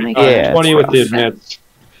 I can still make it. Yeah, 20 it's with the rough. advanced.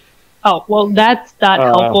 Oh, well, that's not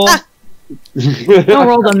helpful. Yeah. Don't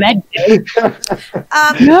roll the med kit.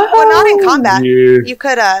 No! We're not in combat. Yeah. You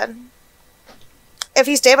could, if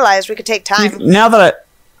he stabilized, we could take time. Now that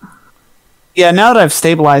I've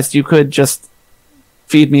stabilized, you could just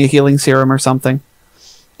feed me a healing serum or something.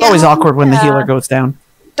 It's always awkward when the yeah. healer goes down.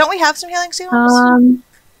 Don't we have some healing serums?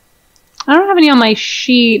 I don't have any on my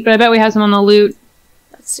sheet, but I bet we have some on the loot.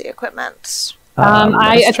 Let's see, equipment.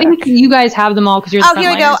 I let's think check. you guys have them all because you're the Oh, here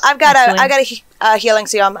we go. frontliners, I've got actually. a healing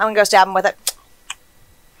serum. I'm gonna go stab him with it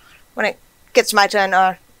when it gets my turn,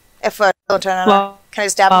 or if we're still turn. Well, Can I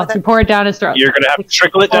stab him with you it? pour it down his throat. You're gonna have to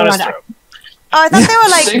trickle it down his Oh, no. throat. Oh, I thought they were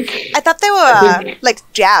like. think- I thought they were I think-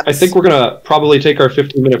 like jabs. I think we're gonna probably take our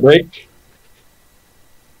 15-minute break.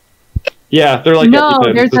 Yeah, they're like No,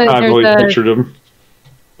 EpiPens. there's That's a- how I've there's always a- pictured them.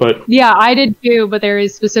 But Yeah, I did too, but there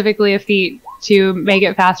is specifically a feat to make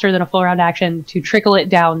it faster than a full round action to trickle it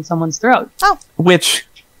down someone's throat. Which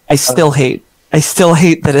I still hate. I still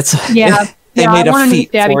hate that it's Yeah, they yeah, made I a wanted to feat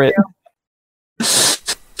stab for you it. too.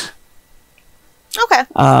 Okay.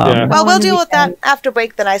 Yeah. Well, we'll wanted deal to with that after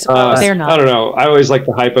break then, I suppose. They're not. I don't know. I always like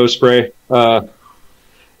the hypo spray.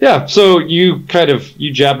 Yeah, so you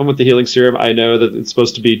jab them with the healing serum. I know that it's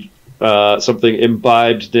supposed to be something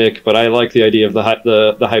imbibed, Nick, but I like the idea of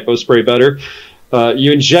the hypo spray better.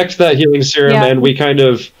 You inject that healing serum, Yeah. and we kind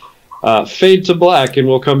of fade to black, and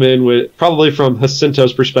we'll come in with probably from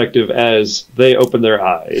Jacinto's perspective as they open their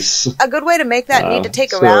eyes. A good way to make that need to take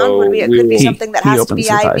so around would be it we could be will- something that He has to opens be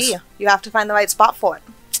his IB. eyes. You have to find the right spot for it.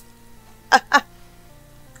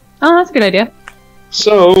 Oh, that's a good idea.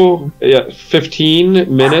 So, yeah,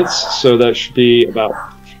 15 minutes, so that should be about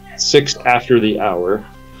 6 after the hour.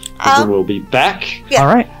 And then we'll be back. Yeah. All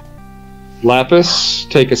right. Lapis,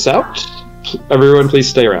 take us out. Everyone, please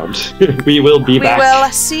stay around. We will be We back.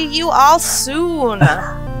 will see you all soon.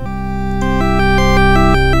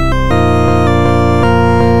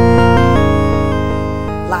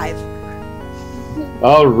 Live.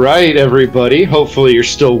 All right, everybody. Hopefully, you're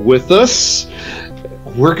still with us.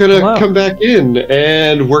 we're gonna Hello. come back in,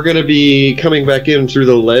 and we're gonna be coming back in through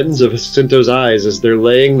the lens of Jacinto's eyes as they're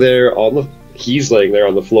laying there on the. He's laying there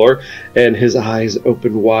on the floor, and his eyes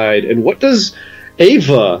open wide. And what does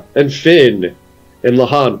Ava and Finn and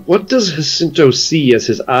Lahan? What does Jacinto see as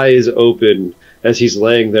his eyes open as he's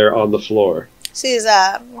laying there on the floor? Sees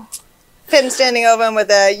Finn standing over him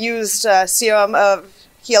with a used serum of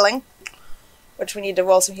healing, which we need to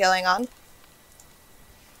roll some healing on.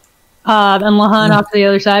 And Lahan off to the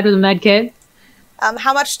other side with a med kit.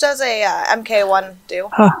 How much does a MK1 do?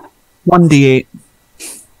 1d8.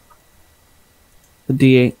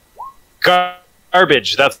 The d8.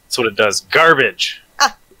 Garbage. That's what it does. Garbage.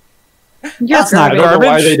 That's I not don't know why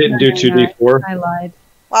garbage. they didn't do 2d4. I lied.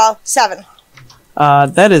 Well, 7.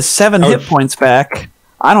 That is 7 hit points back.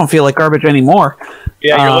 I don't feel like garbage anymore.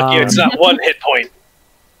 Yeah, you're lucky it's not 1 hit point.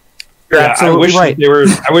 You're Yeah, absolutely I wish right. they were.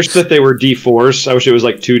 I wish that they were d4s. I wish it was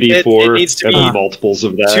like 2d4 It needs to and be then multiples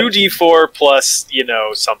of that. 2d4 plus,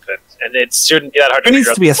 something. And it shouldn't be that hard to There needs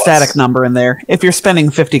figure to be a out the static plus. number in there. If you're spending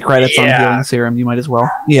 50 credits on Yeah. healing serum, you might as well.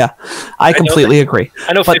 Yeah, I know completely agree.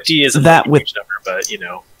 I know But 50 isn't that a with- huge number, but,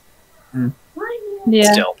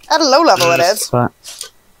 Yeah. still. At a low level, it is. But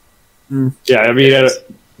Yeah, I mean,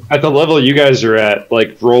 at the level you guys are at,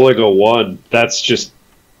 like rolling a 1, that's just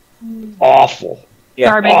awful.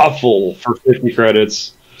 Garbage. Awful for 50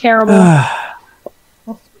 credits. Terrible.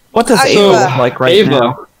 what does Are Ava you, look like right Ava,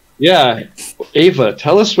 now? yeah, Ava,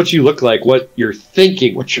 tell us what you look like, what you're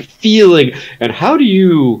thinking, what you're feeling, and how do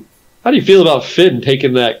you feel about Finn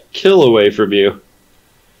taking that kill away from you?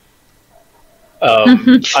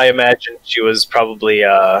 I imagine she was probably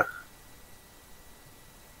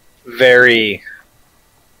very,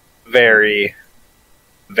 very,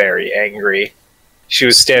 very angry.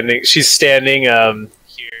 She's standing here,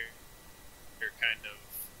 kind of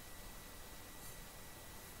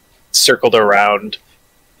circled around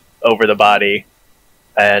over the body,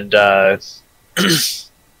 and well,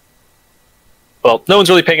 no one's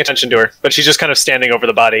really paying attention to her, but she's just kind of standing over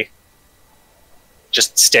the body,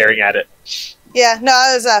 just staring at it. Yeah, no,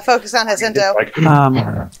 I was focused on Jacinto. Like,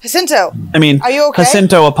 Jacinto, I mean, are you okay?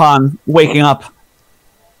 Jacinto, upon waking up.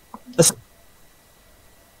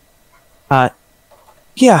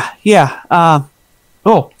 Yeah.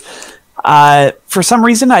 For some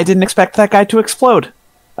reason, I didn't expect that guy to explode.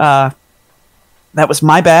 That was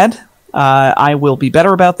my bad. I will be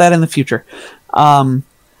better about that in the future.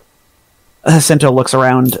 Jacinto looks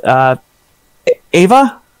around.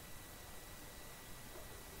 Ava?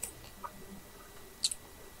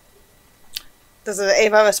 Does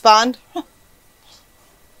Ava respond?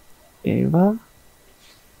 Ava?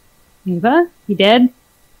 Eva? You dead?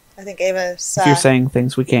 I think Ava's... If you're saying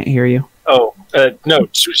things, we can't hear you. Oh, no,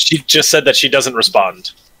 she just said that she doesn't respond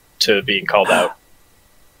to being called out.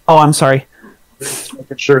 Oh, I'm sorry.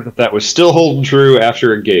 making sure that was still holding true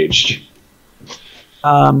after engaged.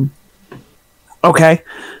 Okay.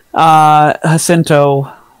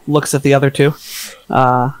 Jacinto looks at the other two.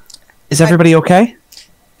 Is everybody okay?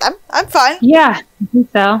 I'm fine. Yeah, I think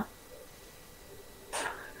so.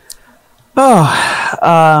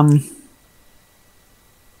 Oh,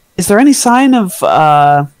 is there any sign of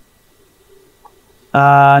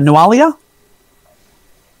Nualia?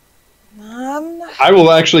 I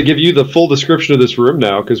will actually give you the full description of this room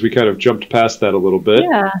now because we kind of jumped past that a little bit.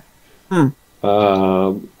 Yeah.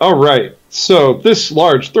 All right. So this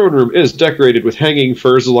large throne room is decorated with hanging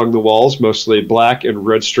furs along the walls, mostly black and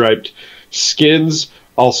red striped skins,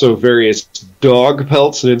 also various dog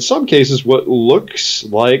pelts, and in some cases what looks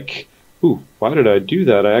like... Ooh, why did I do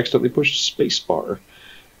that? I accidentally pushed spacebar,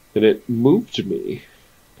 and it moved me.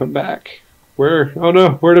 Come back. Where? Oh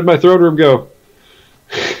no, where did my throne room go?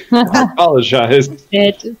 I apologize.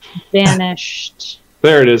 It vanished.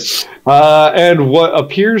 There it is. And what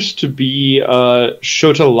appears to be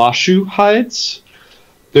Shotalashu hides.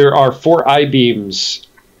 There are 4 I-beams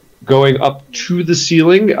going up to the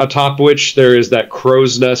ceiling, atop which there is that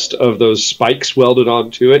crow's nest of those spikes welded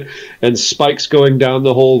onto it, and spikes going down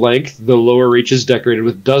the whole length. The lower reaches decorated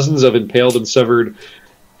with dozens of impaled and severed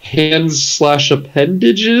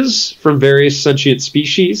hands/appendages from various sentient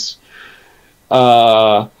species.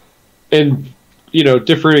 And, you know,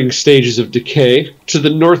 differing stages of decay. To the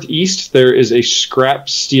northeast, there is a scrap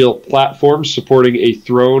steel platform supporting a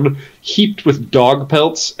throne heaped with dog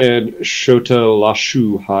pelts and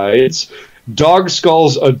Shotalashu hides. Dog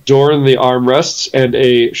skulls adorn the armrests, and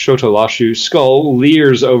a Shotalashu skull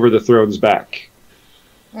leers over the throne's back.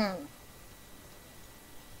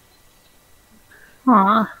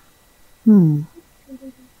 Aw.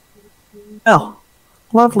 Oh,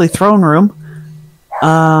 lovely throne room.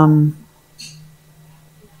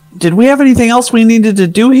 did we have anything else we needed to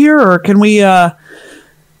do here, or can we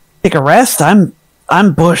take a rest?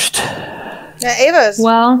 I'm bushed. Yeah, Ava's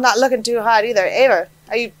Well- not looking too hot either. Ava,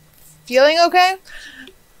 are you feeling okay?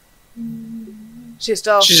 She's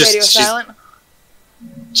still She's just- radio she's- silent.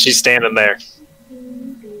 She's standing there.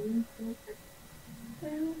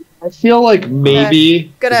 I feel like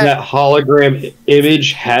maybe Good. that hologram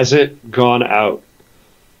image hasn't gone out.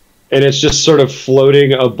 And it's just sort of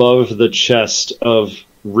floating above the chest of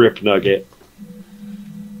Rip Nugget.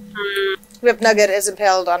 Rip Nugget is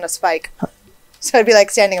impaled on a spike. So it'd be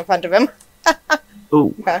like standing in front of him.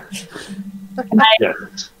 Ooh. Okay. Yeah.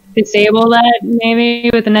 Disable that maybe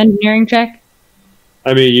with an engineering check.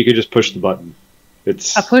 I mean, you could just push the button.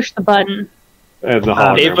 It's I push the button. and the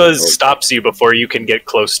hologram. Ava will go. stops you before you can get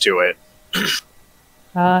close to it.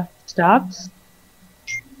 Stops.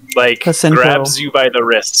 Like, Jacinto. grabs you by the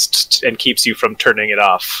wrist and keeps you from turning it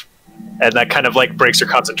off. And that kind of like breaks her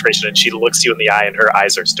concentration, and she looks you in the eye, and her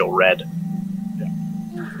eyes are still red.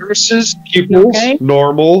 Versus pupils, Okay.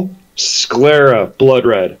 normal, sclera, blood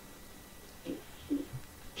red.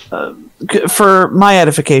 For my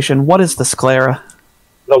edification, what is the sclera?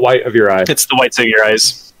 The white of your eye. It's the whites of your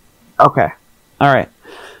eyes. Okay. All right.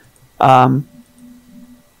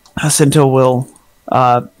 Jacinto will,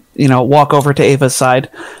 walk over to Ava's side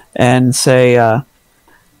and say,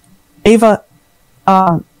 Ava,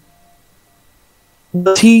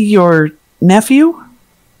 was he your nephew?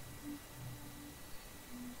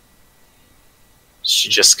 She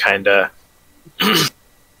just kind of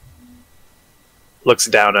looks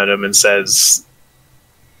down at him and says,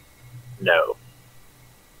 "No."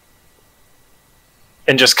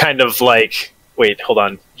 And just kind of like, wait, hold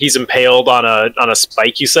on. He's impaled on a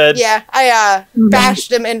spike, you said? Yeah, I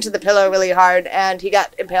bashed him into the pillow really hard, and he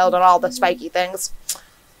got impaled on all the spiky things.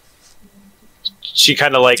 She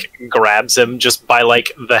kind of like grabs him just by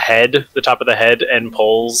like the head, the top of the head, and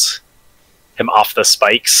pulls him off the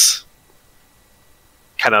spikes.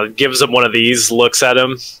 Kind of gives him one of these, looks at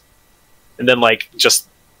him, and then like just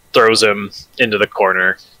throws him into the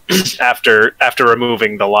corner after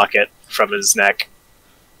removing the locket from his neck.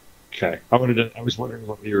 Okay. I was wondering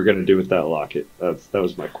what you were going to do with that locket. That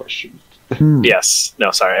was my question. Hmm. Yes.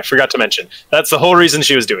 No, sorry, I forgot to mention. That's the whole reason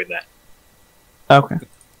she was doing that. Okay.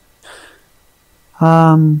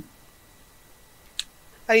 Are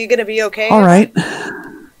you gonna be okay? All right.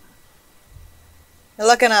 You're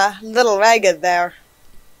looking a little ragged there.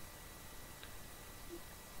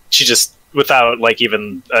 She just, without like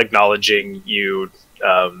even acknowledging you,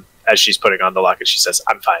 as she's putting on the locket, she says,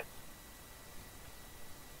 "I'm fine."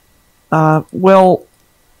 Well,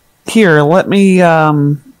 here, let me,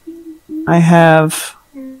 I have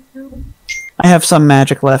some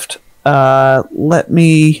magic left. Let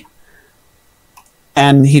me,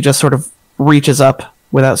 and he just sort of reaches up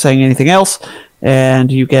without saying anything else,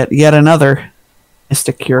 and you get yet another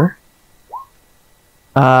mystic cure.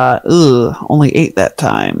 Only 8 that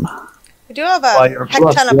time. We do have Well, a your heck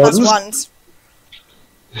ton of plus +1s?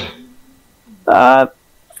 ones.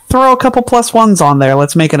 Throw a couple +1s on there.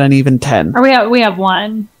 Let's make it an even 10. Or we have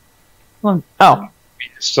one. One Oh,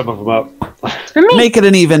 Some of them up. for me. make it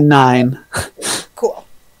an even 9. Cool.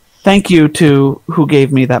 Thank you to who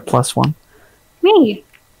gave me that +1. Me.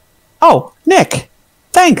 Oh, Nick.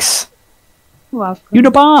 Thanks. You're welcome. You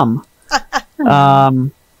the bomb.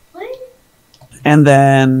 And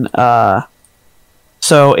then,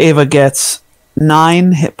 so Ava gets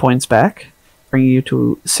 9 hit points back, bringing you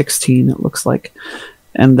to 16, it looks like.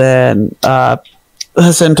 And then,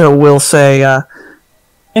 Jacinto will say, I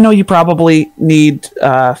know you probably need,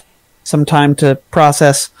 some time to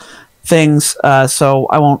process things, so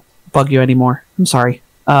I won't bug you anymore. I'm sorry.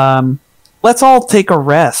 Let's all take a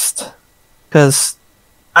rest, because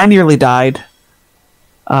I nearly died.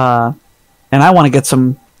 And I want to get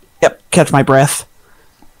some, catch my breath.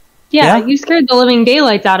 Yeah, Yeah. you scared the living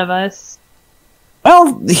daylights out of us.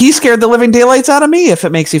 Well, he scared the living daylights out of me, if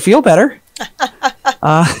it makes you feel better.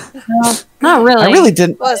 Not really. I really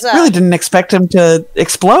didn't Was expect him to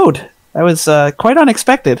explode. That was quite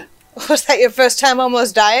unexpected. Was that your first time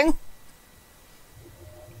almost dying?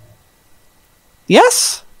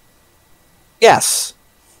 Yes. Yes.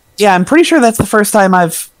 Yeah, I'm pretty sure that's the first time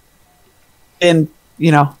I've been,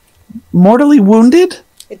 mortally wounded.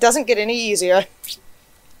 It doesn't get any easier.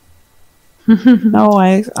 No,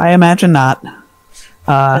 I imagine not.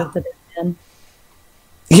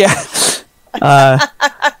 Yeah.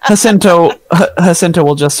 Jacinto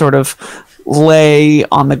will just sort of lay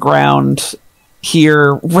on the ground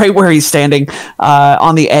here, right where he's standing,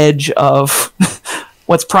 on the edge of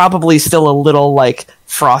what's probably still a little like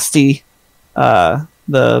frosty,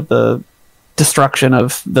 the destruction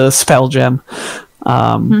of the spell gem.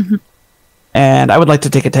 And I would like to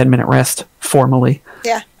take a 10-minute rest formally.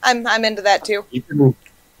 Yeah, I'm into that too. You can,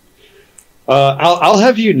 I'll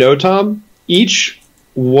have you know, Tom, each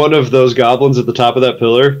one of those goblins at the top of that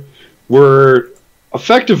pillar were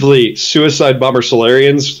effectively suicide bomber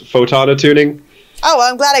Solarians photon attuning. Oh,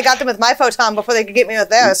 well, I'm glad I got them with my photon before they could get me with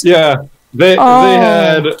theirs. Yeah, they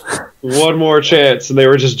had one more chance, and they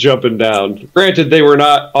were just jumping down. Granted, they were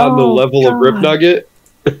not on the level of Rip Nugget.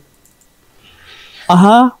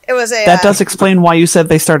 It was a that does explain why you said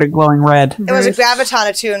they started glowing red. It was a graviton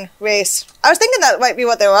attune race. I was thinking that might be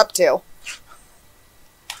what they were up to.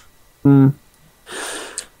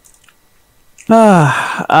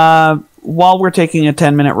 While we're taking a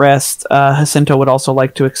 10-minute rest, Jacinto would also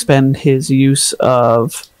like to expend his use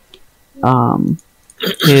of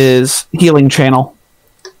his healing channel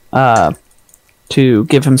to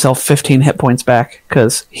give himself 15 hit points back,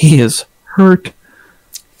 because he is hurt.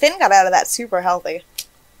 Finn got out of that super healthy.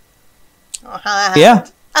 Yeah.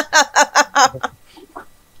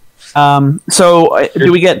 So,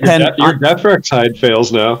 do we get 10? Your Deathrex hide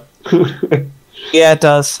fails now. Yeah, it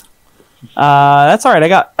does. That's all right. I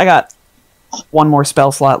got one more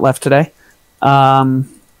spell slot left today.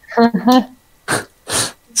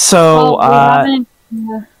 So,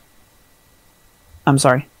 I'm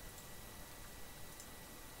sorry.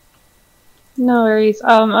 No worries.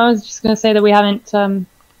 I was just going to say that we haven't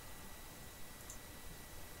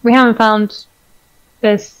found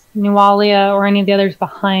this Nualia or any of the others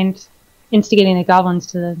behind instigating the goblins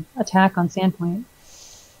to the attack on Sandpoint.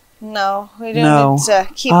 No, we didn't need to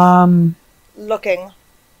keep looking.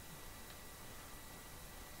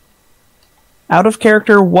 Out of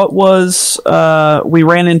character, what was... we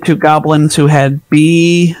ran into goblins who had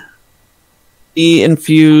bee-infused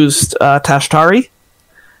Tashtari.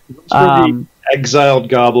 Those were the exiled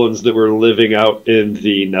goblins that were living out in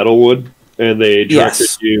the Nettlewood, and they directed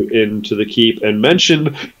you into the keep and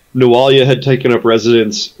mentioned Nualia had taken up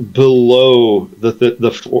residence below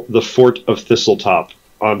the fort of Thistletop,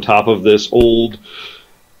 on top of this old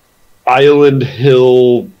island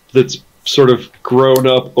hill that's sort of grown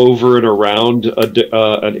up over and around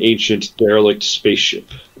an ancient derelict spaceship.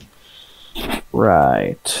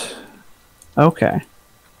 Right. Okay.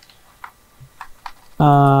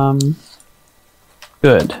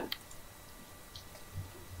 Good.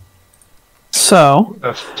 So,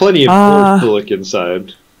 plenty of Orphilic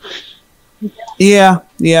inside. Yeah,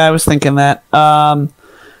 I was thinking that.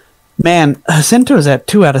 Man, Jacinto's at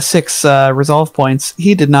 2 out of 6 resolve points.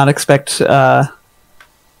 He did not expect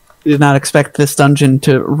this dungeon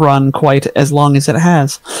to run quite as long as it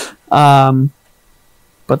has. But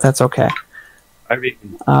that's okay. I mean,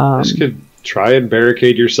 you just could try and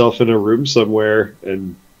barricade yourself in a room somewhere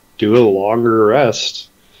and do a longer rest.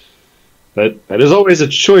 That is always a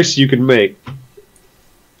choice you can make.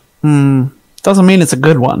 Doesn't mean it's a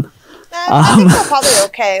good one. I think we're probably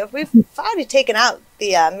okay. We've already taken out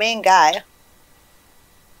the main guy.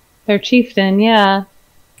 Their chieftain, yeah.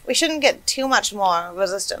 We shouldn't get too much more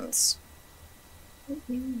resistance.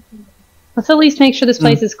 Let's at least make sure this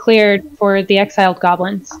place is cleared for the exiled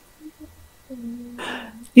goblins.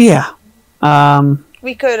 Yeah.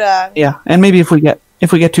 We could. Yeah, and maybe if we get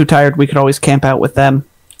too tired, we could always camp out with them.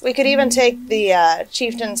 We could even take the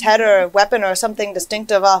chieftain's head or weapon or something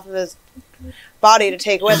distinctive off of his body to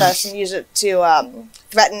take with us and use it to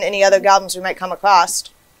threaten any other goblins we might come across.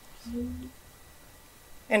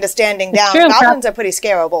 Into standing down. True, goblins are pretty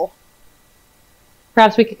scarable.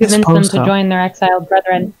 Perhaps we could convince them to join their exiled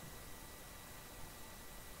brethren.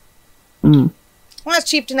 Wants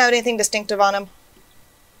chieftain have anything distinctive on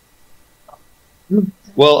him?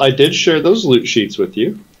 Well, I did share those loot sheets with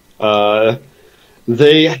you.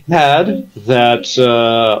 They had that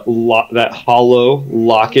that hollow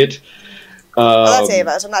locket. That's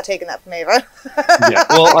Ava's. I'm not taking that from Ava. Yeah,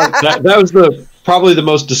 well, that was probably the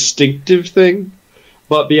most distinctive thing.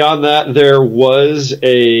 But beyond that, there was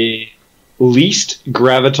a least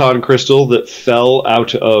graviton crystal that fell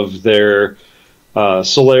out of their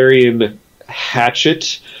Solarian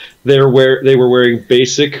hatchet. They were wearing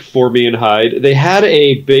basic Formian hide. They had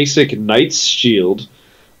a basic Knight's shield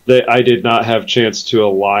that I did not have chance to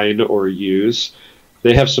align or use.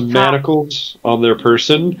 They have some manacles on their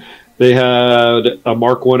person. They had a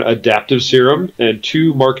Mark 1 adaptive serum and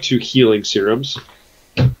 2 Mark 2 healing serums.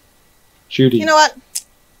 Judy. You know what?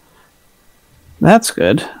 That's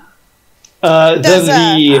good. Then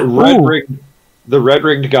the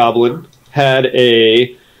red-ringed goblin had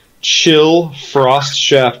a chill frost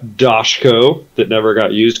shaft Dashko that never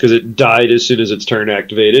got used because it died as soon as its turn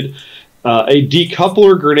activated, a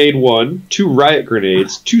decoupler grenade 1, 2 riot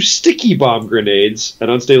grenades, 2 sticky bomb grenades, an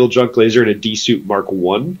unstable junk laser, and a D-suit Mark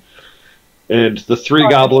 1. And the 3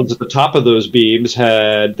 goblins at the top of those beams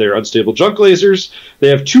had their unstable junk lasers. They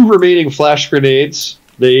have 2 remaining flash grenades.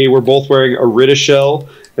 They were both wearing a Rita shell,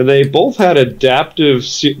 and they both had adaptive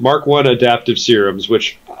Mark 1 adaptive serums,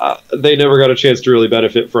 which they never got a chance to really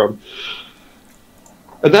benefit from.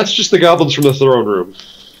 And that's just the goblins from the throne room.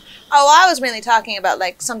 Oh, I was mainly talking about,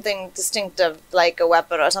 like, something distinctive, like a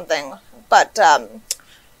weapon or something. But, does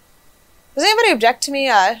anybody object to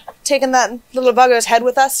me, taking that little bugger's head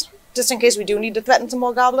with us? Just in case we do need to threaten some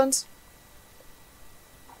more goblins?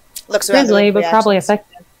 Looks around the Grisly, room for but probably reactions.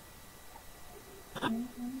 effective.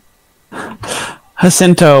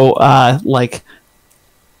 Jacinto,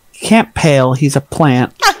 can't pale. He's a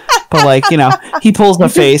plant. But, he pulls the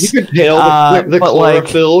face. You could pale the but,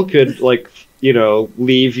 chlorophyll could,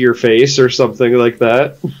 leave your face or something like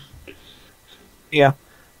that. Yeah.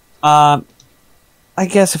 I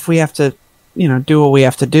guess if we have to, do what we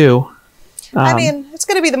have to do. I mean, it's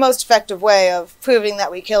going to be the most effective way of proving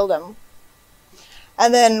that we killed him.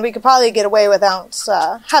 And then we could probably get away without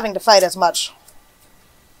having to fight as much.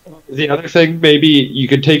 The other thing, maybe you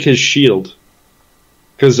could take his shield,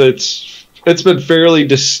 because it's been fairly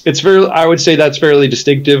I would say that's fairly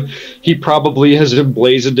distinctive. He probably has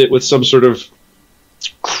emblazoned it with some sort of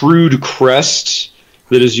crude crest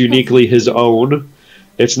that is uniquely his own.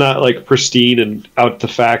 It's not like pristine and out the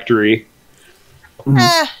factory.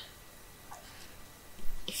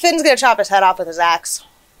 Finn's gonna chop his head off with his axe.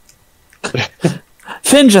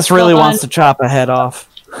 Finn just really Hold on. wants to chop a head off.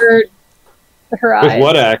 Her With eyes.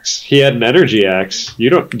 what axe? He had an energy axe. Do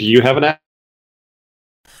you have an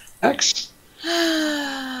axe?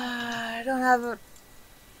 I don't have a...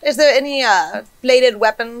 Is there any bladed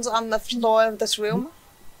weapons on the floor of this room?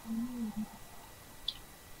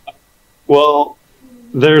 Well,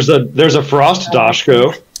 there's a frost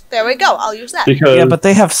dashko There we go. I'll use that. because Yeah, but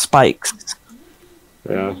they have spikes.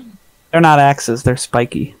 yeah. They're not axes. They're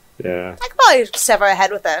spiky. Yeah. I could probably sever a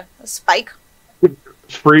head with a spike.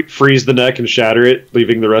 Freeze the neck and shatter it,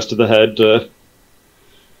 leaving the rest of the head.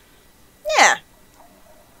 Yeah.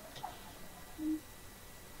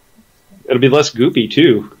 It'll be less goopy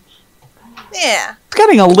too. Yeah. It's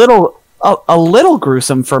getting a little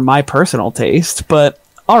gruesome for my personal taste, but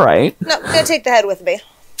all right. No, I'm gonna take the head with me.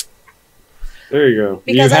 There you go.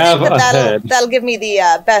 Because you I have think a that'll head. that'll give me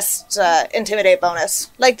the best intimidate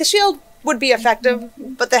bonus. Like, the shield would be effective,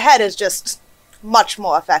 but the head is just much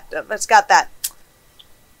more effective. It's got that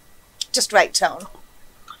just right tone.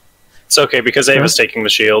 It's okay because Ava's taking the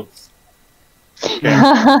shield.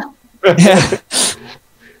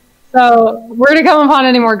 So, we're to come upon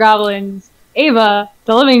any more goblins. Ava,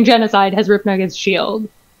 the living genocide, has ripped Nugget's shield.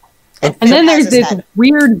 And then there's has his this head.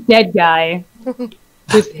 weird dead guy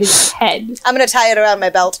with his head. I'm gonna tie it around my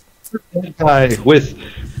belt. With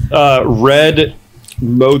red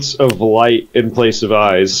motes of light in place of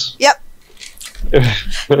eyes. Yep.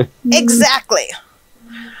 Exactly.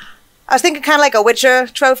 I was thinking kind of like a Witcher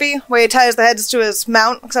trophy, where he ties the heads to his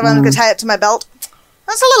mount, because I'm going to tie it to my belt.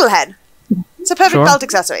 That's a little head. It's a perfect Sure. belt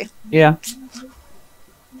accessory. Yeah.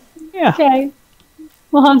 Yeah. Okay.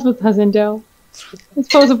 Well, Hans with Jacinto. I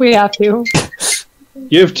suppose if we have to.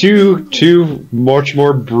 You have two much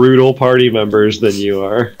more brutal party members than you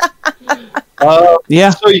are. Yeah.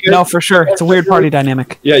 So you guys- No, for sure. It's a weird party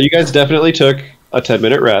dynamic. Yeah, you guys definitely took a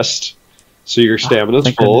 10-minute rest, so your stamina's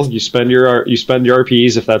thank full. goodness. You spend your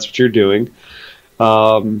RPs if that's what you're doing.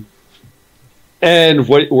 And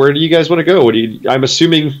where do you guys want to go? I'm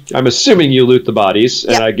assuming you loot the bodies,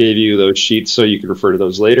 and Yep. I gave you those sheets so you can refer to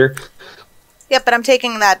those later. Yep, but I'm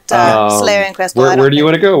taking that Slayering Crystal. Where do you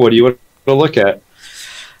want to go? What do you want to look at?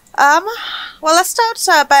 Well, let's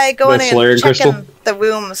start by going The in Slayering and checking Crystal? the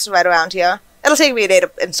rooms right around here. It'll take me a day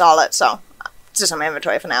to install it, so it's just on my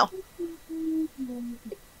inventory for now.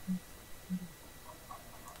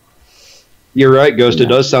 You're right, Ghost. It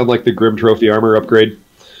does sound like the Grim Trophy armor upgrade.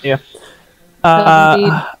 Yeah.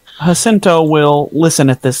 Indeed. Jacinto will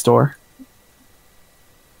listen at this door.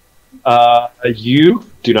 You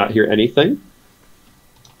do not hear anything.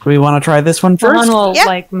 Do we want to try this one Someone first? will,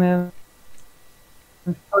 Yeah. move.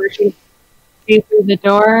 Or she through the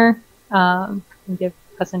door. And give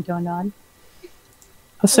Jacinto a nod.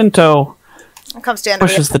 Jacinto I'll come stand over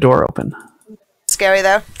pushes the door open. Scary,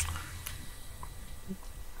 though.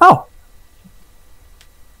 Oh.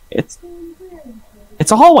 It's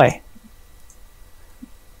a hallway.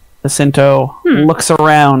 Jacinto looks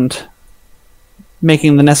around,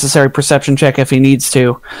 making the necessary perception check if he needs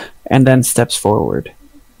to, and then steps forward.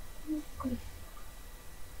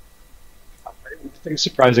 Nothing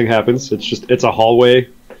surprising happens. It's a hallway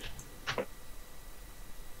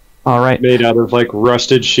All right. made out of like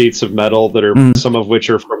rusted sheets of metal that are some of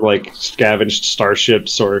which are from like scavenged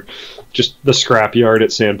starships or just the scrapyard at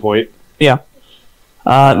Sandpoint. Yeah.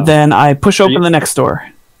 Then I push open the next door.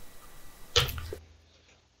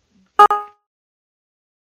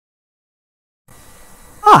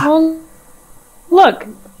 Well, look.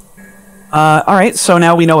 All right. So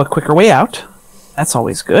now we know a quicker way out. That's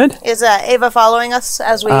always good. Is Ava following us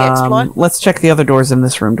as we explore? Let's check the other doors in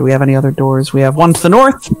this room. Do we have any other doors? We have one to the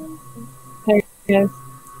north. There it is.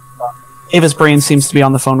 Ava's brain seems to be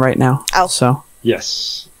on the phone right now. Oh. So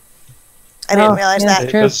Yes. I didn't Oh, realize yeah. that.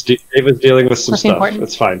 True. Ava's dealing with some Nothing stuff. important.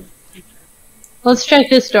 It's fine. Let's check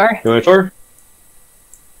this door. You want for?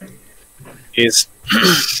 Is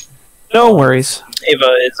no worries. Ava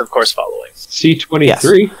is of course following.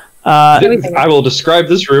 C23. I will describe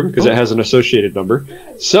this room because it has an associated number.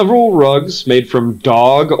 Several rugs made from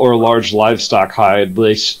dog or large livestock hide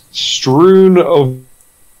lay strewn over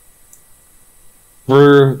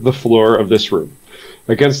the floor of this room.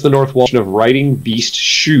 Against the north wall of riding beast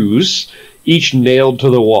shoes, each nailed to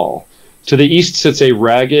the wall. To the east sits a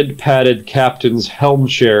ragged, padded captain's helm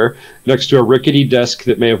chair next to a rickety desk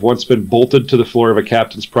that may have once been bolted to the floor of a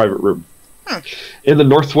captain's private room. In the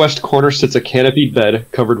northwest corner sits a canopied bed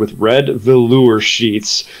covered with red velour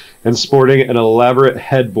sheets and sporting an elaborate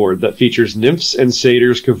headboard that features nymphs and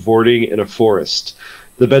satyrs cavorting in a forest.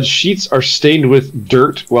 The bed's sheets are stained with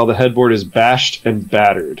dirt while the headboard is bashed and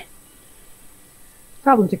battered.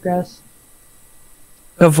 Probably too gross.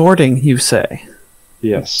 Cavorting, you say?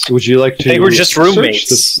 Yes. Would you like to? They were just search roommates.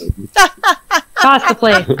 this- Toss the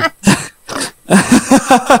plate.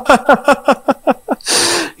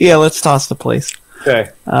 Yeah, let's toss the place. Okay.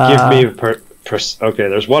 Give me okay.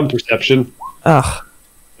 There's one perception. Ugh.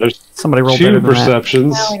 There's Somebody rolled better two than that.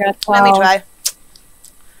 perceptions. Now we got Let me 12. try.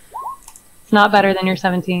 It's not better than your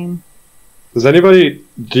 17. Does anybody?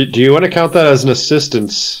 Do you want to count that as an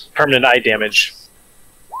assistance? Permanent eye damage.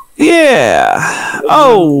 Yeah.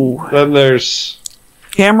 Oh, Then there's.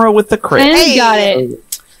 camera with the crit. Finn Hey! got it.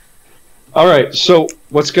 All right. So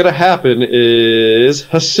what's going to happen is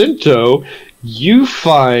Jacinto, you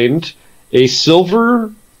find a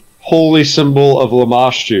silver holy symbol of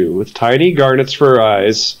Lamashtu with tiny garnets for her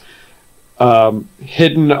eyes,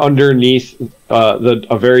 hidden underneath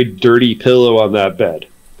a very dirty pillow on that bed.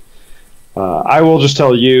 I will just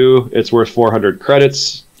tell you, it's worth 400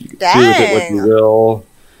 credits. You can do with it what you Dang. will.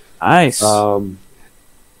 Nice.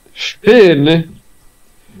 Finn,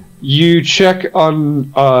 you check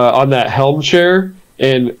on that helm chair,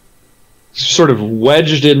 and sort of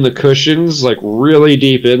wedged in the cushions, like really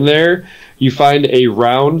deep in there, you find a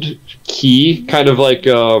round key, kind of like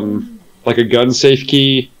a gun safe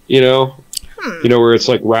key, you know, where it's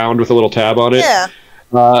like round with a little tab on it. Yeah.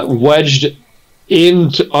 Wedged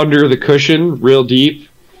under the cushion, real deep.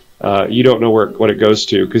 You don't know what it goes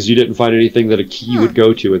to because you didn't find anything that a key would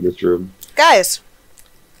go to in this room. Guys,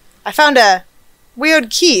 I found a weird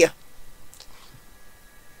key.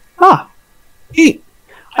 Hey,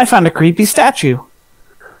 I found a creepy statue.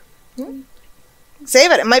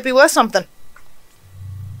 Save it. It might be worth something.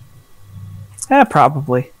 Yeah,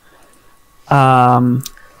 probably.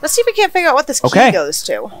 Let's see if we can't figure out what this key Okay. goes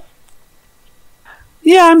to.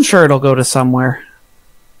 Yeah, I'm sure it'll go to somewhere.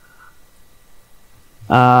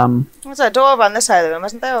 All There's a door over on this side of the room,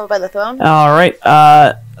 isn't there? Over by the throne? right.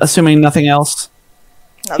 Assuming nothing else.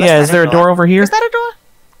 No, that's Yeah, not is there a door over here? Is that a door?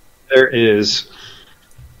 There is.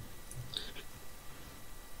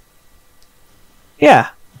 Yeah.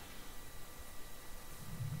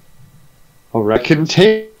 All right.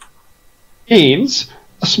 Contains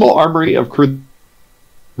a small armory of crudely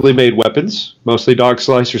made weapons, mostly dog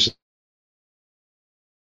slicers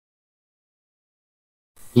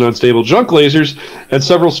and unstable junk lasers, and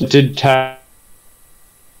several tinted tack.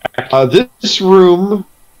 This room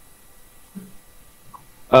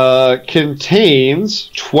contains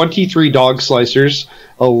 23 dog slicers,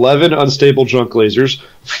 11 unstable junk lasers,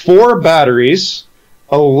 4 batteries,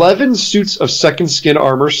 11 suits of second skin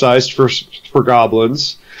armor sized for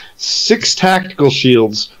goblins, 6 tactical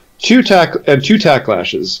shields, 2 tack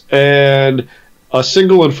lashes, and a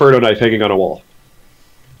single inferno knife hanging on a wall.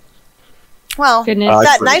 Well, Goodness.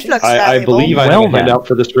 that knife looks I valuable. believe I Well have a then. handout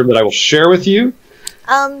for this room that I will share with you.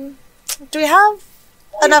 Do we have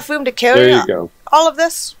enough room to carry There you go. all of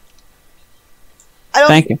this? I don't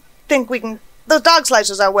Thank you. think we can. Those dog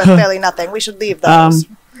slicers are worth barely nothing. We should leave those.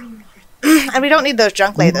 And we don't need those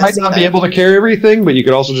junk You lasers. might not be either. able to carry everything, but you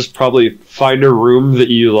could also just probably find a room that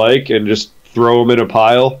you like and just throw them in a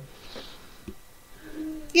pile.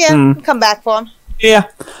 Yeah, come back for them. Yeah.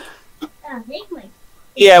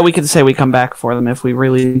 Yeah, we could say we come back for them if we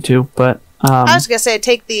really need to, but I was gonna say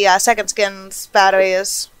take the second skin's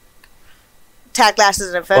batteries, tack glasses,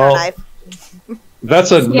 and inferno Well, knife.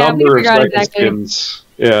 That's a Yeah, we number of figured out second exactly. skins.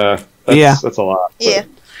 Yeah. That's a lot. but- Yeah,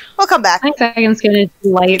 we'll come back. I think second skin is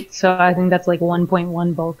light, so I think that's like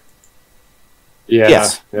 1.1 bulk. Yeah,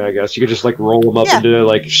 Yes. yeah, I guess you could just like roll them up Yeah. into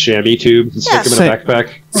like chamois tubes and Yeah. stick them in a backpack.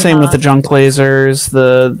 same with the junk lasers.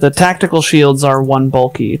 The tactical shields are 1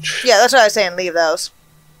 bulk each. Yeah, that's what I was saying. Leave those.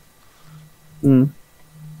 Mm.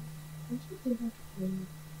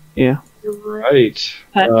 Yeah. Right.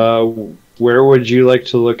 Okay. Where would you like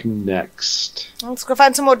to look next? Let's go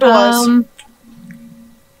find some more doors.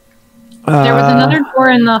 There was another door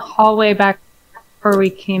in the hallway back where we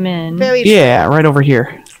came in. Very Yeah, right over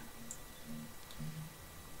here.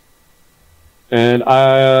 And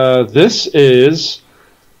this is.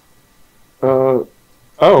 Oh.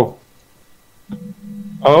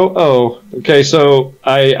 Okay, so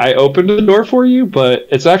I opened the door for you, but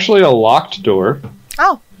it's actually a locked door.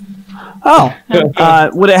 Oh, Oh,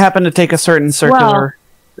 would it happen to take a certain circular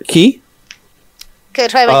key? okay.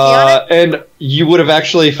 Try my key on it. And you would have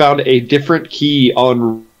actually found a different key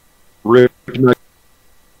on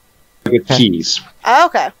keys. Oh,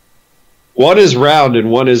 okay. One is round and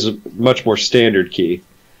one is a much more standard key.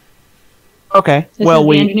 Okay. This Well, is the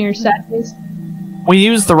we engineer stat base.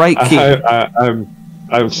 used the right key.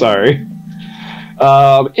 I'm sorry.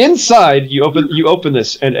 Inside, you open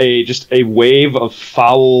this, and a wave of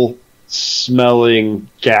foul smelling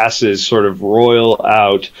gases sort of roil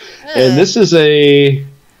out, and it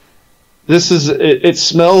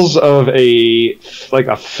smells of a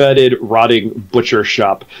fetid, rotting butcher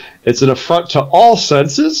shop. It's an affront to all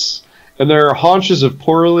senses, and there are haunches of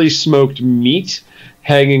poorly smoked meat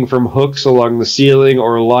hanging from hooks along the ceiling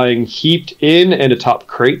or lying heaped in and atop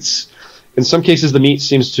crates. In some cases, the meat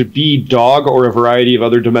seems to be dog or a variety of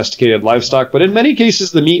other domesticated livestock, but in many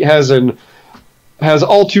cases, the meat has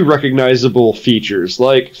all too recognizable features,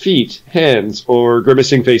 like feet, hands, or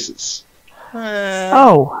grimacing faces.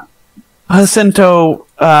 Oh. Jacinto,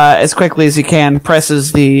 as quickly as he can,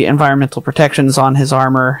 presses the environmental protections on his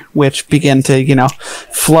armor, which begin to,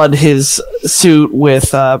 flood his suit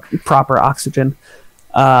with proper oxygen.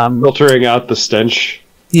 Filtering out the stench.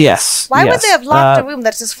 Yes. Why would yes. they have locked a room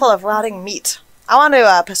that's just full of rotting meat? I want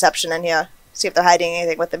to perception in here. See if they're hiding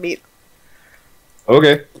anything with the meat.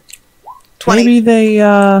 Okay. 20. Maybe they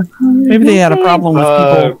had a problem with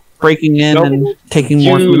people breaking in nope. and taking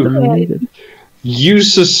more food than they needed. You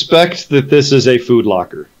suspect that this is a food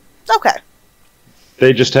locker. Okay.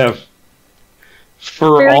 They just have,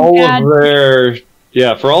 for Very all bad.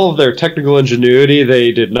 of their technical ingenuity,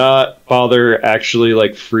 they did not bother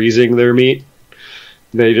actually freezing their meat.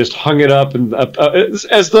 They just hung it up and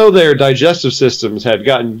as though their digestive systems had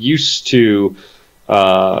gotten used to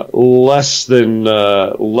less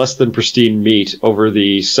than pristine meat over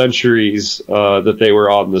the centuries that they were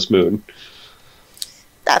on this moon.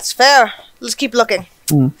 That's fair. Let's keep looking.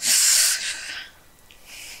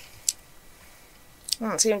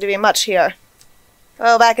 Doesn't seem to be much here.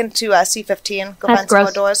 Oh, back into C15. Go That's find some more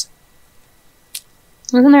gross. doors.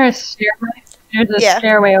 Wasn't there a stairway? There's a Yeah.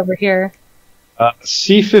 stairway over here.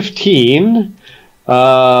 C15.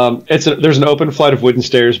 There's an open flight of wooden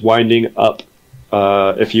stairs winding up.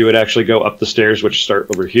 If you would actually go up the stairs, which start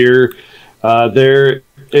over here,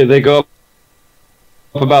 they go up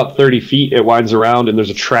about 30 feet. It winds around, and there's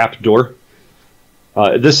a trap door.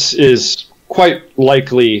 This is quite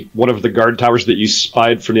likely one of the guard towers that you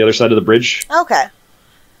spied from the other side of the bridge. Okay.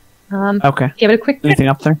 Okay. Give it a quick check. Anything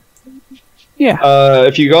up there? Yeah.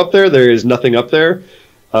 If you go up there, there is nothing up there.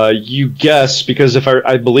 You guess, because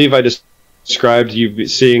I believe I just described you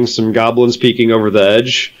seeing some goblins peeking over the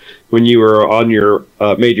edge when you were on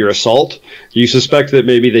made your assault. You suspect that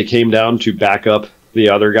maybe they came down to back up the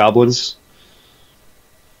other goblins.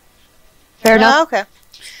 Fair enough. Okay.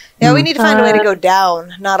 Yeah, we need to find a way to go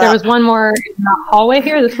down, not There up. was one more in the hallway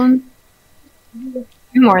here. This one. Two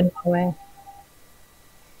more in the hallway.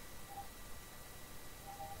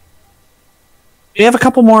 We have a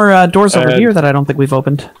couple more doors over And- here that I don't think we've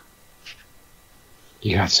opened.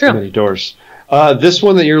 You got so True. many doors. This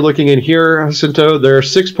one that you're looking in here, Jacinto, there are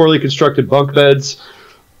 6 poorly constructed bunk beds,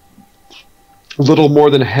 little more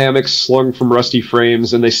than hammocks slung from rusty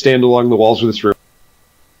frames, and they stand along the walls of this room.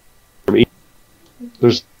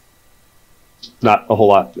 There's not a whole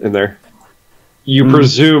lot in there. You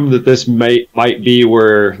presume that this might be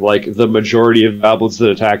where the majority of goblins that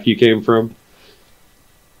attack you came from.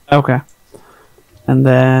 Okay. And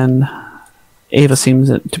then Ava seems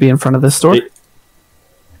to be in front of this door.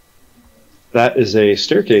 That is a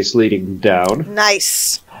staircase leading down.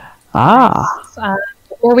 Nice. Ah.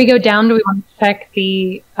 Before we go down, do we want to check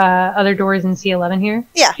the other doors in C11 here?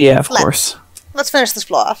 Yeah, of course. Let's finish this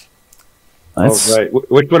floor off. Let's- All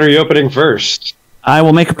right. Which one are you opening first? I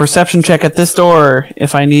will make a perception check at this door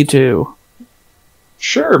if I need to.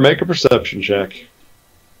 Sure, make a perception check.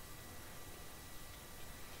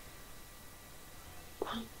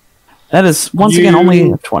 That is, once again,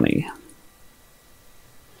 only a 20.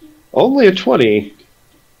 Only a 20.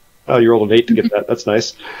 Oh, you rolled an 8 to get that. That's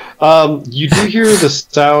nice. You do hear the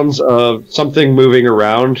sounds of something moving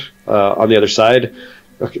around on the other side.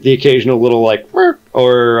 The occasional little like, "Merk,"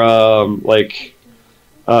 or like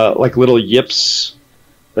little yips.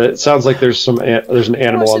 It sounds like there's there's an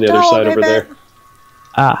animal Close on the the other door, side over baby. there.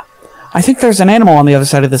 I think there's an animal on the other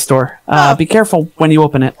side of this door. Oh. Be careful when you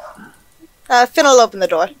open it. Finn will open the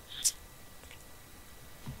door.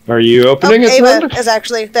 Are you opening it? Ava then? is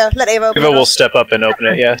actually there. Let Ava open Ava it. will step up and open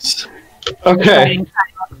it, yes. Okay.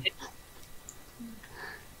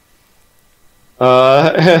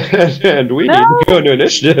 And we need to go into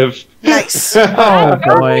initiative. Nice. Oh,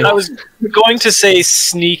 boy. I was going to say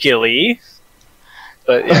sneakily,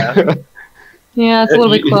 but yeah. Yeah, it's a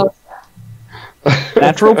little bit close.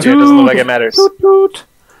 Natural Okay, it doesn't look like it toot. matters. Toot, toot.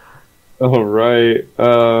 All right.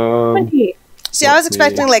 20. See, I was Let me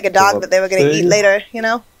expecting like a pull dog up that they were going to eat thing. later, you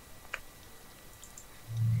know?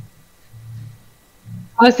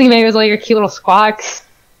 I was thinking maybe it was like your cute little squawks.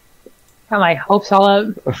 Got my hopes all up.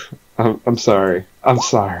 I'm sorry. I'm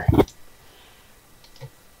sorry.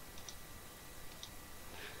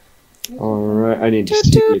 All right. I need to Toot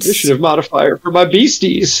see the toots. initiative modifier for my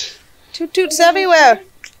beasties. Toot toots everywhere.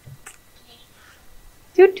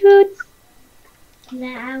 Toot toot.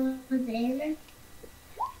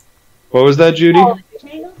 What was that, Judy? I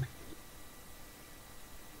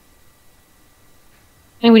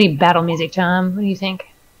think we need battle music, Tom. What do you think?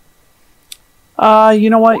 You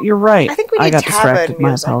know what? You're right. I think we I need got tavern distracted. My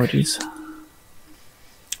music. apologies.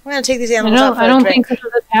 We're going to take these I animals out for I a don't drink. think this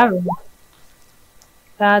is a tavern.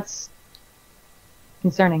 That's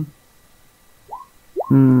concerning. Let's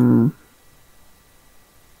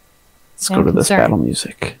go I'm to this concerned. battle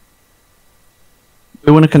music.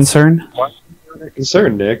 We want a concern?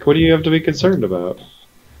 Concerned, Nick. What do you have to be concerned about?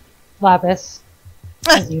 Lapis.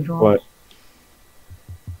 As usual. What?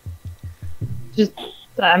 Just,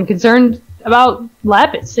 I'm concerned about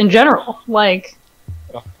Lapis in general. Like,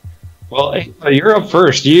 Well, you're up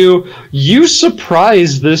first. You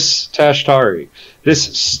surprised this Tashtari, this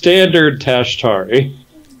standard Tashtari.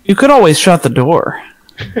 You could always shut the door.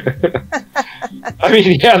 I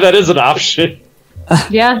mean, yeah, that is an option.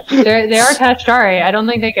 yeah, they are Tashtari. I don't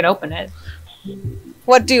think they could open it.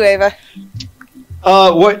 What do, Ava?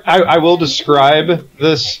 What I will describe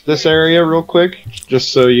this area real quick,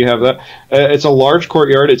 just so you have that. It's a large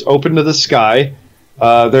courtyard. It's open to the sky.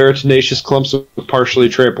 There are tenacious clumps of partially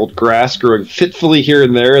trampled grass growing fitfully here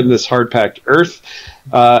and there in this hard-packed earth.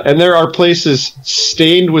 And there are places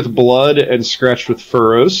stained with blood and scratched with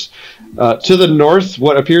furrows. To the north,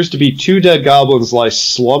 what appears to be 2 dead goblins lie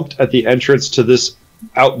slumped at the entrance to this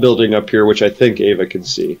outbuilding up here, which I think Ava can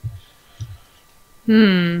see.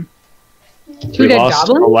 Two We dead lost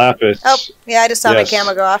a goblins? Lapis. Oh, yeah, I just saw Yes. my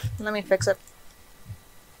camera go off. Let me fix it.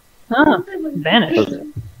 Oh, vanished.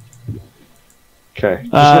 Okay.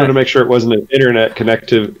 Just wanted to make sure it wasn't an internet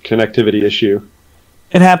connectivity issue.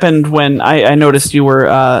 It happened when I noticed you were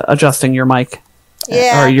adjusting your mic.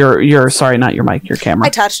 Yeah. Or your sorry, not your mic, your camera. I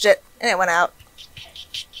touched it, and it went out.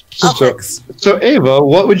 I'll So, fix. so Ava,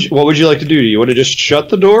 what would you like to do? Do you want to just shut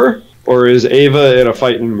the door, or is Ava in a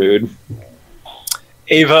fighting mood?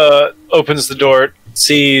 Ava opens the door,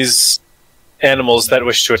 sees animals that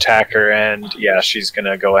wish to attack her, and yeah, she's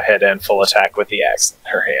gonna go ahead and full attack with the axe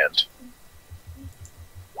in her hand.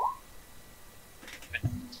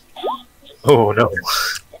 Oh no.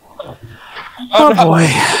 Oh boy.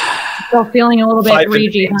 Still feeling a little bit 5 and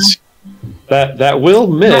ragey, 8. huh? That will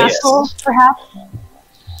miss. Wrathful, perhaps?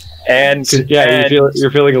 And Yeah, and,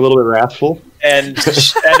 you're feeling a little bit wrathful. and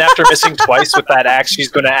after missing twice with that axe, she's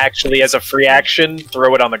gonna actually, as a free action,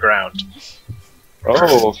 throw it on the ground.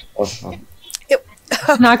 Oh.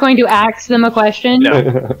 Not going to ask them a question?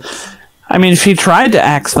 No. I mean, she tried to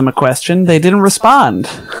ask them a question. They didn't respond.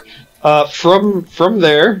 From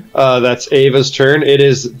there, that's Ava's turn. It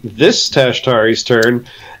is this Tashtari's turn,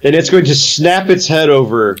 and it's going to snap its head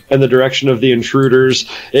over in the direction of the intruders.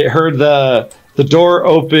 It heard the door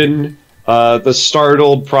open, the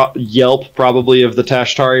startled yelp probably of the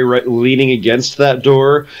Tashtari leaning against that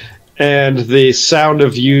door, and the sound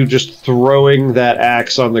of you just throwing that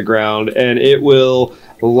axe on the ground, and it will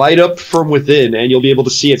light up from within, and you'll be able to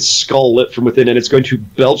see its skull lit from within, and it's going to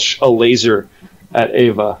belch a laser at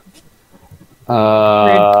Ava.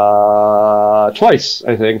 Twice,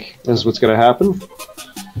 I think, is what's going to happen.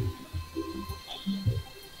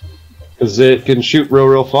 Because it can shoot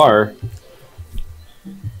real far.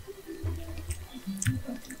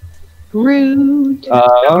 Rude.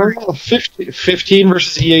 15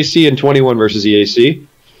 versus EAC and 21 versus EAC.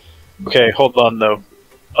 Okay, hold on though.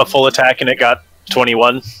 A full attack and it got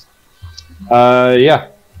 21. Yeah.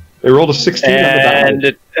 They rolled a 16 on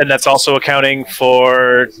the die. And that's also accounting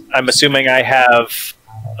for. I'm assuming I have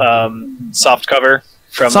soft cover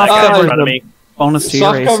from that guy in front of me. Bonus to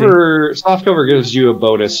your AC. Soft cover gives you a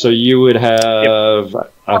bonus, so you would have,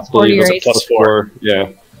 I believe, your it's a +4. Yeah.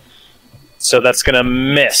 So that's gonna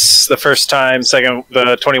miss the first time. Second,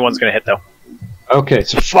 the 21's gonna hit though. Okay,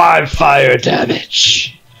 so 5 fire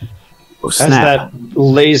damage. Oh, As snap. that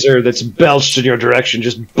laser that's belched in your direction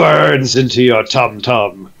just burns into your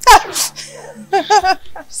tum-tum.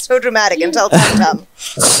 So dramatic until tum-tum.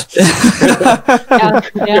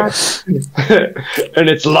 Yeah. And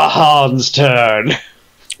it's Lahan's turn.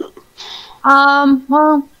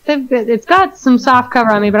 Well, it's got some soft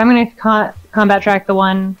cover on me, but I'm going to combat track the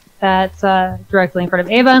one that's directly in front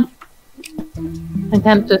of Ava.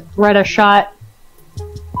 Attempt to thread a shot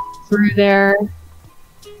through there.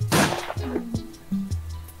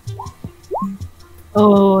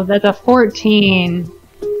 Oh, that's a 14.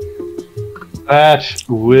 That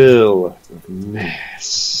will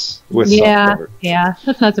miss. With soft cover. Yeah,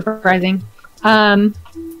 that's not surprising.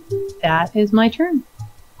 That is my turn.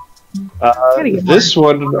 This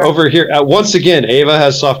one over here, once again, Ava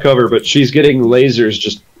has soft cover, but she's getting lasers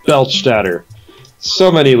just belched at her. So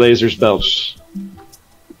many lasers belched.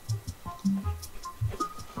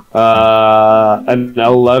 An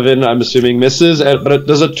 11, I'm assuming, misses, but it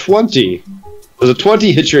does a 20. Does a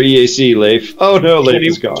 20 hit your EAC, Leif? Oh no, Leif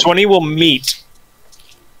is gone. 20 will meet.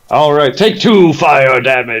 Alright, take 2 fire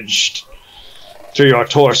damage to your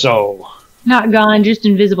torso. Not gone, just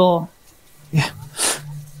invisible.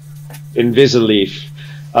 Invisaleaf.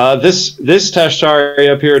 This Tashtari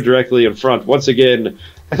up here directly in front, once again,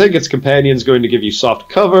 I think its companion's going to give you soft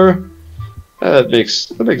cover. That makes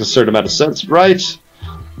a certain amount of sense, right?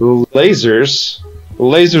 Lasers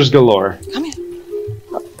galore. Come here.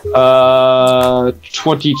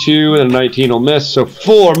 22 and a 19 will miss, so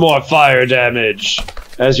 4 more fire damage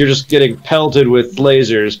as you're just getting pelted with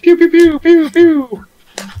lasers. Pew pew pew pew pew.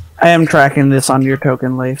 I am tracking this on your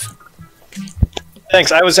token, Leif.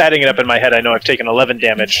 Thanks. I was adding it up in my head. I know I've taken 11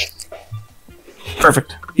 damage.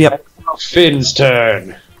 Perfect. Yep. Finn's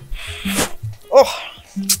turn. Oh.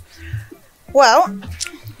 Well,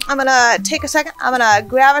 I'm gonna take a second. I'm gonna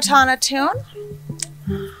graviton attune.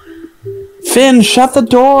 Finn, shut the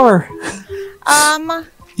door.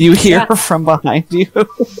 You hear Yeah. from behind you.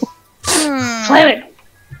 Slam it!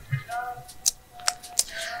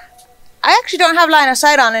 I actually don't have line of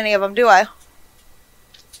sight on any of them, do I?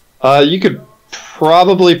 You could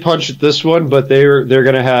probably punch at this one, but they're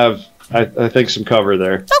gonna have, I think, some cover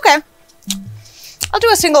there. Okay. I'll do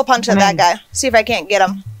a single punch at that guy. See if I can't get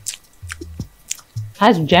him.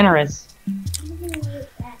 That's generous.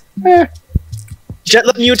 Jet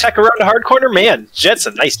letting you attack around a hard corner? Man, Jet's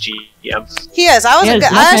a nice GM. He is. I He is.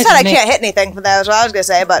 said Nice I to can't hit anything for that. Was what I was gonna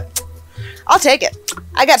say, but I'll take it.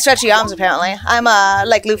 I got stretchy arms apparently. I'm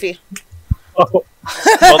like Luffy. Oh.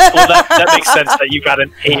 well, that makes sense that you got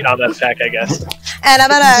an 8 on that attack, I guess. And I'm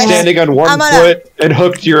gonna Standing on one I'm gonna- foot and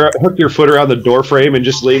hooked your foot around the door frame and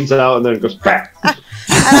just leans out and then goes back. and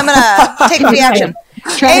I'm gonna take the action.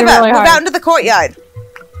 Trying Ava, really move hard. out into the courtyard.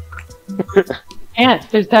 And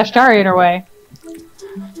there's Tashtari in her way.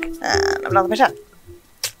 And another percent.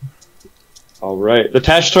 All right, the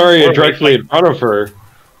Tashtari directly in front of her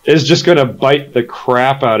is just gonna bite the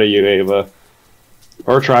crap out of you, Ava,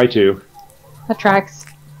 or try to. That tracks.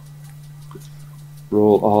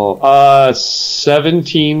 Roll all.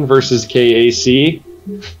 17 versus KAC.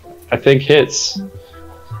 I think hits.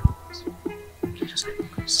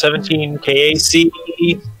 17 KAC.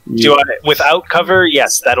 Do I without cover?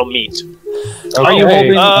 Yes, that'll meet. Are you Okay.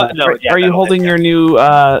 holding? No, yeah, are you that'll holding hit, your new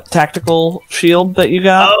tactical shield that you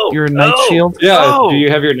got? Oh, Your knight oh. shield. Yeah. Oh. Do you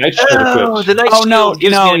have your night shield equipped? The night Oh, no, shield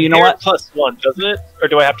gives no, me an you know air what? +1, doesn't it? Or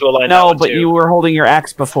do I have to align that No, one but too? you were holding your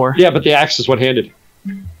axe before. Yeah, but the axe is one-handed.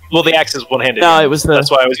 Well, the axe is one-handed. No, it was the.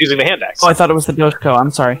 That's why I was using the hand axe. Oh, I thought it was the Doshko.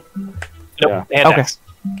 I'm sorry. Nope, hand Okay. axe.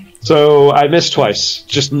 So I missed twice,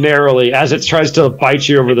 just narrowly, as it tries to bite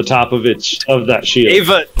you over the top of that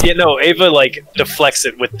shield. Ava like deflects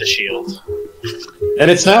it with the shield.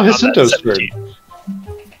 And it's now On that Jacinto's turn. 17.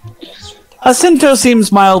 Jacinto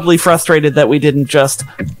seems mildly frustrated that we didn't just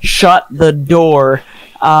shut the door,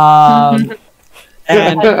 and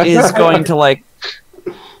is going to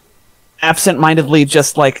absent-mindedly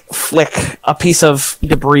just like flick a piece of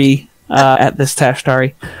debris at this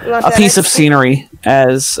Tashtari, You want a that piece of XP? scenery,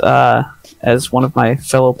 as one of my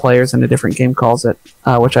fellow players in a different game calls it,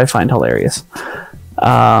 which I find hilarious.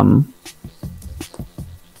 Come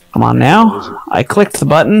on now. I clicked the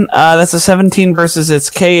button. That's a 17 versus its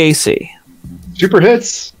KAC. Super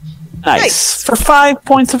hits. Nice. For 5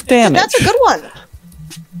 points of damage. That's a good one.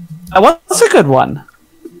 That was a good one.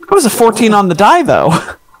 It was a 14 on the die, though.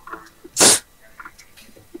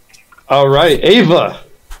 All right, Ava.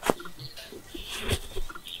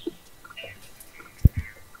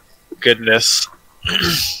 Goodness.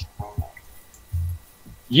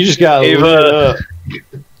 You just got Ava. lit up.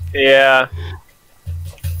 Yeah.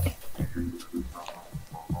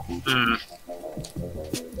 Hmm.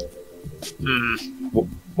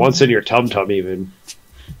 Once in your tum tum, even.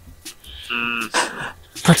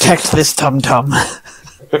 Protect this tum-tum.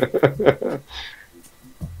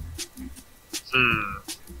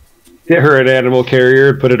 Get her an animal carrier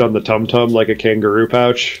and put it on the tum tum like a kangaroo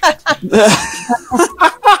pouch.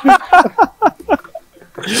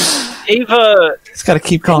 Ava. Just gotta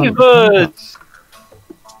keep calling. Ava.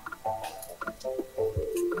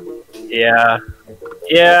 Yeah.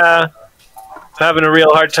 Yeah. I'm having a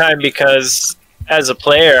real hard time because as a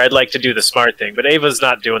player, I'd like to do the smart thing, but Ava's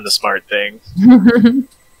not doing the smart thing.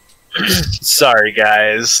 Sorry,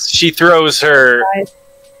 guys. She throws her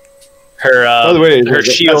By the way, her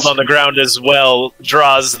shield that's- on the ground as well,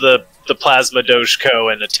 draws the plasma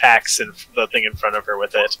Doshko and attacks the thing in front of her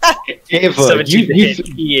with it. Ava, 17 to you, hit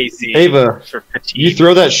EAC Ava, for fatigue. you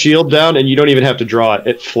throw that shield down and you don't even have to draw it.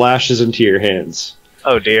 It flashes into your hands.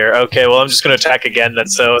 Oh dear. Okay, well I'm just going to attack again then,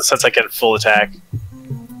 so since I get full attack.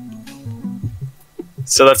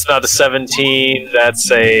 So that's not a 17,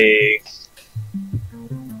 that's a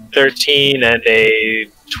 13 and a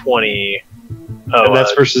 20. Oh, And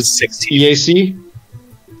that's versus 16. EAC?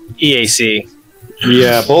 EAC.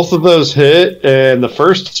 Yeah, both of those hit, and the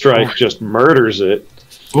first strike just murders it.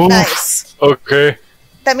 Nice. Okay.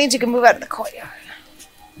 That means you can move out of the courtyard.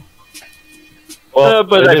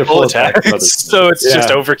 But I I did a full attack, brother. so it's just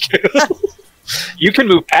Yeah. overkill. You can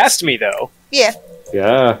move past me though. Yeah,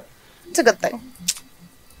 Yeah. it's a good thing.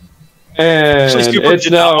 And Actually, Super it's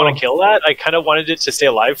did not want now... to kill that. I kind of wanted it to stay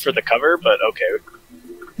alive for the cover, but okay.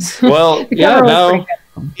 Well, yeah, Cover was now...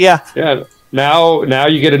 pretty Yeah. Now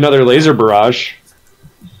you get another laser barrage.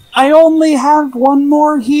 I only have one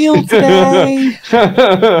more heal today.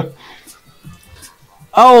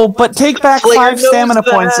 Oh, but take back Player 5 knows stamina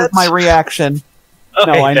that. points as my reaction.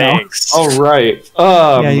 Okay, No, I know. thanks. All right.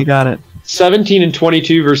 Yeah, you got it. 17 and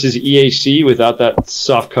 22 versus EAC without that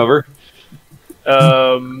soft cover.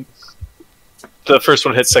 The first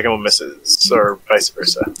one hits, second one misses, or vice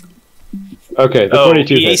versa. Okay, the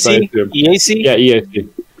 22 hits, I EAC? assume. EAC? Yeah, EAC.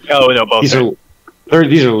 Oh, no, both. These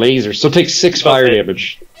are lasers, so take 6 fire Okay.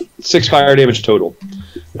 damage. 6 fire damage total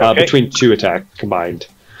Okay. between 2 attacks combined.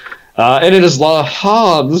 And it is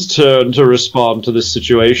Lahan's turn to respond to this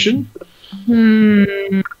situation.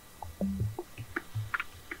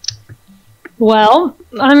 Well,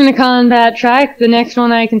 I'm going to combat track the next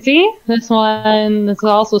one I can see. This one is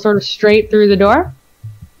also sort of straight through the door.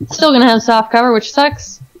 Still going to have soft cover, which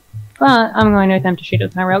sucks. But I'm going to attempt to shoot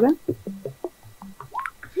with my railgun.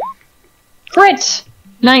 Crit!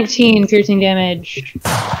 19 piercing damage.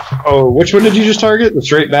 Oh, which one did you just target? The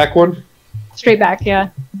straight back one? Straight back, yeah.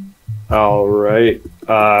 All right.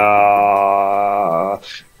 All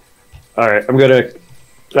right, I'm gonna...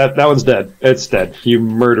 That one's dead. It's dead. You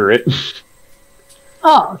murder it.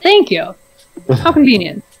 Oh, thank you. How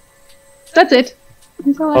convenient. That's it.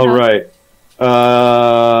 That's all I All have. right.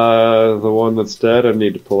 The one that's dead, I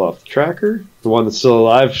need to pull off the tracker. The one that's still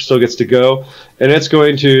alive still gets to go, and it's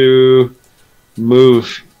going to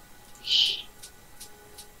move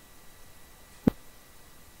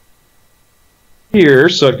here,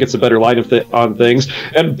 so it gets a better line of on things,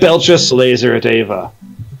 and belch a laser at Ava.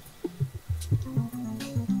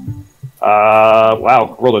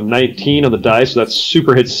 Wow, rolled a 19 on the dice, so that's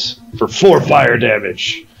super hits for 4 fire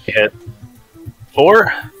damage. Hit.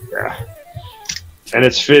 4? Yeah. And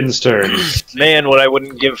it's Finn's turn. Man, what I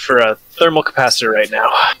wouldn't give for a thermal capacitor right now.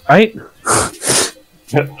 Right?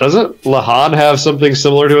 Doesn't Lahan have something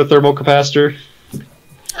similar to a thermal capacitor?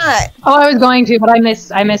 Alright. Oh, I was going to, but I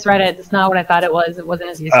misread it. It's not what I thought it was. It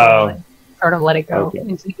wasn't as useful. Oh. I sort of let it go Okay.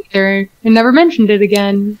 into the ether and never mentioned it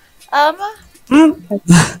again. Yeah. I'm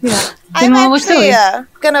Didn't wanna look actually silly.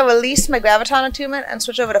 gonna release my graviton attunement and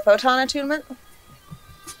switch over to photon attunement.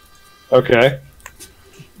 Okay.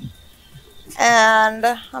 And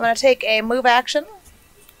I'm gonna take a move action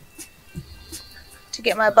to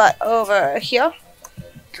get my butt over here.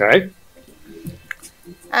 Okay.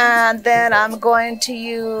 And then I'm going to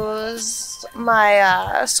use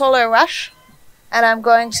my Solar Rush, and I'm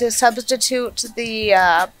going to substitute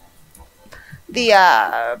the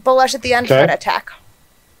Bull Rush at the end for Okay. an attack.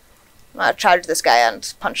 I'm going to charge this guy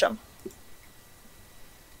and punch him.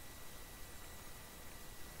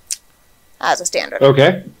 As a standard.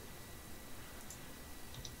 Okay.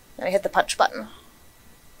 Let me hit the punch button.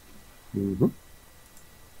 hmm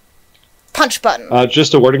Punch button.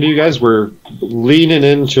 Just a warning to you guys, we're leaning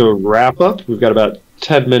into a wrap up. We've got about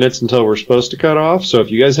 10 minutes until we're supposed to cut off. So if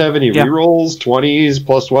you guys have any Yeah. rerolls, 20s,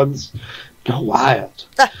 plus ones, go wild.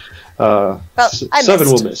 I 7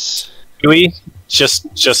 will missed. miss. Do we?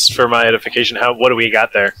 Just for my edification, what do we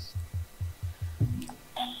got there?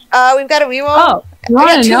 We've got a reroll. Oh, you I want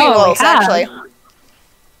got to 2 know? rerolls, Yeah. actually.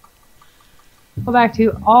 Go back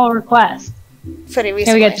to all requests. Pretty Okay,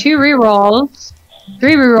 recently. we got 2 rerolls,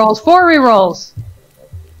 3 rerolls, 4 rerolls.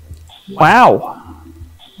 Wow.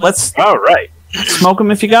 Let's All right. smoke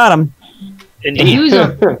them if you got them. Indeed. Use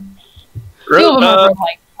them. 2 of them are from,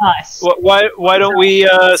 like us. Why don't we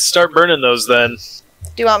start burning those then?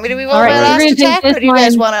 Do you want me to reroll All right, my we're last gonna take attack, this or do you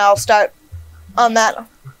guys one. want to all start on that?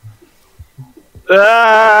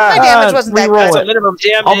 Ah, My damage wasn't that reroll that's good. a minimum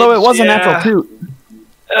damage. Although it was a yeah. natural 2.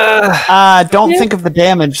 Uh, Don't think of the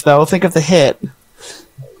damage, though. Think of the hit.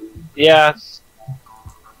 yeah.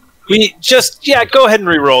 Go ahead and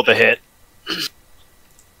re-roll the hit.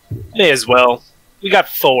 May as well. We got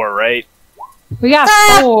 4, right? We got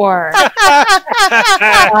 4.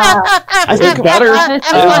 I It's better.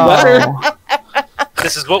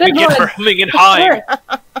 This is what we get for humming and hawing.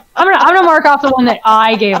 I'm gonna mark off the one that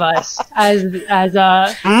I gave us as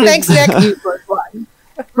Thanks, Nick. useless one.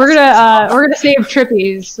 We're gonna save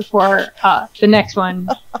Trippies for the next one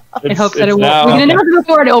in hopes that it will. We can announce it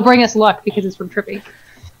before, and it will bring us luck because it's from Trippy.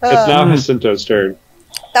 It's now Jacinto's turn.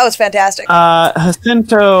 That was fantastic.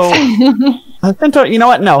 Jacinto, you know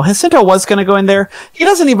what? No, Jacinto was going to go in there. He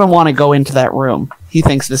doesn't even want to go into that room. He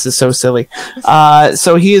thinks this is so silly.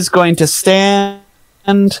 So he is going to stand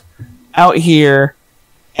out here,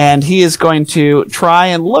 and he is going to try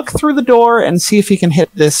and look through the door and see if he can hit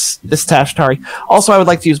this Tashtari. Also, I would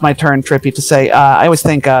like to use my turn, Trippy, to say I always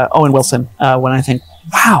think Owen Wilson when I think,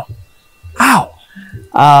 wow. Wow.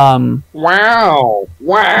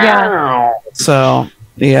 Yeah. So,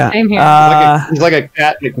 yeah. Same here. He's like a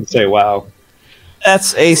cat that can say wow.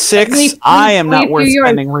 That's a 6. Please I am not do worth yours.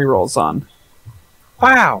 spending rerolls on.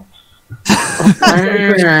 Wow.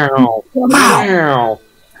 Wow.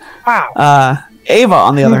 Wow. Ava,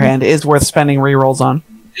 on the other hand, is worth spending rerolls on.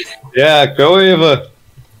 Yeah, go Ava.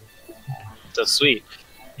 So sweet.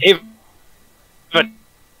 Ava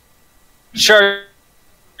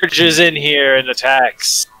charges in here and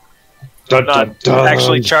attacks. Dun, Not dun, dun.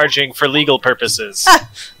 actually charging for legal purposes.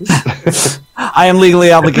 I am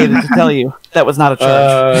legally obligated to tell you that was not a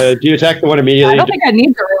charge. Do you attack the one I immediately don't think I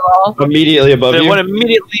need to reroll. immediately above The you? one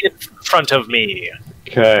immediately in front of me.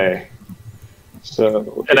 Okay.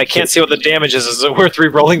 So And I can't see what the damage is. Is it worth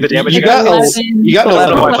re-rolling the damage You again? got Eleven. 11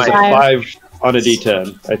 11 plus plus 5 on a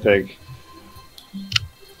D10, I think.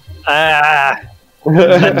 Ah,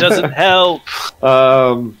 that doesn't help.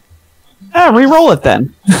 Reroll it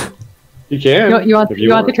then. You can. You want if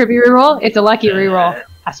the Trippy reroll? It's a lucky reroll.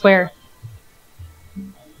 I swear.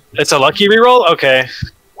 It's a lucky reroll? Okay.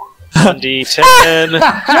 1d10. You know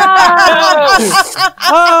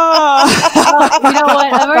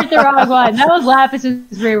what? I marked the wrong one. That was Lapis'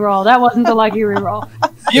 reroll. That wasn't the lucky reroll.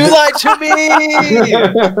 You lied to me!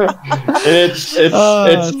 it's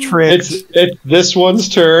this one's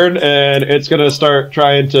turn, and it's gonna start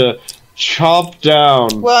trying to chomp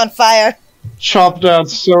down. We're on fire. Chomp down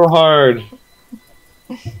so hard.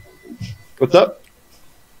 What's up?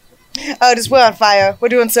 Oh, just we're on fire. We're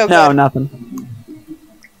doing so No, good. nothing.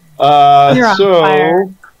 You're on fire.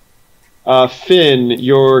 Finn,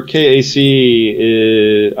 your KAC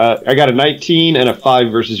is. I got a 19 and a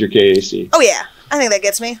 5 versus your KAC. Oh yeah, I think that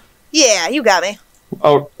gets me. Yeah, you got me.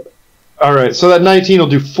 Oh, all right. So that 19 will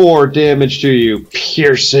do 4 damage to you,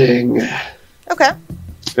 piercing. Okay.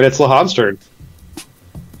 And it's Lahan's turn.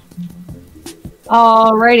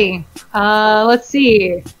 Alrighty. Let's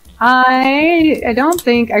see. I don't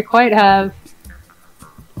think I quite have.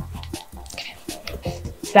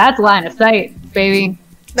 That's line of sight, baby.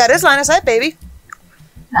 That is line of sight, baby.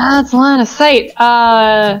 That's line of sight.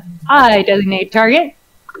 I designate target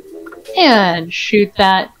and shoot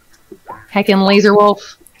that heckin' laser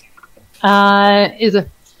wolf. Is a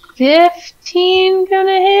 15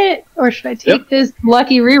 gonna hit, or should I take this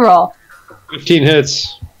lucky reroll? 15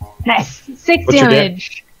 hits. Nice. 6 What's your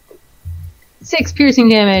damage. 6 piercing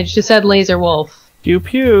damage to said laser wolf. Pew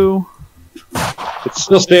pew. It's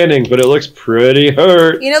still standing, but it looks pretty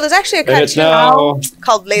hurt. You know, there's actually a And it's cartoon now.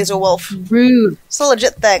 called Laser Wolf. Rude. It's a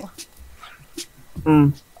legit thing.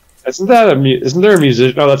 Isn't there a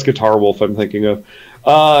musician? Oh, that's Guitar Wolf. I'm thinking of.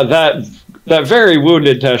 That very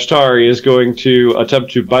wounded Tashtari is going to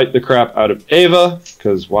attempt to bite the crap out of Ava,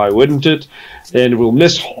 because why wouldn't it? And will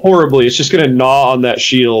miss horribly. It's just going to gnaw on that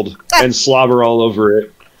shield and slobber all over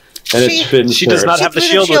it. And it's Finn's She does turn. not She have the threw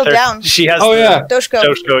the shield with shield her. down. She has Oh, the yeah. Doshko.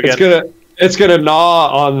 Doshko It's again. gonna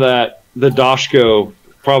gnaw on the Doshko,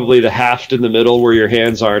 probably the haft in the middle where your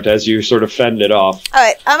hands aren't, as you sort of fend it off.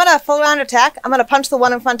 Alright, I'm gonna full round attack. I'm gonna punch the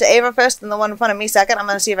one in front of Ava first, and the one in front of me second. I'm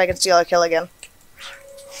gonna see if I can steal a kill again.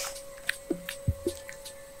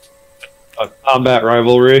 A combat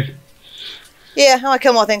rivalry. Yeah, I want to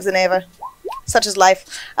kill more things than Ava. Such is life.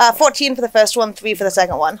 14 for the first one, 3 for the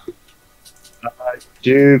second one.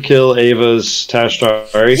 Do kill Ava's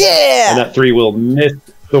Tashtari. Yeah! And that 3 will miss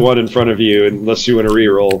the one in front of you unless you want to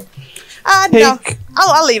reroll. No.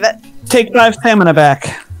 I'll leave it. Take 5 stamina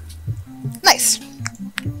back. Nice.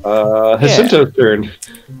 Jacinto's turn.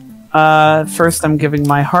 First, I'm giving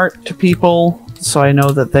my heart to people, so I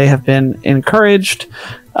know that they have been encouraged.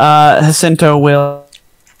 Jacinto will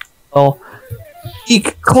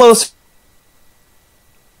eke closer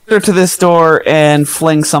to this door and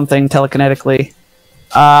fling something telekinetically.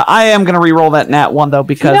 I am going to reroll that nat 1, though,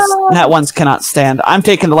 because nat 1s cannot stand. I'm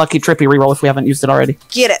taking the lucky Trippy reroll if we haven't used it already.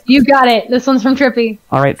 Get it. You got it. This one's from Trippy.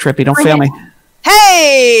 All right, Trippy, don't Bring fail it. me.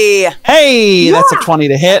 Hey! Hey, that's a 20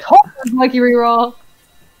 to hit Lucky reroll.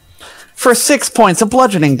 for 6 points of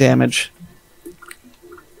bludgeoning damage.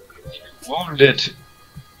 Wounded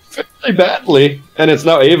fairly badly. And it's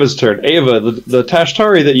now Ava's turn. Ava, the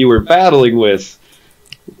Tashtari that you were battling with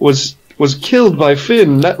was killed by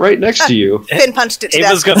Finn right next to you. Finn punched it to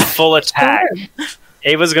Ava's death. gonna full attack.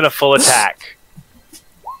 Ava's gonna full attack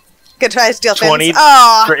Good try to steal 20 Finn's.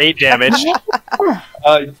 Oh, for 8 damage.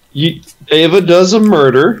 Ava does a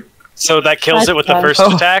murder. So that kills it with the first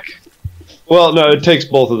Oh. attack. Well, no, it takes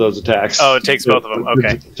both of those attacks. Oh, it takes both of them.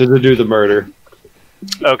 Okay. To do the murder.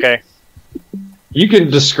 Okay. You can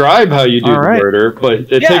describe how you do All right. the murder,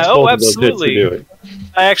 but it Yeah, takes oh, both of those hits to absolutely. do it.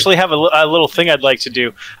 I actually have a little thing I'd like to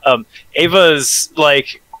do. Ava's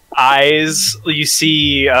like eyes. You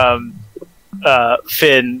see,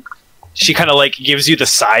 Finn. She kind of like gives you the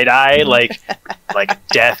side eye, like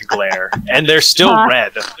death glare, and they're still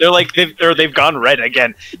red. They're like they've gone red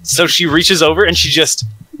again. So she reaches over and she just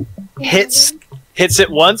hits it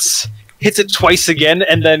once, hits it twice again,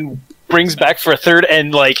 and then brings back for a third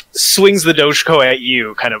and like swings the Doshko at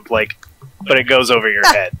you, kind of like, but it goes over your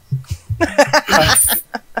head.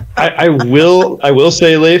 I will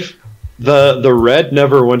say, Leif, the red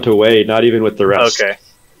never went away, not even with the rest. Okay,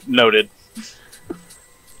 noted.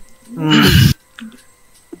 I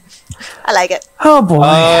like it. Oh boy.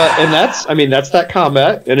 And that's that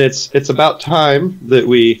combat, and it's about time that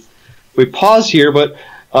we pause here, but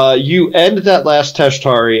you end that last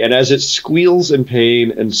Tashtari, and as it squeals in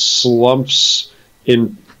pain and slumps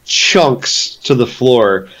in chunks to the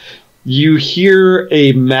floor, you hear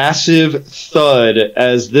a massive thud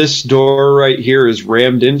as this door right here is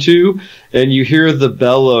rammed into, and you hear the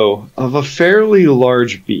bellow of a fairly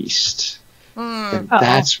large beast. And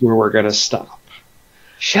that's where we're gonna stop.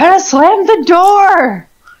 Should have slammed the door.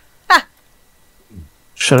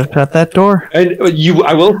 Should have cut that door. And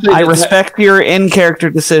I will say, I respect your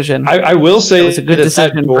in-character decision. I will say it was a good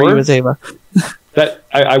decision for you as Ava.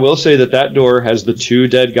 I will say that door has the 2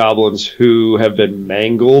 dead goblins who have been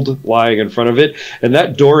mangled lying in front of it, and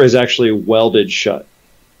that door is actually welded shut.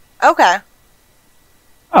 Okay.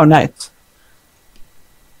 Oh, nice.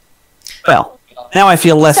 Well, now I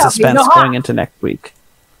feel less suspense going into next week.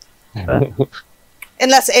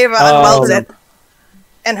 Unless Ava unwelds it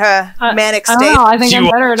in her manic I state. don't know. I think I'm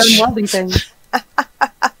better at unwelding things.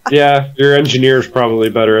 Yeah, your engineer's probably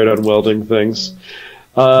better at unwelding things.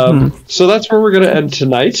 So that's where we're going to end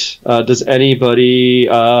tonight. Does anybody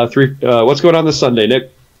what's going on this Sunday,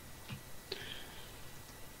 Nick?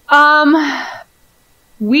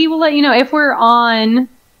 We will let you know if we're on,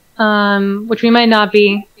 which we might not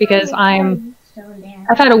be because I've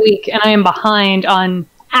had a week and I am behind on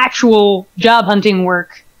actual job hunting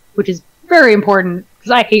work, which is very important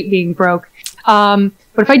because I hate being broke. But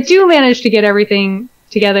if I do manage to get everything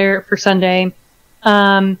together for Sunday,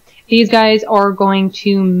 these guys are going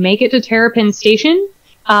to make it to Terrapin Station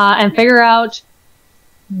and figure out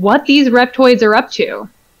what these reptoids are up to.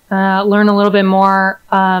 Learn a little bit more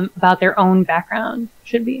about their own background.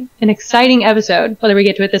 Should be an exciting episode, whether we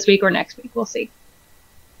get to it this week or next week. We'll see.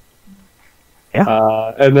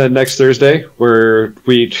 And then next Thursday, where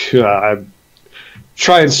we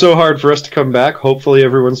trying so hard for us to come back. Hopefully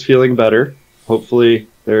everyone's feeling better. Hopefully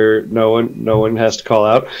no one has to call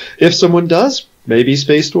out. If someone does, maybe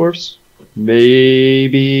Space Dwarfs.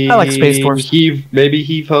 Maybe I like Space Dwarfs. Maybe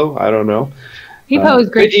Heave-Ho. I don't know. Heave-Ho is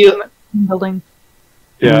great building.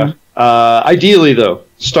 Yeah. Ideally, though,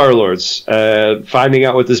 Star-Lords. Finding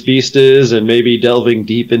out what this beast is and maybe delving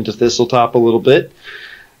deep into Thistletop a little bit.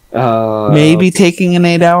 Maybe taking an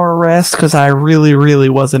 8-hour rest, because I really, really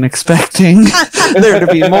wasn't expecting there to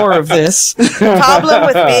be more of this. Problem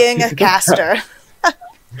with being a caster.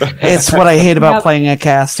 It's what I hate about playing a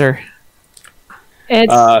caster.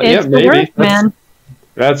 It's the maybe. worst, man.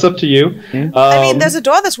 That's up to you. I mean, there's a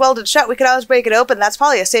door that's welded shut. We could always break it open. That's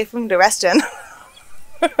probably a safe room to rest in.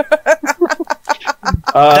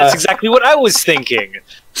 That's exactly what I was thinking.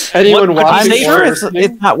 Anyone What- watching? I'm sure or it's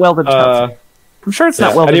listening? not welded shut. I'm sure it's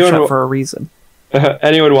not yeah, welded anyone- shut for a reason.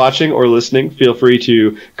 Anyone watching or listening, feel free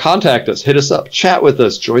to contact us, hit us up, chat with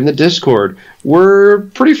us, join the Discord. We're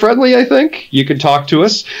pretty friendly, I think. You can talk to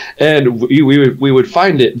us, and we would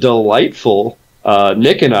find it delightful,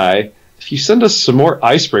 Nick and I, if you send us some more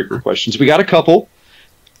icebreaker questions. We got a couple,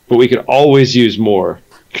 but we could always use more.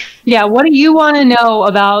 Yeah, what do you want to know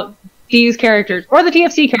about these characters or the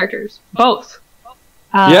TFC characters? Both.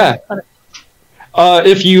 Yeah.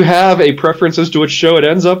 If you have a preference as to which show it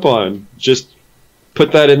ends up on, just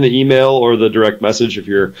put that in the email or the direct message if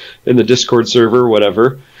you're in the Discord server,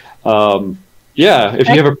 whatever. Yeah, if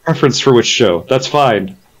you have a preference for which show, that's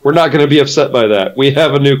fine. We're not going to be upset by that. We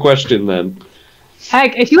have a new question then.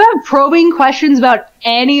 Heck, if you have probing questions about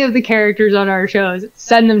any of the characters on our shows,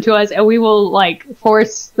 send them to us and we will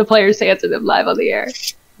force the players to answer them live on the air.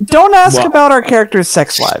 Don't ask Well- about our characters'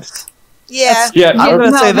 sex lives. Yeah. Yeah, I'm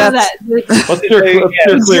gonna say that. let's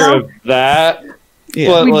steer clear of that. Yeah.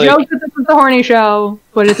 But, We joke that this is the horny show,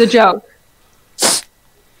 but it's a joke.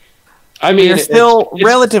 I mean, You're still it's-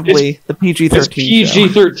 relatively the PG-13 It's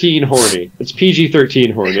PG-13 horny. It's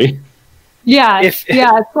PG-13 horny. Yeah, If-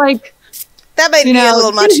 yeah, it's like, That might you be a know,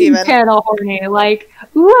 little much Disney even. Channel horny. Like,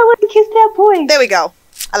 ooh, I want to kiss that boy. There we go.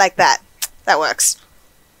 I like that. That works.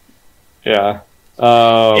 Yeah.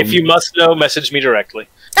 If you must know, message me directly.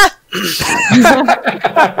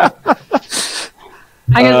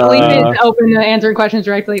 I guess leave it open to answering questions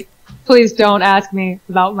directly. Please don't ask me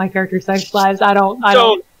about my character's sex lives. I don't.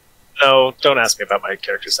 Don't ask me about my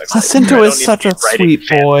character sex. Jacinto I don't is need such to be a writing sweet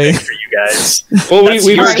boy. fanfic for you guys. Well, That's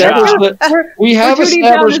we've your established job. that we have We're too deep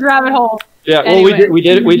down established. this rabbit hole. Yeah, well, Anyway. we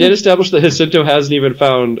did establish that Jacinto hasn't even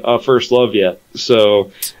found first love yet.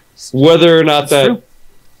 So whether or not that, True.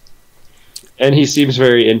 and he seems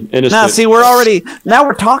very innocent. Now, see, now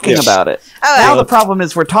we're talking Yes. about it. All Now right. the problem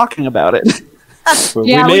is we're talking about it.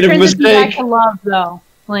 Yeah, we made a transitioned back mistake. to love though.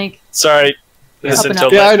 Like, Sorry, Yeah. Jacinto.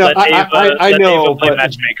 Yeah, I know. Let Ava, I let know, Ava play but-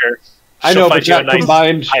 matchmaker. I She'll know, find but you a that nice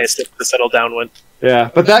combined, hyacinth to settle down with.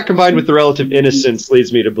 yeah, but that combined with the relative innocence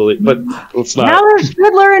leads me to believe. But let's now not. there's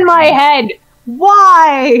Fiddler in my head.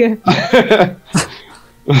 Why?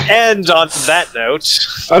 And on that note,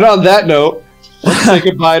 And on that note, let's say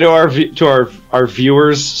goodbye to our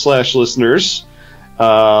viewers / listeners.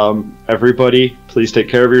 Everybody, please take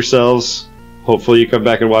care of yourselves. Hopefully, you come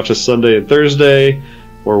back and watch us Sunday and Thursday,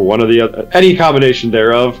 or one of the other, any combination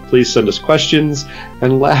thereof. Please send us questions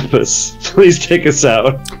and laugh us. Please take us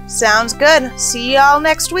out. Sounds good. See y'all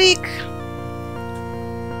next week.